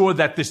make sure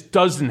that this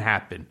doesn't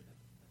happen?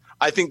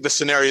 I think the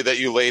scenario that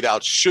you laid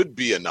out should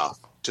be enough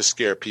to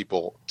scare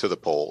people to the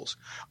polls.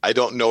 I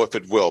don't know if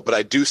it will, but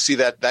I do see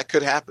that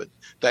could happen.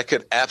 That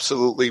could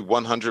absolutely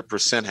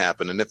 100%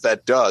 happen. And if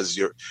that does,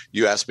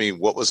 you asked me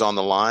what was on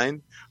the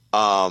line.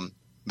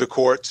 The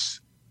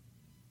courts,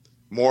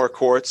 more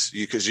courts,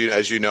 because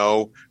as you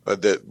know,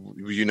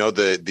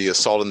 the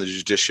assault on the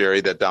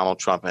judiciary that Donald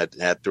Trump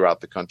had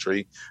throughout the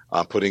country,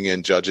 putting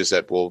in judges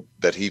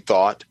that he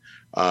thought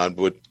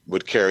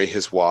would carry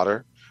his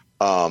water.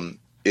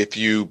 If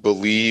you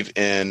believe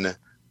in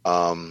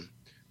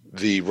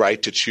the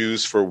right to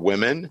choose for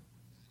women,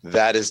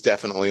 that is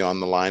definitely on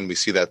the line. We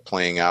see that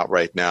playing out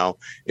right now.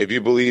 If you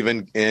believe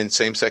in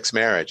same-sex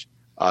marriage,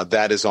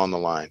 that is on the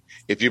line.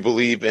 If you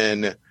believe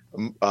in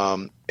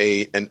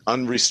an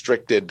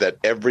unrestricted, that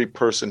every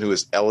person who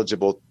is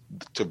eligible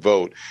to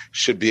vote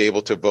should be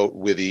able to vote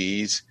with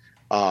ease,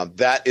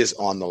 that is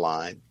on the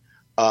line.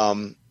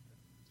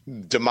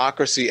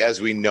 Democracy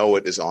as we know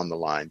it is on the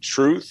line.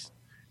 Truth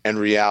and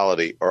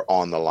reality are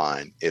on the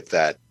line if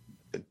that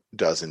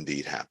does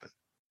indeed happen.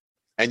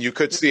 And you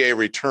could see a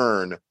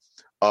return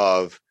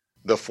of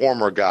the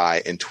former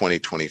guy in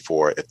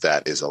 2024 if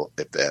that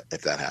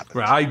happens.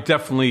 Right. I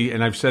definitely,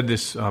 and I've said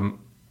this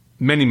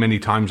many, many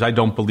times, I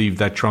don't believe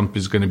that Trump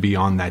is going to be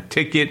on that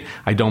ticket.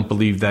 I don't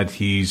believe that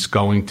he's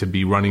going to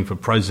be running for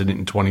president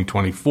in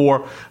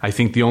 2024. I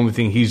think the only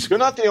thing You're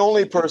not the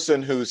only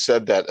person who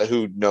said that,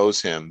 who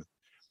knows him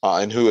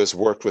and who has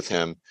worked with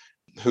him,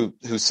 who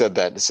said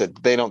that. Said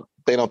they don't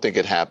think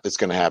it's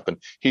going to happen.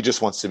 He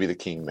just wants to be the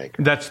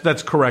kingmaker.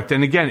 That's correct.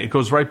 And again, it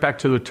goes right back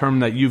to the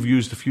term that you've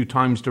used a few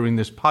times during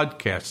this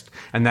podcast,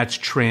 and that's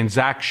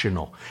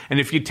transactional. And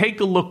if you take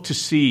a look to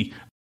see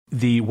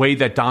the way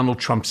that Donald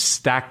Trump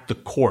stacked the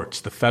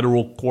courts, the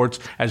federal courts,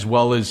 as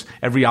well as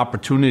every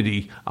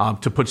opportunity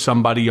to put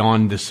somebody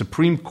on the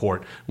Supreme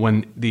Court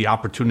when the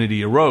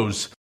opportunity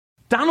arose,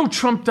 Donald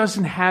Trump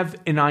doesn't have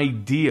an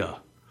idea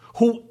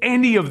who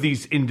any of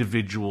these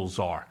individuals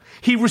are.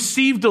 He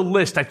received a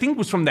list, I think it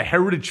was from the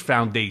Heritage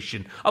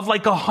Foundation, of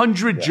like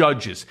 100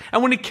 judges.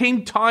 And when it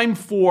came time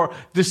for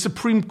the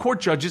Supreme Court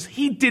judges,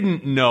 he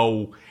didn't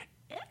know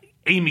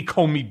Amy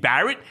Coney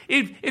Barrett.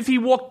 If he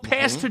walked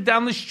past her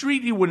down the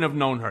street, he wouldn't have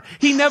known her.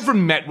 He never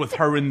met with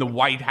her in the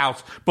White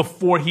House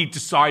before he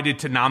decided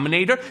to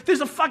nominate her.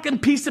 There's a fucking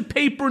piece of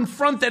paper in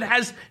front that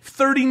has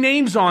 30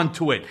 names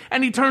onto it.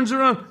 And he turns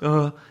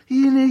around,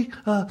 Eeny,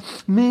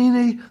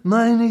 meeny,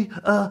 miny,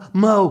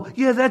 mo.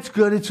 Yeah, that's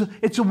good.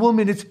 It's a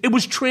woman. It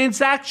was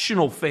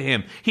transactional for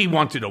him. He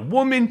wanted a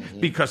woman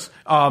because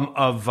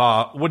of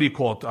what do you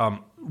call it?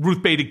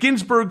 Ruth Bader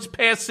Ginsburg's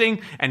passing,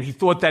 and he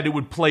thought that it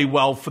would play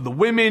well for the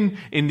women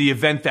in the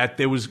event that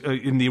there was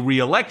in the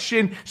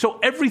re-election. So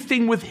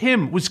everything with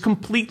him was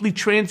completely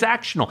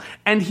transactional.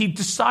 And he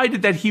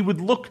decided that he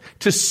would look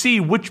to see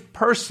which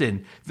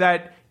person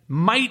that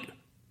might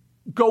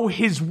go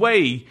his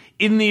way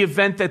in the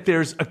event that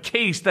there's a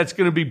case that's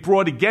going to be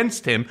brought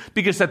against him,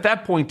 because at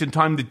that point in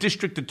time, the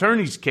district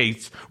attorney's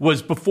case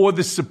was before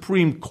the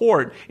Supreme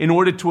Court in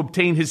order to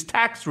obtain his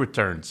tax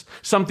returns,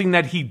 something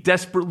that he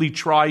desperately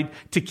tried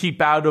to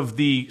keep out of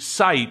the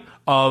sight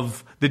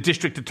of the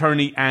district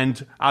attorney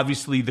and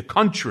obviously the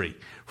country.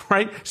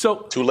 Right?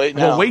 So too late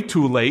now. Well, way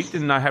too late,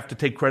 and I have to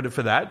take credit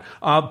for that.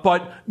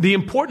 But the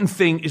important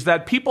thing is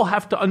that people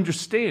have to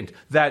understand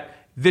that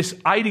this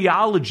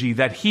ideology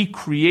that he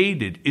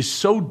created is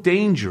so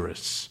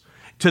dangerous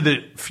to the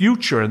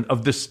future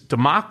of this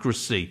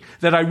democracy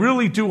that I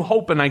really do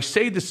hope, and I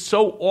say this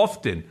so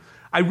often,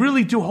 I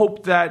really do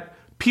hope that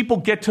people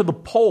get to the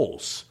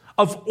polls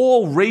of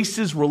all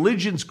races,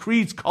 religions,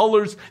 creeds,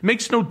 colors. It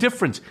makes no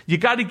difference. You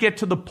got to get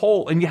to the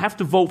poll, and you have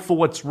to vote for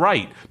what's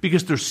right,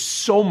 because there's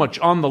so much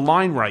on the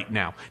line right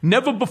now.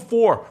 Never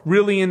before,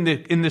 really, in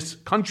this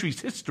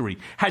country's history,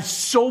 has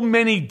so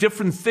many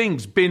different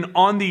things been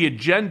on the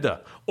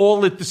agenda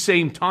all at the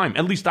same time.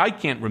 At least I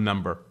can't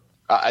remember.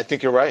 I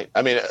think you're right.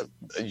 I mean,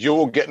 you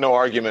will get no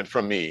argument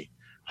from me.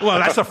 Well,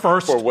 that's a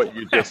first. For what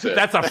you just said.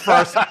 That's a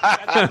first.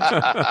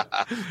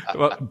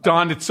 Well,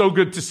 Don, it's so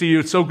good to see you.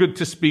 It's so good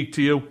to speak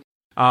to you.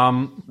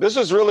 This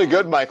was really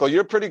good, Michael.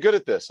 You're pretty good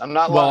at this. I'm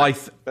not lying.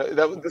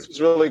 This was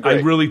really great.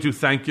 I really do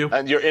thank you.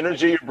 And your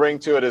energy you bring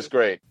to it is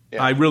great.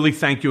 Yeah. I really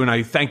thank you, and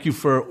I thank you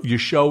for your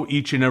show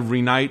each and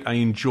every night. I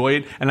enjoy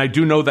it, and I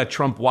do know that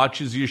Trump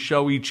watches your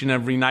show each and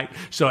every night.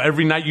 So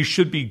every night you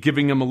should be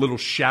giving him a little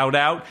shout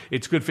out.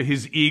 It's good for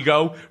his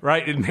ego,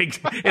 right?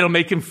 It'll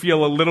make him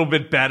feel a little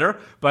bit better.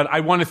 But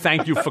I want to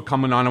thank you for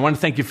coming on. I want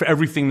to thank you for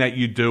everything that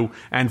you do,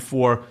 and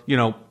for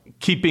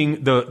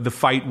keeping the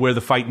fight where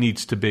the fight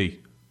needs to be.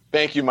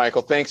 Thank you,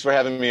 Michael. Thanks for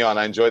having me on.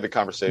 I enjoyed the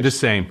conversation. The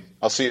same.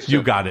 I'll see you soon.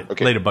 You got it.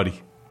 Okay. Later, buddy.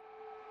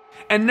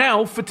 And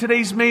now for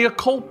today's Mea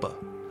Culpa.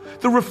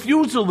 The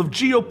refusal of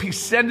GOP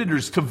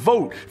senators to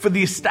vote for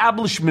the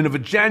establishment of a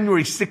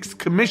January 6th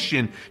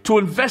commission to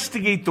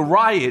investigate the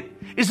riot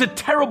is a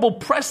terrible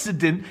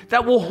precedent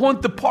that will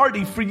haunt the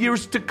party for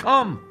years to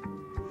come.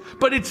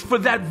 But it's for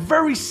that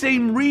very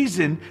same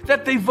reason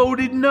that they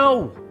voted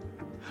no.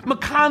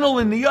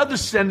 McConnell and the other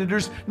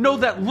senators know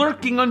that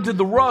lurking under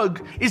the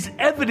rug is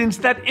evidence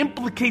that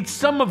implicates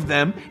some of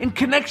them in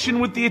connection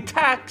with the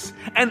attacks,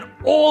 and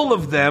all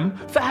of them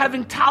for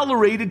having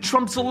tolerated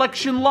Trump's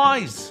election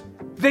lies.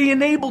 They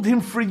enabled him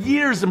for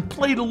years and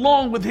played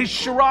along with his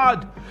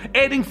charade,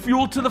 adding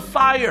fuel to the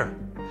fire.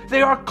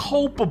 They are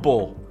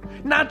culpable,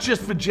 not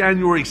just for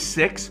January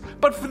 6th,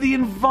 but for the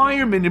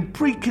environment and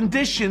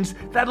preconditions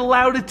that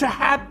allowed it to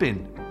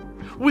happen.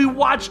 We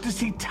watched as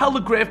he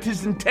telegraphed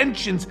his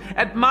intentions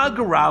at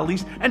MAGA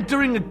rallies and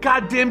during a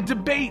goddamn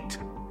debate.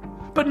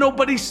 But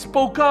nobody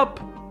spoke up.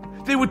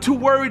 They were too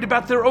worried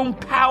about their own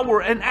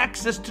power and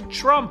access to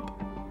Trump.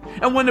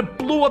 And when it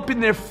blew up in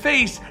their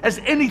face, as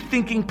any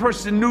thinking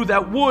person knew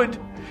that would,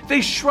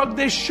 they shrugged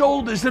their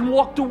shoulders and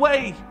walked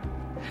away.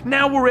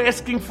 Now we're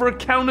asking for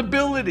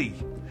accountability.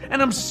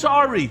 And I'm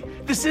sorry,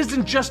 this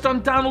isn't just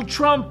on Donald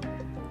Trump.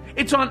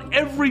 It's on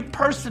every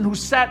person who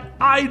sat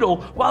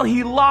idle while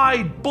he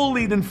lied,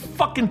 bullied, and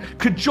fucking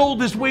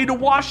cajoled his way to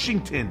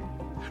Washington.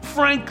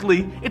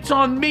 Frankly, it's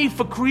on me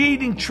for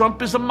creating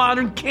Trump as a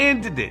modern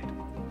candidate.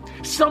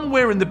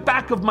 Somewhere in the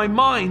back of my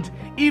mind,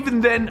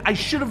 even then, I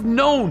should have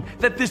known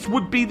that this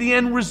would be the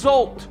end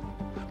result.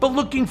 But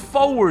looking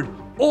forward,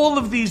 all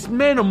of these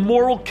men are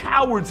moral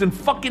cowards and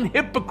fucking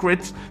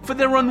hypocrites for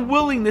their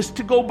unwillingness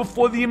to go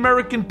before the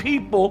American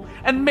people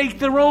and make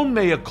their own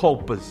mea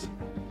culpas.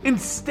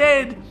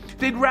 Instead,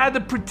 they'd rather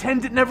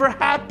pretend it never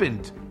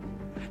happened.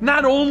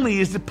 Not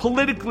only is it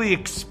politically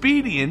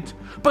expedient,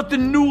 but the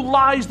new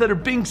lies that are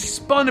being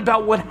spun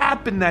about what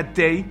happened that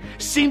day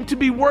seem to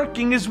be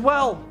working as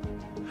well.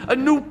 A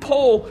new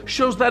poll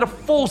shows that a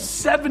full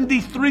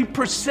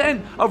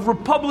 73% of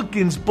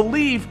Republicans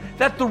believe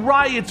that the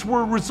riots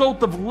were a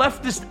result of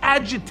leftist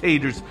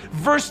agitators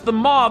versus the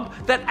mob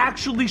that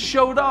actually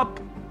showed up.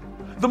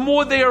 The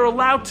more they are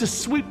allowed to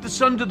sweep this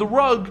under the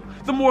rug,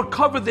 the more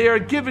cover they are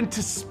given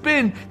to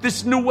spin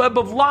this new web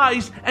of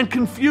lies and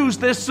confuse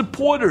their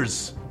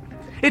supporters.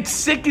 It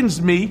sickens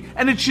me,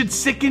 and it should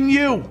sicken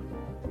you.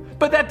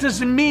 But that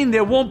doesn't mean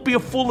there won't be a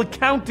full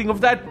accounting of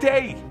that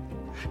day.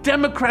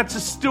 Democrats are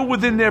still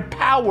within their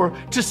power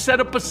to set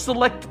up a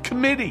select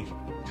committee.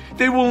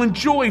 They will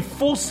enjoy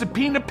full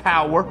subpoena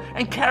power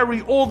and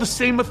carry all the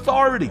same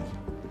authority.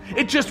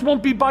 It just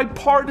won't be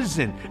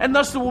bipartisan, and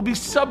thus it will be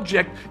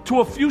subject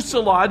to a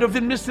fusillade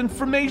of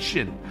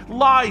misinformation,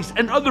 lies,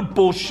 and other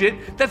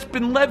bullshit that's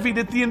been levied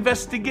at the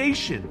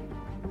investigation.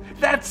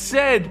 That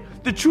said,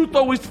 the truth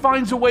always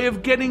finds a way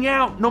of getting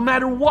out, no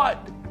matter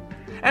what.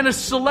 And a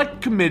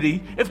select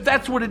committee, if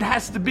that's what it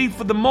has to be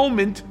for the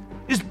moment,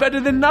 is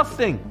better than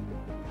nothing.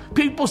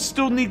 People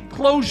still need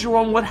closure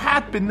on what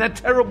happened that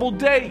terrible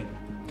day.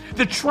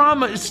 The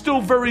trauma is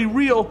still very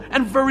real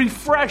and very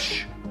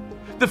fresh.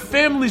 The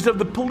families of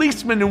the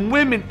policemen and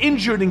women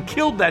injured and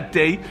killed that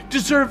day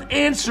deserve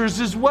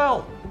answers as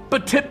well.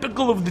 But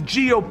typical of the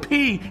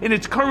GOP in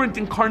its current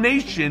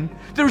incarnation,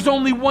 there's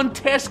only one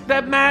task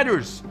that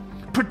matters: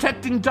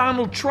 protecting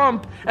Donald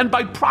Trump, and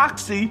by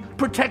proxy,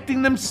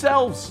 protecting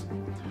themselves.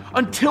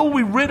 Until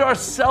we rid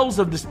ourselves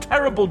of this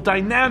terrible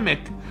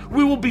dynamic,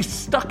 we will be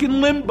stuck in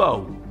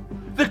limbo.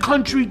 The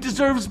country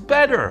deserves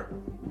better.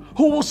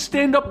 Who will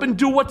stand up and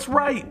do what's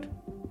right?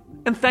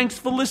 And thanks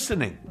for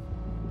listening.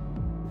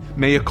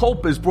 Mea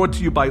Culpa is brought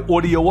to you by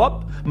Audio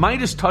Up,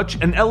 Midas Touch,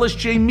 and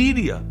LSJ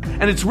Media,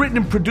 and it's written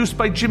and produced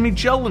by Jimmy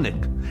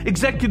Jelinek.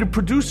 Executive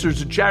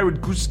producers are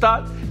Jared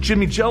Gustat,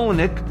 Jimmy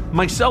Jelinek,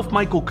 myself,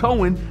 Michael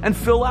Cohen, and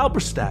Phil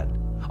Alberstadt.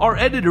 Our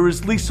editor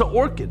is Lisa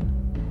Orkin.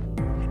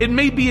 It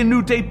may be a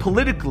new day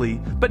politically,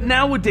 but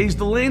nowadays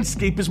the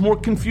landscape is more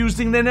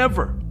confusing than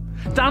ever.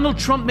 Donald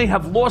Trump may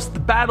have lost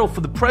the battle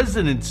for the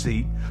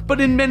presidency,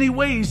 but in many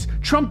ways,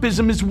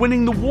 Trumpism is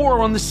winning the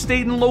war on the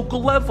state and local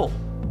level.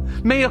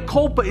 Mea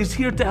Culpa is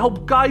here to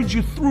help guide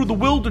you through the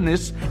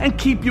wilderness and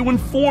keep you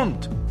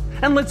informed.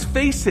 And let's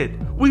face it,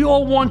 we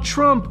all want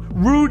Trump,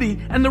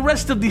 Rudy, and the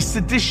rest of these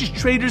seditious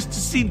traitors to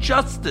see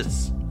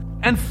justice.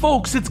 And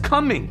folks, it's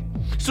coming.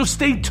 So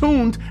stay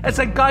tuned as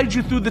I guide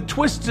you through the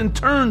twists and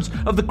turns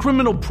of the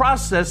criminal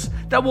process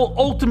that will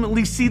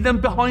ultimately see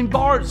them behind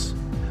bars.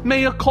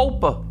 Mea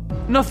Culpa.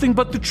 Nothing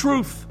but the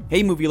truth.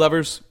 Hey movie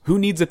lovers, who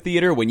needs a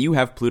theater when you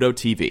have Pluto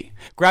TV?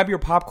 Grab your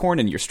popcorn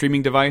and your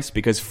streaming device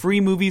because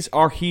free movies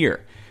are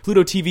here.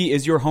 Pluto TV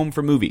is your home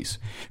for movies.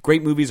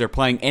 Great movies are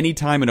playing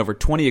anytime in over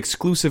 20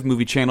 exclusive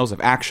movie channels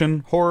of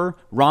action, horror,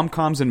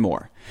 rom-coms, and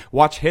more.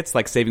 Watch hits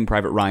like Saving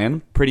Private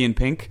Ryan, Pretty in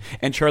Pink,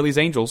 and Charlie's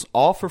Angels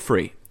all for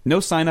free. No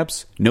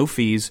signups, no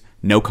fees,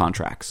 no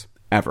contracts.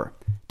 Ever.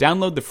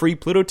 Download the free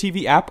Pluto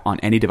TV app on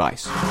any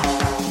device.